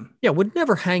them. Yeah, would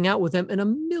never hang out with them in a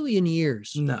million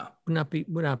years. No, would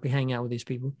not be hanging out with these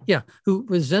people. Yeah, who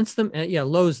resents them and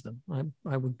loathes them.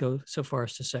 I would go so far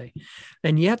as to say,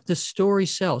 and yet the story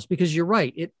sells because you're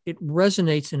right. It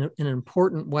resonates in an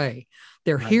important way.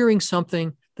 They're right. hearing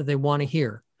something that they want to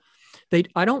hear.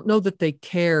 I don't know that they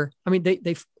care. I mean,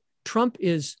 Trump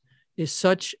is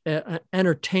such an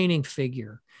entertaining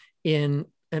figure in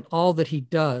all that he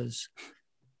does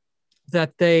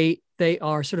that they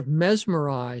are sort of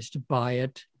mesmerized by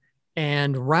it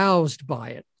and roused by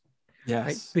it. Yes.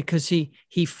 Right? Because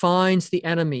he finds the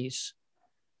enemies.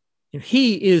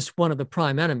 He is one of the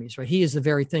prime enemies, right? He is the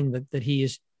very thing that he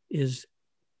is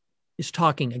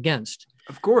talking against.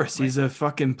 Of course, he's a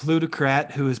fucking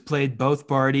plutocrat who has played both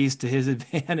parties to his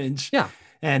advantage. Yeah.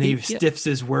 And he stiffs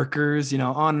his workers,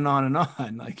 on and on and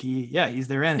on. Like he's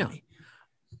their enemy. Yeah.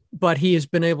 But he has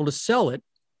been able to sell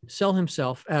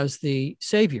himself as the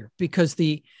savior because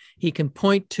he can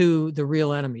point to the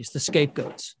real enemies, the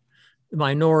scapegoats, the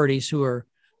minorities who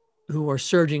are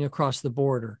surging across the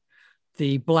border,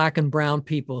 the black and brown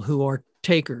people who are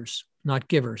takers, not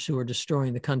givers, who are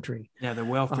destroying the country. Yeah, the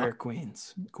welfare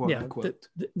queens, quote unquote.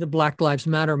 The Black Lives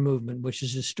Matter movement, which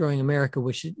is destroying America,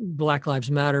 which Black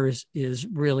Lives Matter is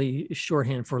really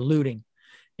shorthand for looting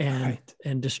and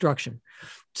destruction.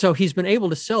 So he's been able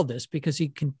to sell this because he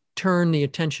can turn the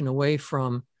attention away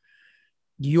from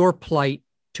your plight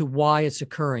to why it's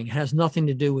occurring. It has nothing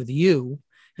to do with you.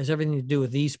 It has everything to do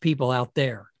with these people out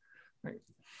there. Right?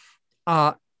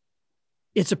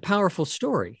 It's a powerful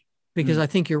story because I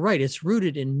think you're right. It's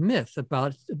rooted in myth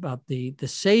about the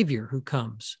savior who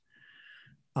comes,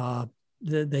 the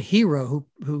hero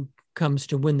who comes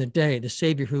to win the day, the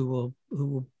savior who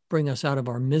will bring us out of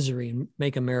our misery and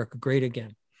make America great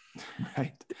again.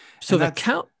 Right. So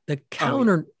the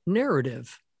counter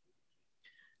narrative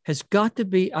has got to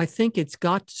be, I think it's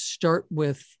got to start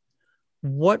with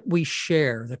what we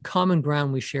share, the common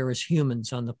ground we share as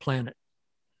humans on the planet.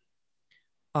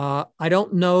 I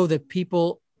don't know that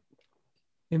people,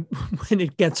 when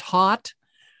it gets hot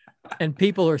and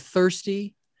people are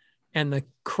thirsty and the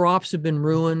crops have been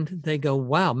ruined, they go,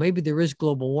 wow, maybe there is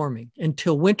global warming,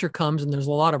 until winter comes and there's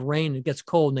a lot of rain and it gets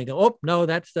cold and they go, oh, no,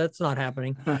 that's not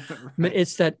happening. Right.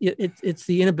 It's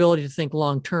the inability to think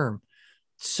long term.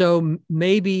 So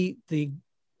maybe the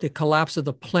collapse of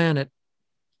the planet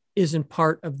isn't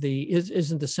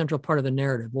the central part of the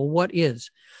narrative. Well, what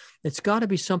is? It's got to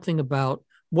be something about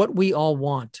what we all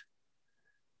want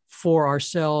for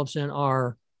ourselves and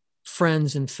our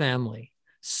friends and family.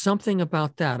 Something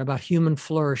about that, about human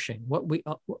flourishing, what we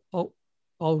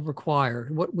all require,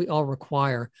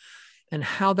 and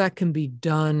how that can be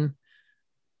done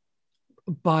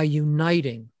by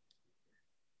uniting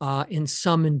in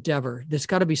some endeavor. There's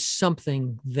got to be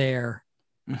something there.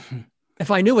 Mm-hmm. If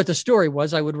I knew what the story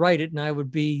was, I would write it and I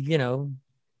would be,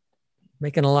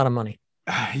 making a lot of money.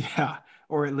 Yeah.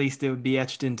 Or at least it would be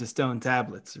etched into stone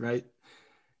tablets, right?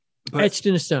 Etched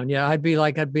in a stone. Yeah. I'd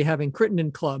be having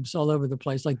Crittenden clubs all over the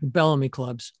place, like the Bellamy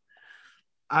clubs.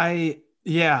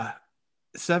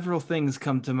 Several things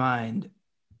come to mind.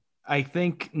 I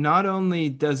think not only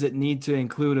does it need to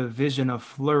include a vision of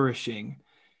flourishing,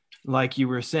 like you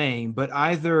were saying, but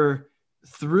either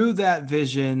through that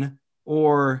vision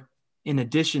or in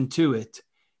addition to it,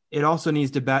 it also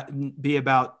needs to be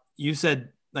about, you said,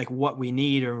 like what we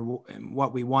need or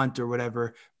what we want or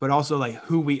whatever, but also like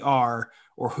who we are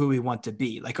or who we want to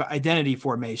be, like identity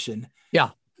formation.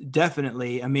 Yeah,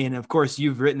 definitely. I mean, of course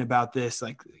you've written about this,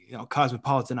 like,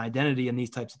 cosmopolitan identity and these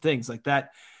types of things like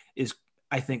that is,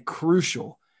 I think,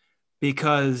 crucial,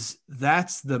 because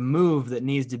that's the move that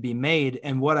needs to be made.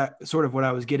 And what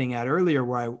I was getting at earlier,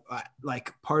 where I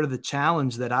like part of the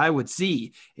challenge that I would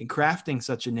see in crafting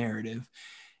such a narrative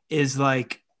is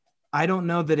like, I don't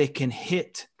know that it can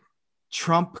hit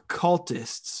Trump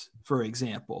cultists, for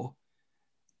example,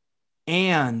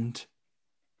 and,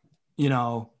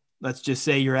 let's just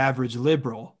say your average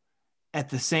liberal, at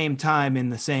the same time in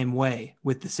the same way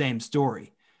with the same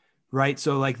story, right?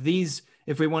 So like these,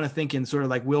 if we want to think in sort of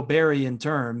like Wilberian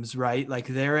terms, right? Like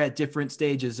they're at different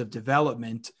stages of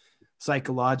development,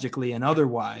 psychologically and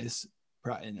otherwise,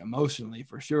 and emotionally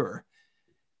for sure.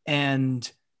 And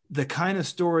the kind of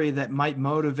story that might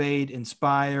motivate,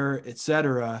 inspire,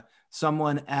 etc.,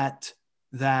 someone at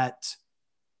that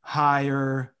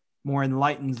higher, more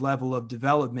enlightened level of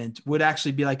development would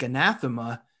actually be like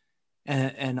anathema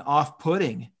and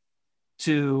off-putting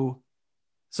to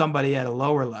somebody at a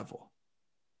lower level,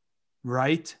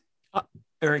 right?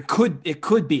 Or it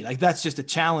could be like, that's just a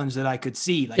challenge that I could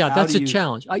see. Like, yeah, that's a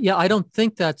challenge. I don't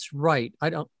think that's right. I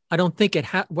don't think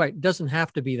right. It doesn't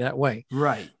have to be that way.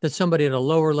 Right. That somebody at a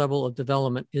lower level of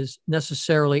development is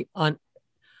necessarily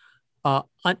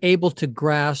unable to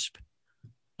grasp,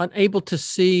 unable to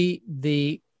see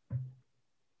the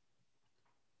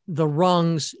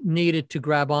rungs needed to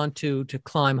grab onto to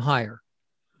climb higher.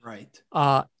 Right.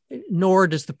 Nor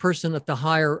does the person at the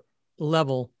higher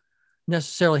level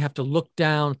necessarily have to look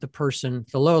down at the person at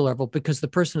the lower level, because the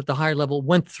person at the higher level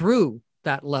went through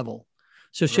that level.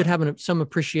 So should have some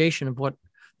appreciation of what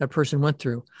that person went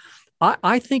through.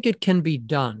 I think it can be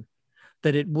done,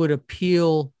 that it would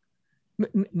appeal.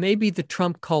 Maybe the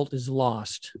Trump cult is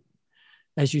lost,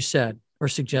 as you said or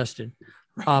suggested.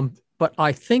 Right. But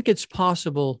I think it's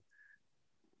possible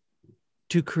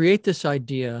to create this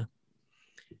idea.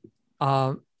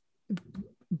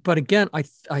 But again, I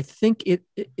think it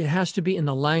has to be in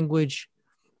the language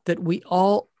that we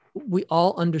all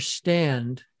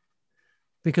understand,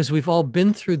 because we've all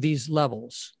been through these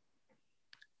levels,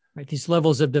 right? These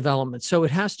levels of development. So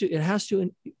it has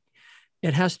to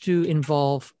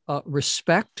involve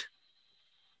respect.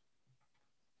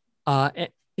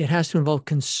 It has to involve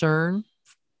concern.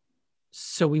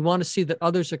 So we want to see that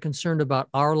others are concerned about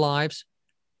our lives,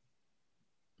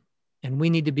 and we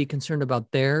need to be concerned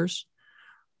about theirs.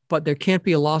 But there can't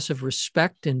be a loss of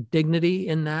respect and dignity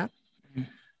in that.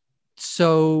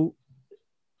 So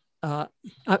I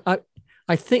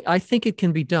think it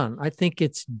can be done. I think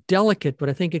it's delicate, but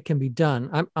I think it can be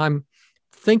done. I'm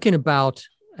thinking about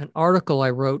an article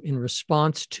I wrote in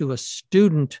response to a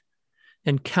student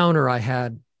encounter I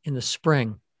had in the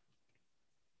spring.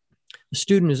 The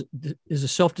student is a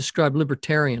self-described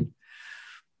libertarian,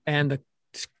 and the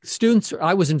students,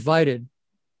 I was invited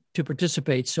to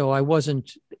participate, so I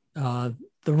wasn't the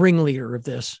ringleader of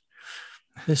this.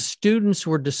 The students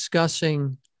were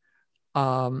discussing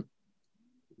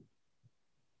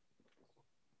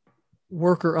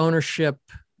worker ownership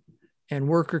and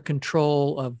worker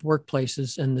control of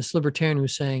workplaces, and this libertarian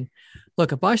was saying,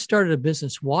 look, if I started a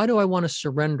business, why do I want to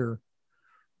surrender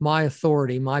my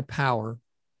authority, my power,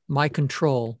 my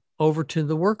control over to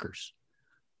the workers?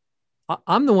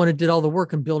 I'm the one who did all the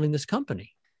work in building this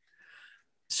company.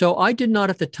 So I did not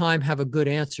at the time have a good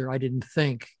answer. I didn't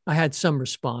think. I had some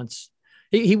response.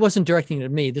 He wasn't directing it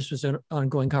at me. This was an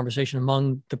ongoing conversation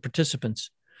among the participants,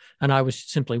 and I was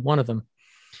simply one of them.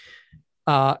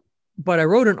 But I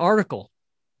wrote an article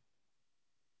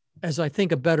as I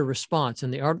think a better response.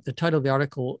 And the title of the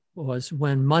article was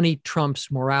 "When Money Trumps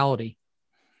Morality."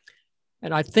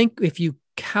 And I think if you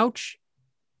couch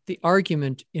the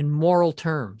argument in moral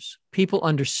terms, people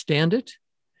understand it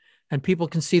and people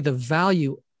can see the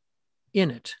value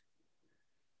in it.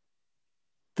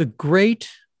 The great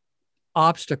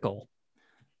obstacle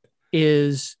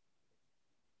is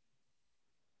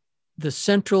the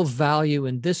central value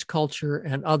in this culture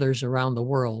and others around the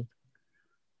world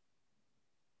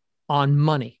on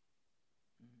money.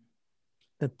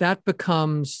 That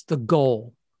becomes the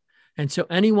goal. And so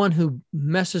anyone who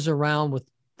messes around with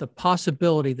the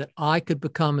possibility that I could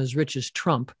become as rich as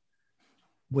Trump,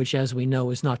 which, as we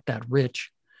know, is not that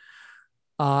rich,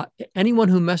 anyone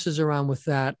who messes around with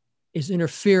that is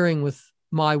interfering with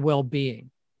my well-being.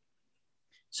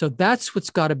 So that's what's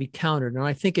got to be countered. And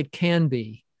I think it can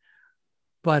be.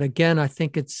 But again, I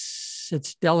think it's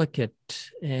delicate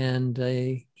and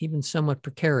even somewhat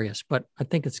precarious. But I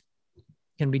think it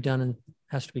can be done and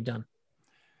has to be done.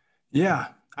 Yeah,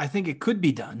 I think it could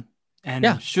be done and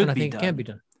should be done. I think it can be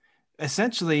done.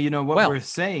 Essentially, what we're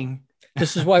saying.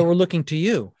 This is why we're looking to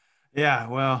you. Yeah,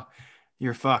 well,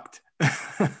 you're fucked.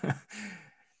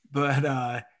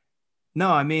 But no,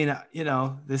 I mean,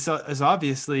 this is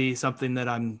obviously something that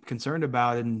I'm concerned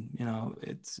about, and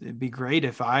it'd be great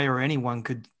if I or anyone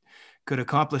could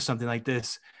accomplish something like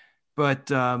this.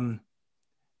 But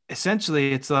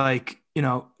essentially, it's like,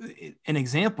 an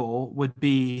example would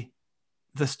be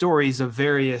the stories of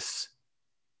various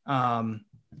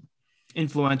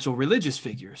influential religious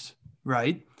figures,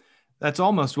 right? That's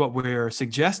almost what we're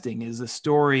suggesting, is a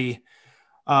story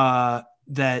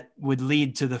that would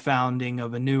lead to the founding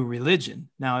of a new religion.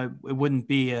 Now, it wouldn't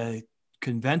be a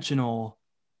conventional,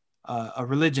 a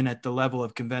religion at the level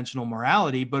of conventional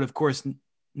morality, but of course,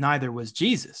 neither was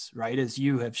Jesus, right? As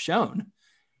you have shown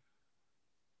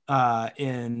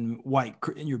in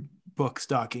your book,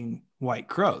 Stalking White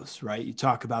Crows, right? You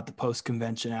talk about the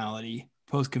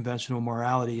post-conventional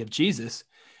morality of Jesus.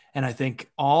 And I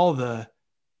think all the,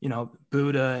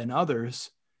 Buddha and others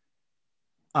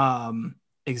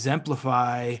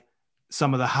exemplify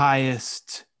some of the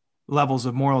highest levels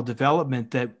of moral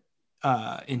development that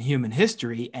in human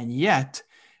history. And yet,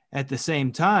 at the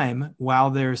same time, while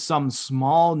there's some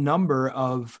small number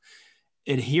of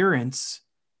adherents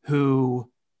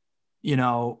who,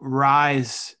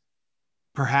 rise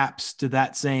perhaps to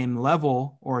that same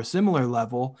level or a similar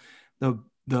level,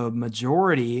 the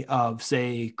majority of,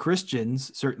 say,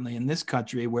 Christians, certainly in this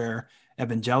country where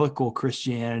evangelical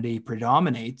Christianity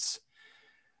predominates,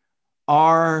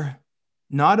 are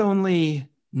not only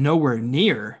nowhere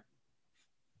near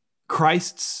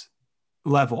Christ's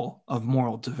level of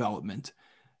moral development,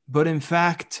 but in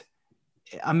fact,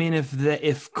 I mean,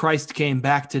 if Christ came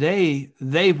back today,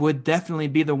 they would definitely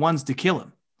be the ones to kill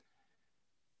him,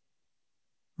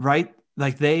 right?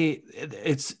 Like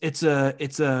it's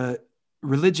a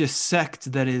religious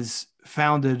sect that is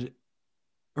founded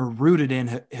or rooted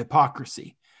in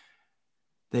hypocrisy.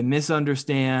 They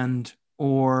misunderstand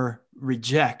or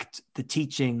reject the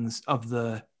teachings of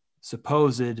their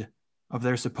supposed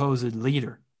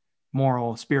leader,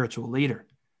 moral, spiritual leader.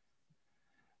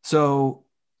 So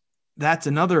that's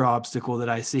another obstacle that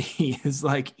I see is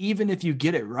like, even if you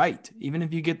get it right, even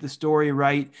if you get the story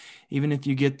right, even if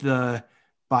you get the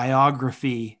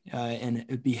biography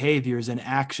and behaviors and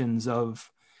actions of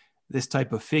this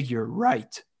type of figure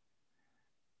right,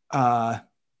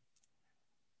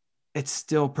 it's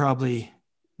still probably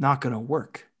not going to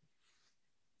work.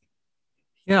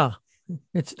 Yeah,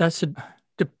 that's a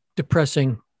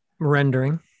depressing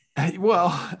rendering.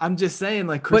 Well, I'm just saying,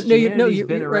 like, Christianity's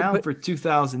been around for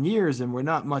 2,000 years, and we're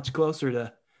not much closer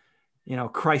to,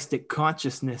 Christic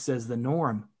consciousness as the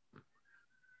norm.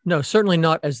 No, certainly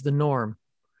not as the norm.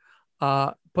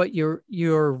 But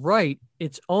you're right.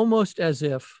 It's almost as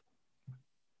if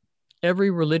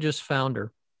every religious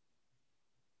founder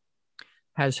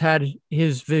has had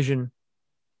his vision,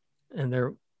 and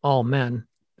they're all men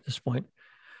at this point,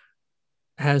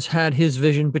 has had his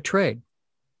vision betrayed.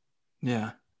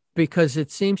 Yeah. Because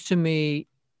it seems to me,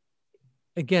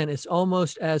 again, it's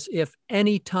almost as if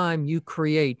any time you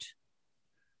create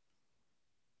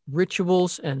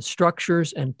rituals and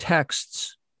structures and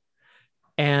texts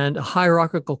and a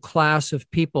hierarchical class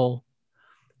of people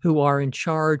who are in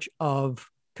charge of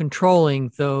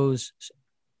controlling those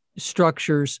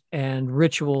structures and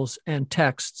rituals and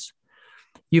texts,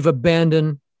 you've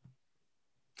abandoned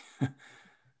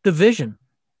the vision.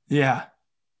 Yeah.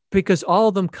 Because all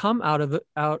of them come out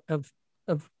of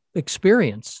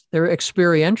experience. They're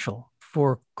experiential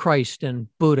for Christ and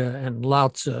Buddha and Lao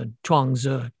Tzu,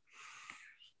 Chuang-Tzu,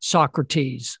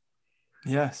 Socrates.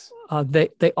 Yes.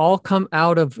 They all come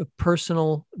out of a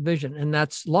personal vision, and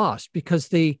that's lost because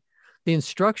the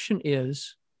instruction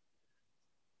is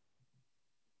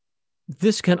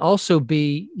this can also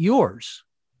be yours.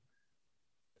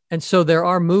 And so there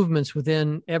are movements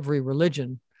within every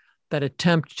religion that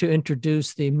attempt to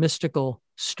introduce the mystical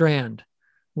strand,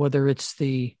 whether it's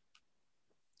the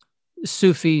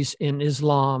Sufis in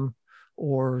Islam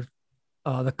or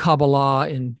the Kabbalah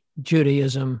in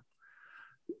Judaism,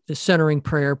 the centering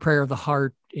prayer of the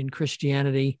heart in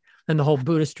Christianity, and the whole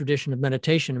Buddhist tradition of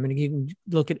meditation. I mean, you can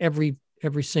look at every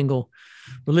single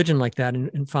religion like that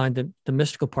and find the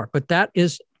mystical part. But that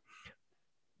is,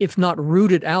 if not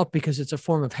rooted out because it's a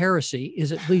form of heresy,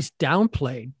 is at least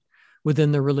downplayed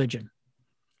within the religion.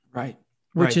 Right.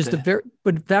 Which is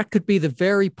but that could be the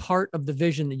very part of the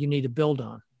vision that you need to build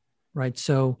on. Right.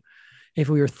 So if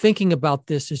we were thinking about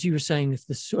this, as you were saying, it's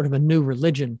this sort of a new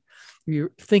religion,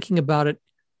 you're thinking about it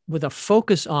with a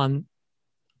focus on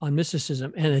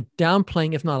mysticism and a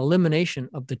downplaying, if not elimination,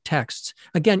 of the texts.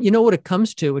 Again, you know what it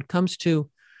comes to? It comes to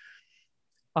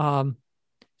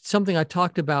something I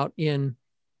talked about in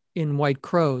White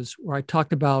Crows, where I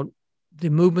talked about the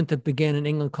movement that began in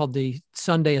England called the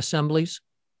Sunday Assemblies.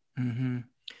 Mm-hmm.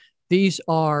 These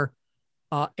are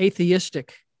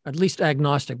atheistic, at least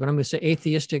agnostic, but I'm going to say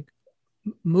atheistic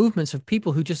movements of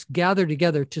people who just gather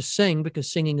together to sing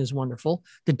because singing is wonderful,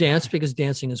 to dance because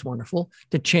dancing is wonderful,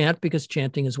 to chant because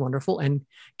chanting is wonderful and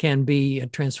can be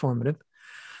transformative,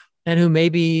 and who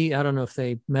maybe, I don't know if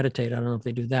they meditate, I don't know if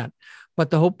they do that, but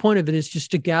the whole point of it is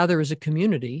just to gather as a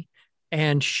community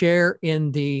and share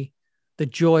in the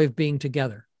joy of being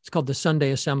together. It's called the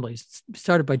Sunday Assemblies. It's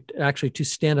started by actually two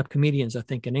stand-up comedians, I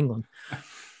think, in England.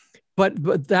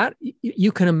 But that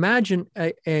you can imagine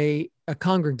a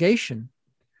congregation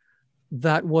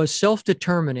that was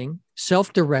self-determining,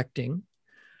 self-directing,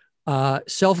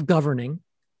 self-governing,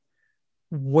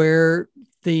 where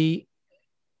the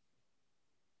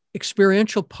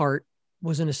experiential part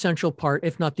was an essential part,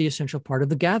 if not the essential part of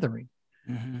the gathering.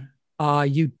 Mm-hmm.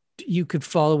 You could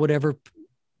follow whatever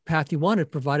path you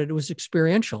wanted, provided it was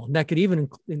experiential. And that could even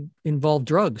involve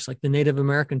drugs, like the Native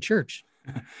American church,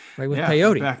 right? With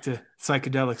peyote. Back to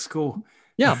psychedelic school.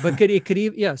 Yeah, but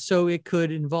so it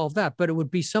could involve that, but it would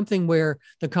be something where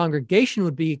the congregation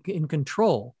would be in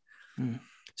control. Mm.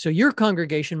 So your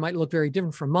congregation might look very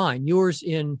different from mine. Yours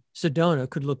in Sedona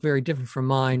could look very different from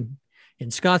mine in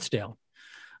Scottsdale.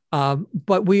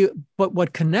 But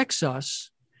what connects us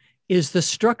is the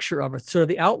structure of it, sort of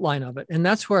the outline of it. And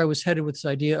that's where I was headed with this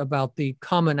idea about the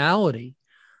commonality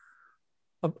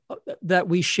that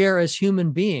we share as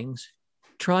human beings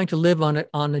trying to live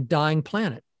on a dying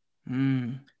planet.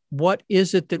 Mm. What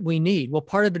is it that we need? Well,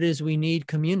 part of it is we need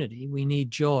community. We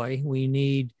need joy. We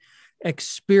need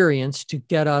experience to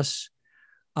get us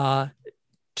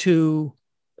to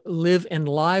live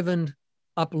enlivened,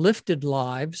 uplifted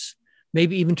lives,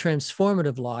 maybe even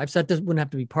transformative lives. That wouldn't have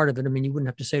to be part of it. I mean, you wouldn't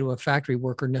have to say to a factory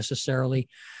worker necessarily,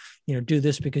 do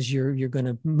this because you're going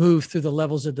to move through the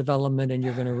levels of development and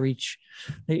you're going to reach.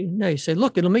 No, you say,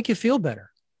 look, it'll make you feel better.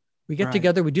 We get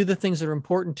together, we do the things that are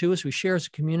important to us, we share as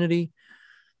a community.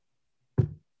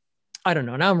 I don't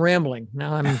know. Now I'm rambling.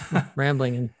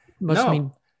 And must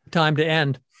mean time to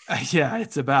end. Yeah,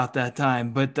 it's about that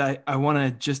time. But I want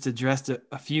to just address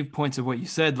a few points of what you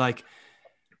said. Like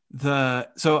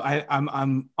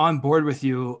I'm on board with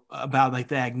you about like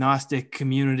the agnostic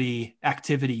community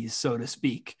activities, so to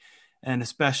speak, and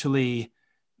especially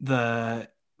the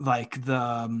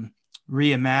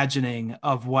reimagining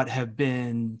of what have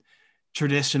been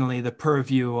traditionally the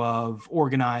purview of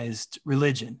organized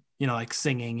religion, like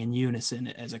singing in unison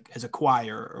as a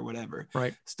choir or whatever,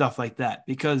 right? Stuff like that,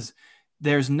 because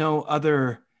there's no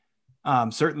other,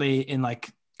 certainly in like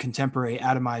contemporary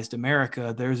atomized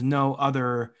America, there's no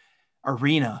other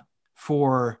arena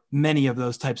for many of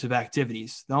those types of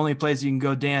activities. The only place you can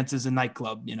go dance is a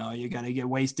nightclub. You got to get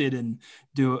wasted and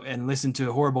listen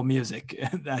to horrible music.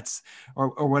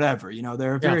 or whatever.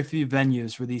 There are very few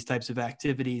venues for these types of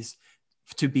activities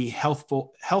to be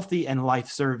healthy and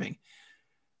life-serving.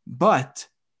 But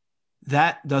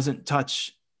that doesn't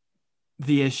touch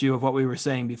the issue of what we were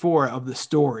saying before of the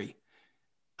story,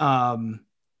 and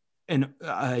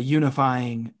a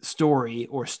unifying story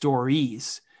or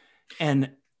stories. And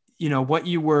what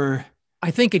you were,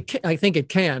 I think it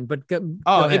can, but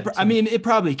it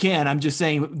probably can. I'm just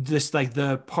saying this, like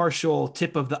the partial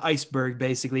tip of the iceberg,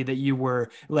 basically, that you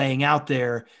were laying out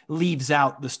there leaves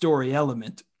out the story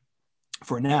element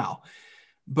for now.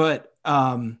 But,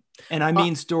 and I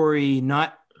mean story,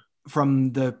 not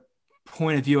from the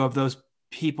point of view of those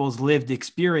people's lived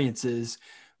experiences,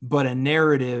 but a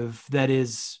narrative that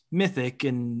is mythic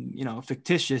and,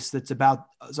 fictitious, that's about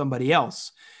somebody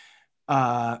else.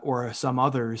 Or some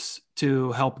others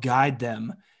to help guide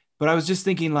them. But I was just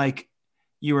thinking, like,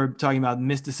 you were talking about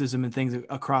mysticism and things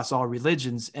across all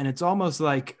religions, and it's almost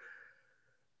like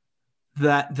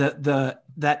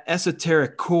that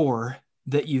esoteric core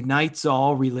that unites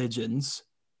all religions,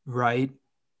 right,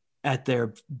 at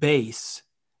their base.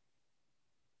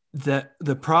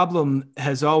 The problem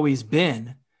has always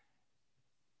been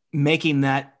making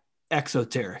that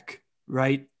exoteric,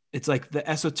 right? It's like the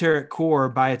esoteric core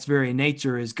by its very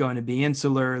nature is going to be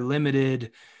insular,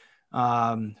 limited,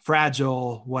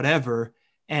 fragile, whatever.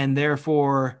 And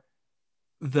therefore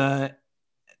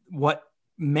what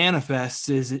manifests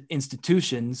is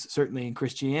institutions, certainly in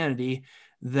Christianity,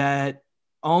 that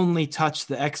only touch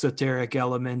the exoteric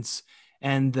elements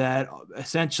and that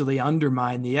essentially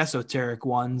undermine the esoteric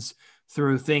ones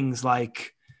through things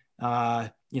like,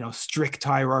 strict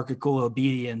hierarchical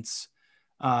obedience,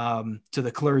 to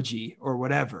the clergy or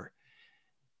whatever.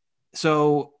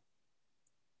 So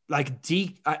like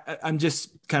I'm just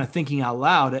kind of thinking out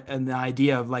loud, and the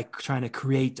idea of like trying to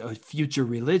create a future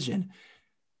religion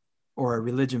or a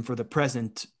religion for the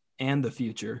present and the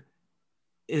future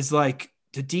is like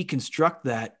to deconstruct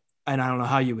that. And I don't know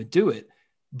how you would do it,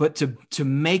 but to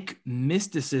make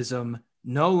mysticism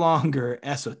no longer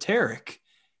esoteric,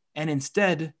 and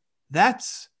instead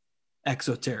that's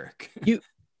exoteric.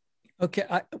 Okay.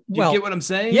 You get what I'm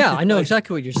saying? Yeah, I know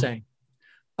exactly what you're saying.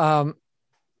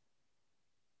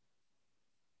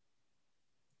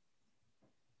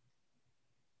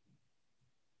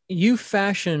 you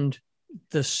fashioned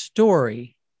the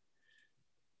story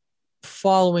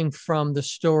following from the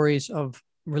stories of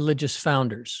religious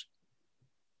founders.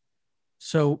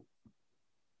 So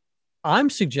I'm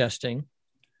suggesting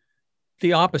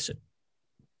the opposite.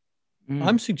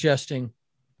 I'm suggesting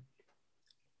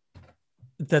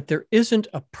that there isn't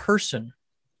a person,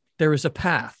 there is a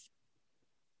path.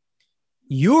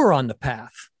 You're on the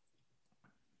path.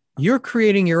 You're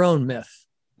creating your own myth.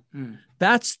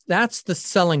 That's the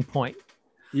selling point.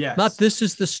 Yes. Not this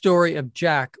is the story of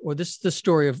Jack, or this is the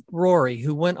story of Rory,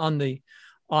 who went on the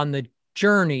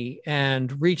journey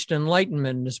and reached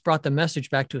enlightenment and has brought the message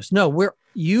back to us. No,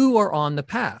 you are on the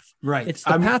path. Right. It's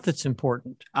the path that's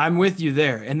important. I'm with you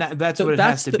there. And that's what it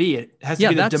has to be. It has to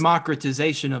be the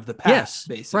democratization of the path, yes,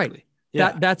 basically. Right.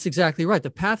 Yeah. That's exactly right. The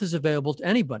path is available to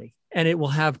anybody, and it will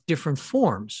have different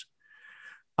forms.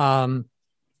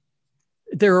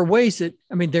 There are ways that,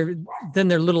 I mean, there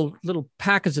are little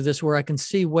packets of this where I can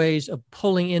see ways of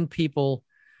pulling in people.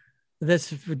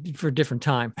 That's for a different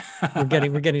time. We're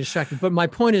getting distracted. But my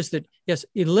point is that, yes,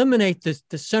 eliminate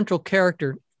the central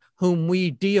character whom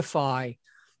we deify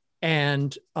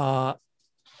and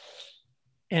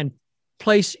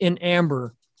place in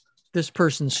amber this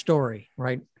person's story,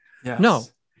 right? Yes. No,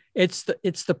 it's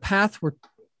the path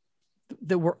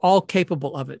that we're all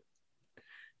capable of it.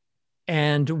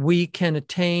 And we can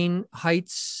attain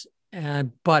heights.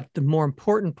 But the more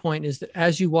important point is that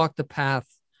as you walk the path,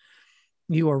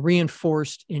 you are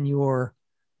reinforced in your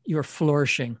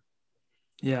flourishing.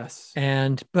 Yes.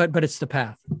 But it's the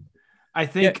path. I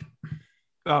think. Yeah.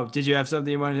 Oh, did you have something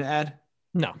you wanted to add?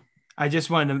 No. I just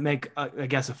wanted to make, I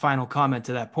guess, a final comment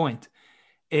to that point.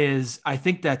 Is I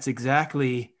think that's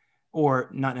exactly, or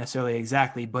not necessarily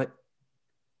exactly, but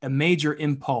a major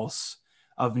impulse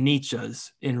of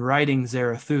Nietzsche's in writing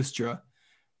Zarathustra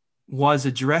was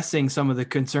addressing some of the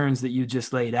concerns that you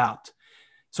just laid out.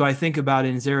 So I think about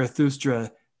in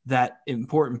Zarathustra, that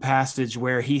important passage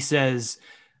where he says,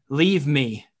 leave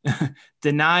me,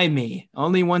 deny me.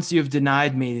 Only once you've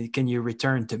denied me can you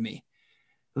return to me.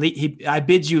 I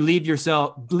bid you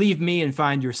leave me and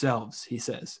find yourselves, he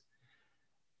says.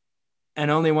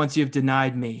 And only once you've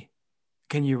denied me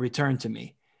can you return to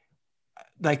me.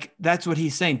 Like, that's what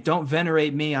he's saying. Don't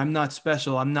venerate me. I'm not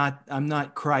special. I'm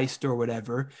not Christ or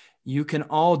whatever. You can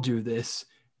all do this,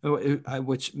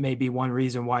 which may be one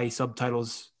reason why he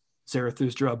subtitles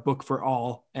Zarathustra, a book for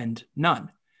all and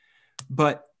none.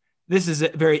 But this is a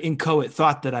very inchoate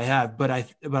thought that I have, but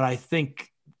I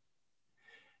think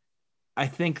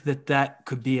that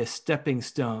could be a stepping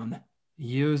stone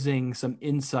using some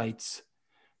insights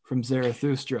from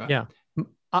Zarathustra. Yeah.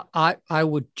 I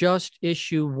would just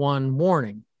issue one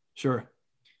warning. Sure.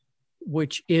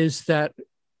 Which is that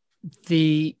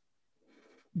the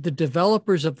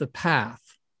developers of the path,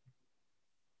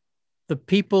 the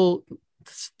people,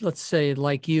 let's say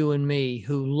like you and me,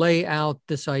 who lay out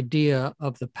this idea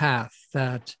of the path,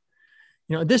 that,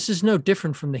 this is no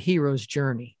different from the hero's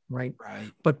journey, right? Right.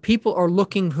 But people are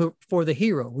looking for the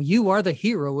hero. You are the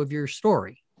hero of your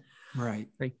story. Right.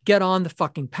 Get on the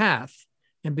fucking path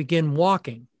and begin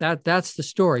walking. That's the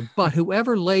story. But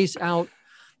whoever lays out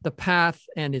the path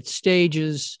and its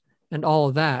stages and all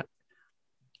of that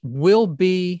will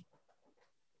be,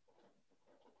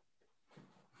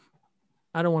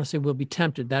 I don't want to say will be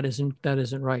tempted. That isn't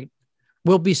right.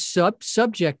 Will be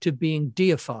subject to being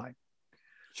deified.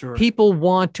 Sure. People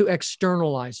want to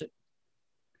externalize it.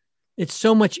 It's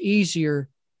so much easier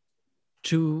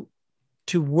to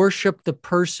worship the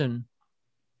person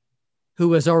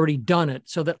who has already done it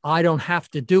so that I don't have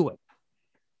to do it.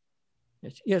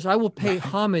 Yes, I will pay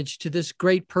homage to this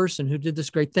great person who did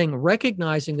this great thing,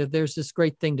 recognizing that there's this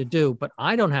great thing to do, but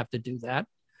I don't have to do that.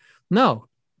 No.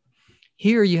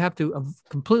 Here you have to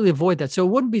completely avoid that. So it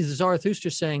wouldn't be Zarathustra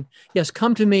saying, yes,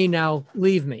 come to me, now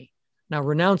leave me, now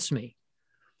renounce me.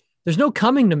 There's no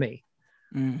coming to me.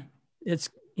 It's,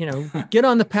 get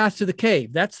on the path to the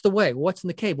cave. That's the way. What's in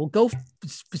the cave? Well, go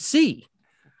see.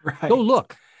 Right. Go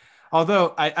look.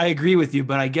 Although I agree with you,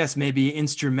 but I guess maybe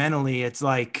instrumentally, it's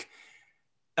like,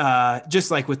 just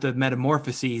like with the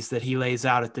metamorphoses that he lays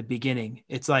out at the beginning,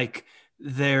 it's like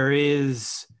there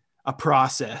is a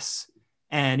process.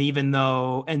 And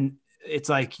and it's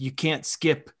like, you can't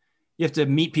skip, you have to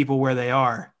meet people where they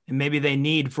are. And maybe they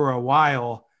need for a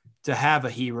while to have a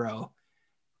hero,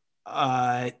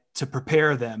 to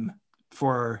prepare them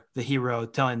for the hero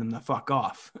telling them to fuck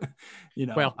off.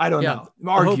 Well, I don't know.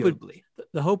 Arguably.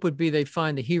 The hope would be they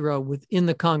find the hero within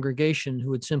the congregation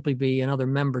who would simply be another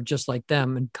member just like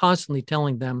them and constantly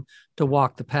telling them to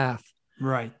walk the path.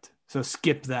 Right. So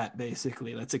skip that,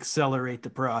 basically. Let's accelerate the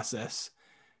process.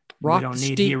 We don't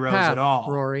need heroes path, at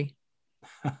all. Rory.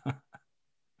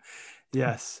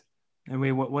 Yes.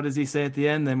 And what does he say at the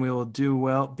end? Then we will do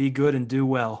well, be good and do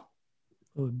well.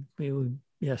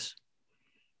 Yes.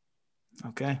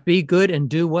 Okay. Be good and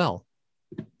do well.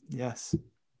 Yes.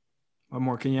 What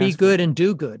more can you Be ask good for? and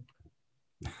do good.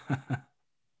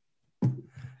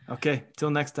 Okay.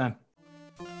 Till next time.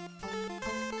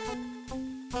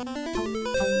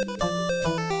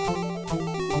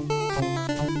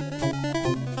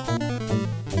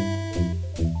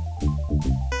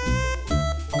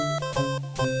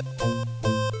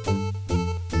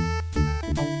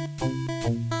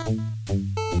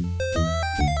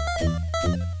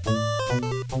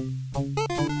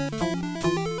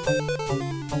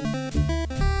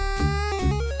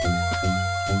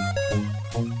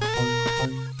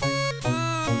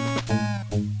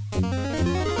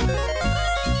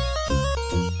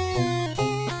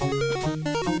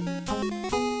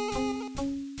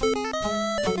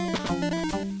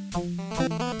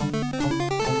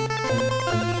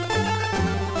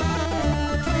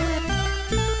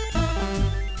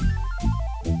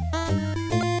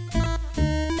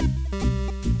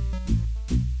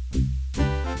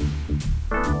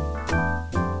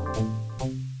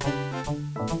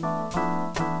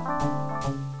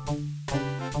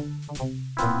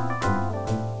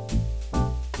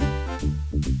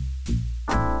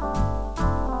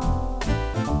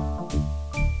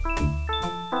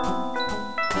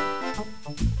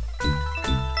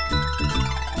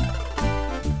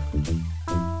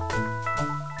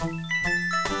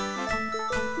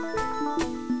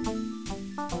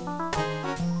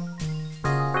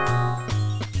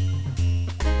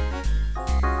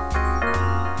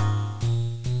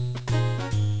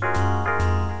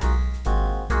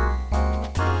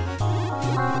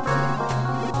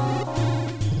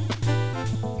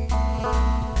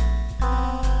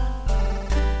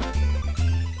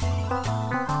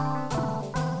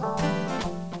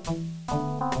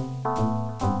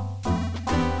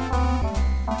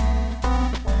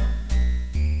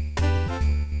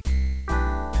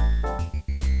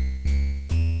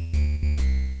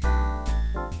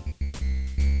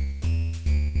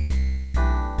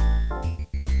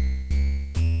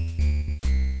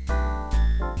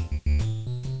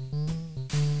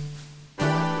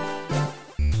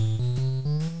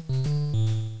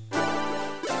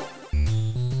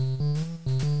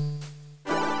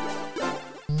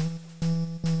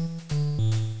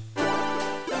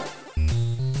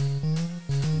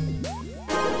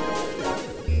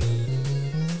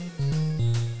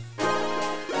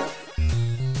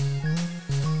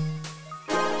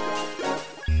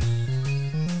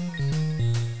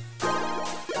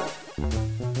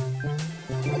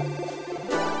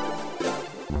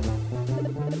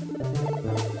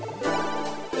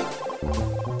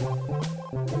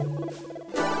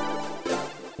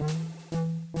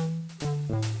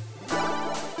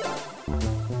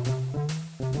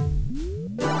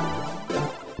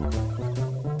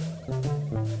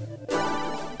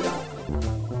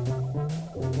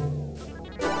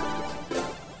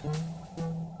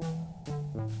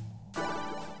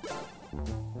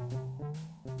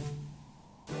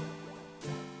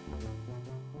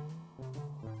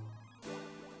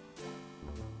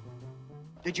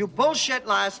 Did you bullshit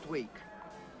last week?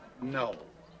 No.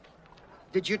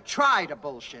 Did you try to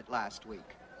bullshit last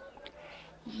week?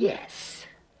 Yes.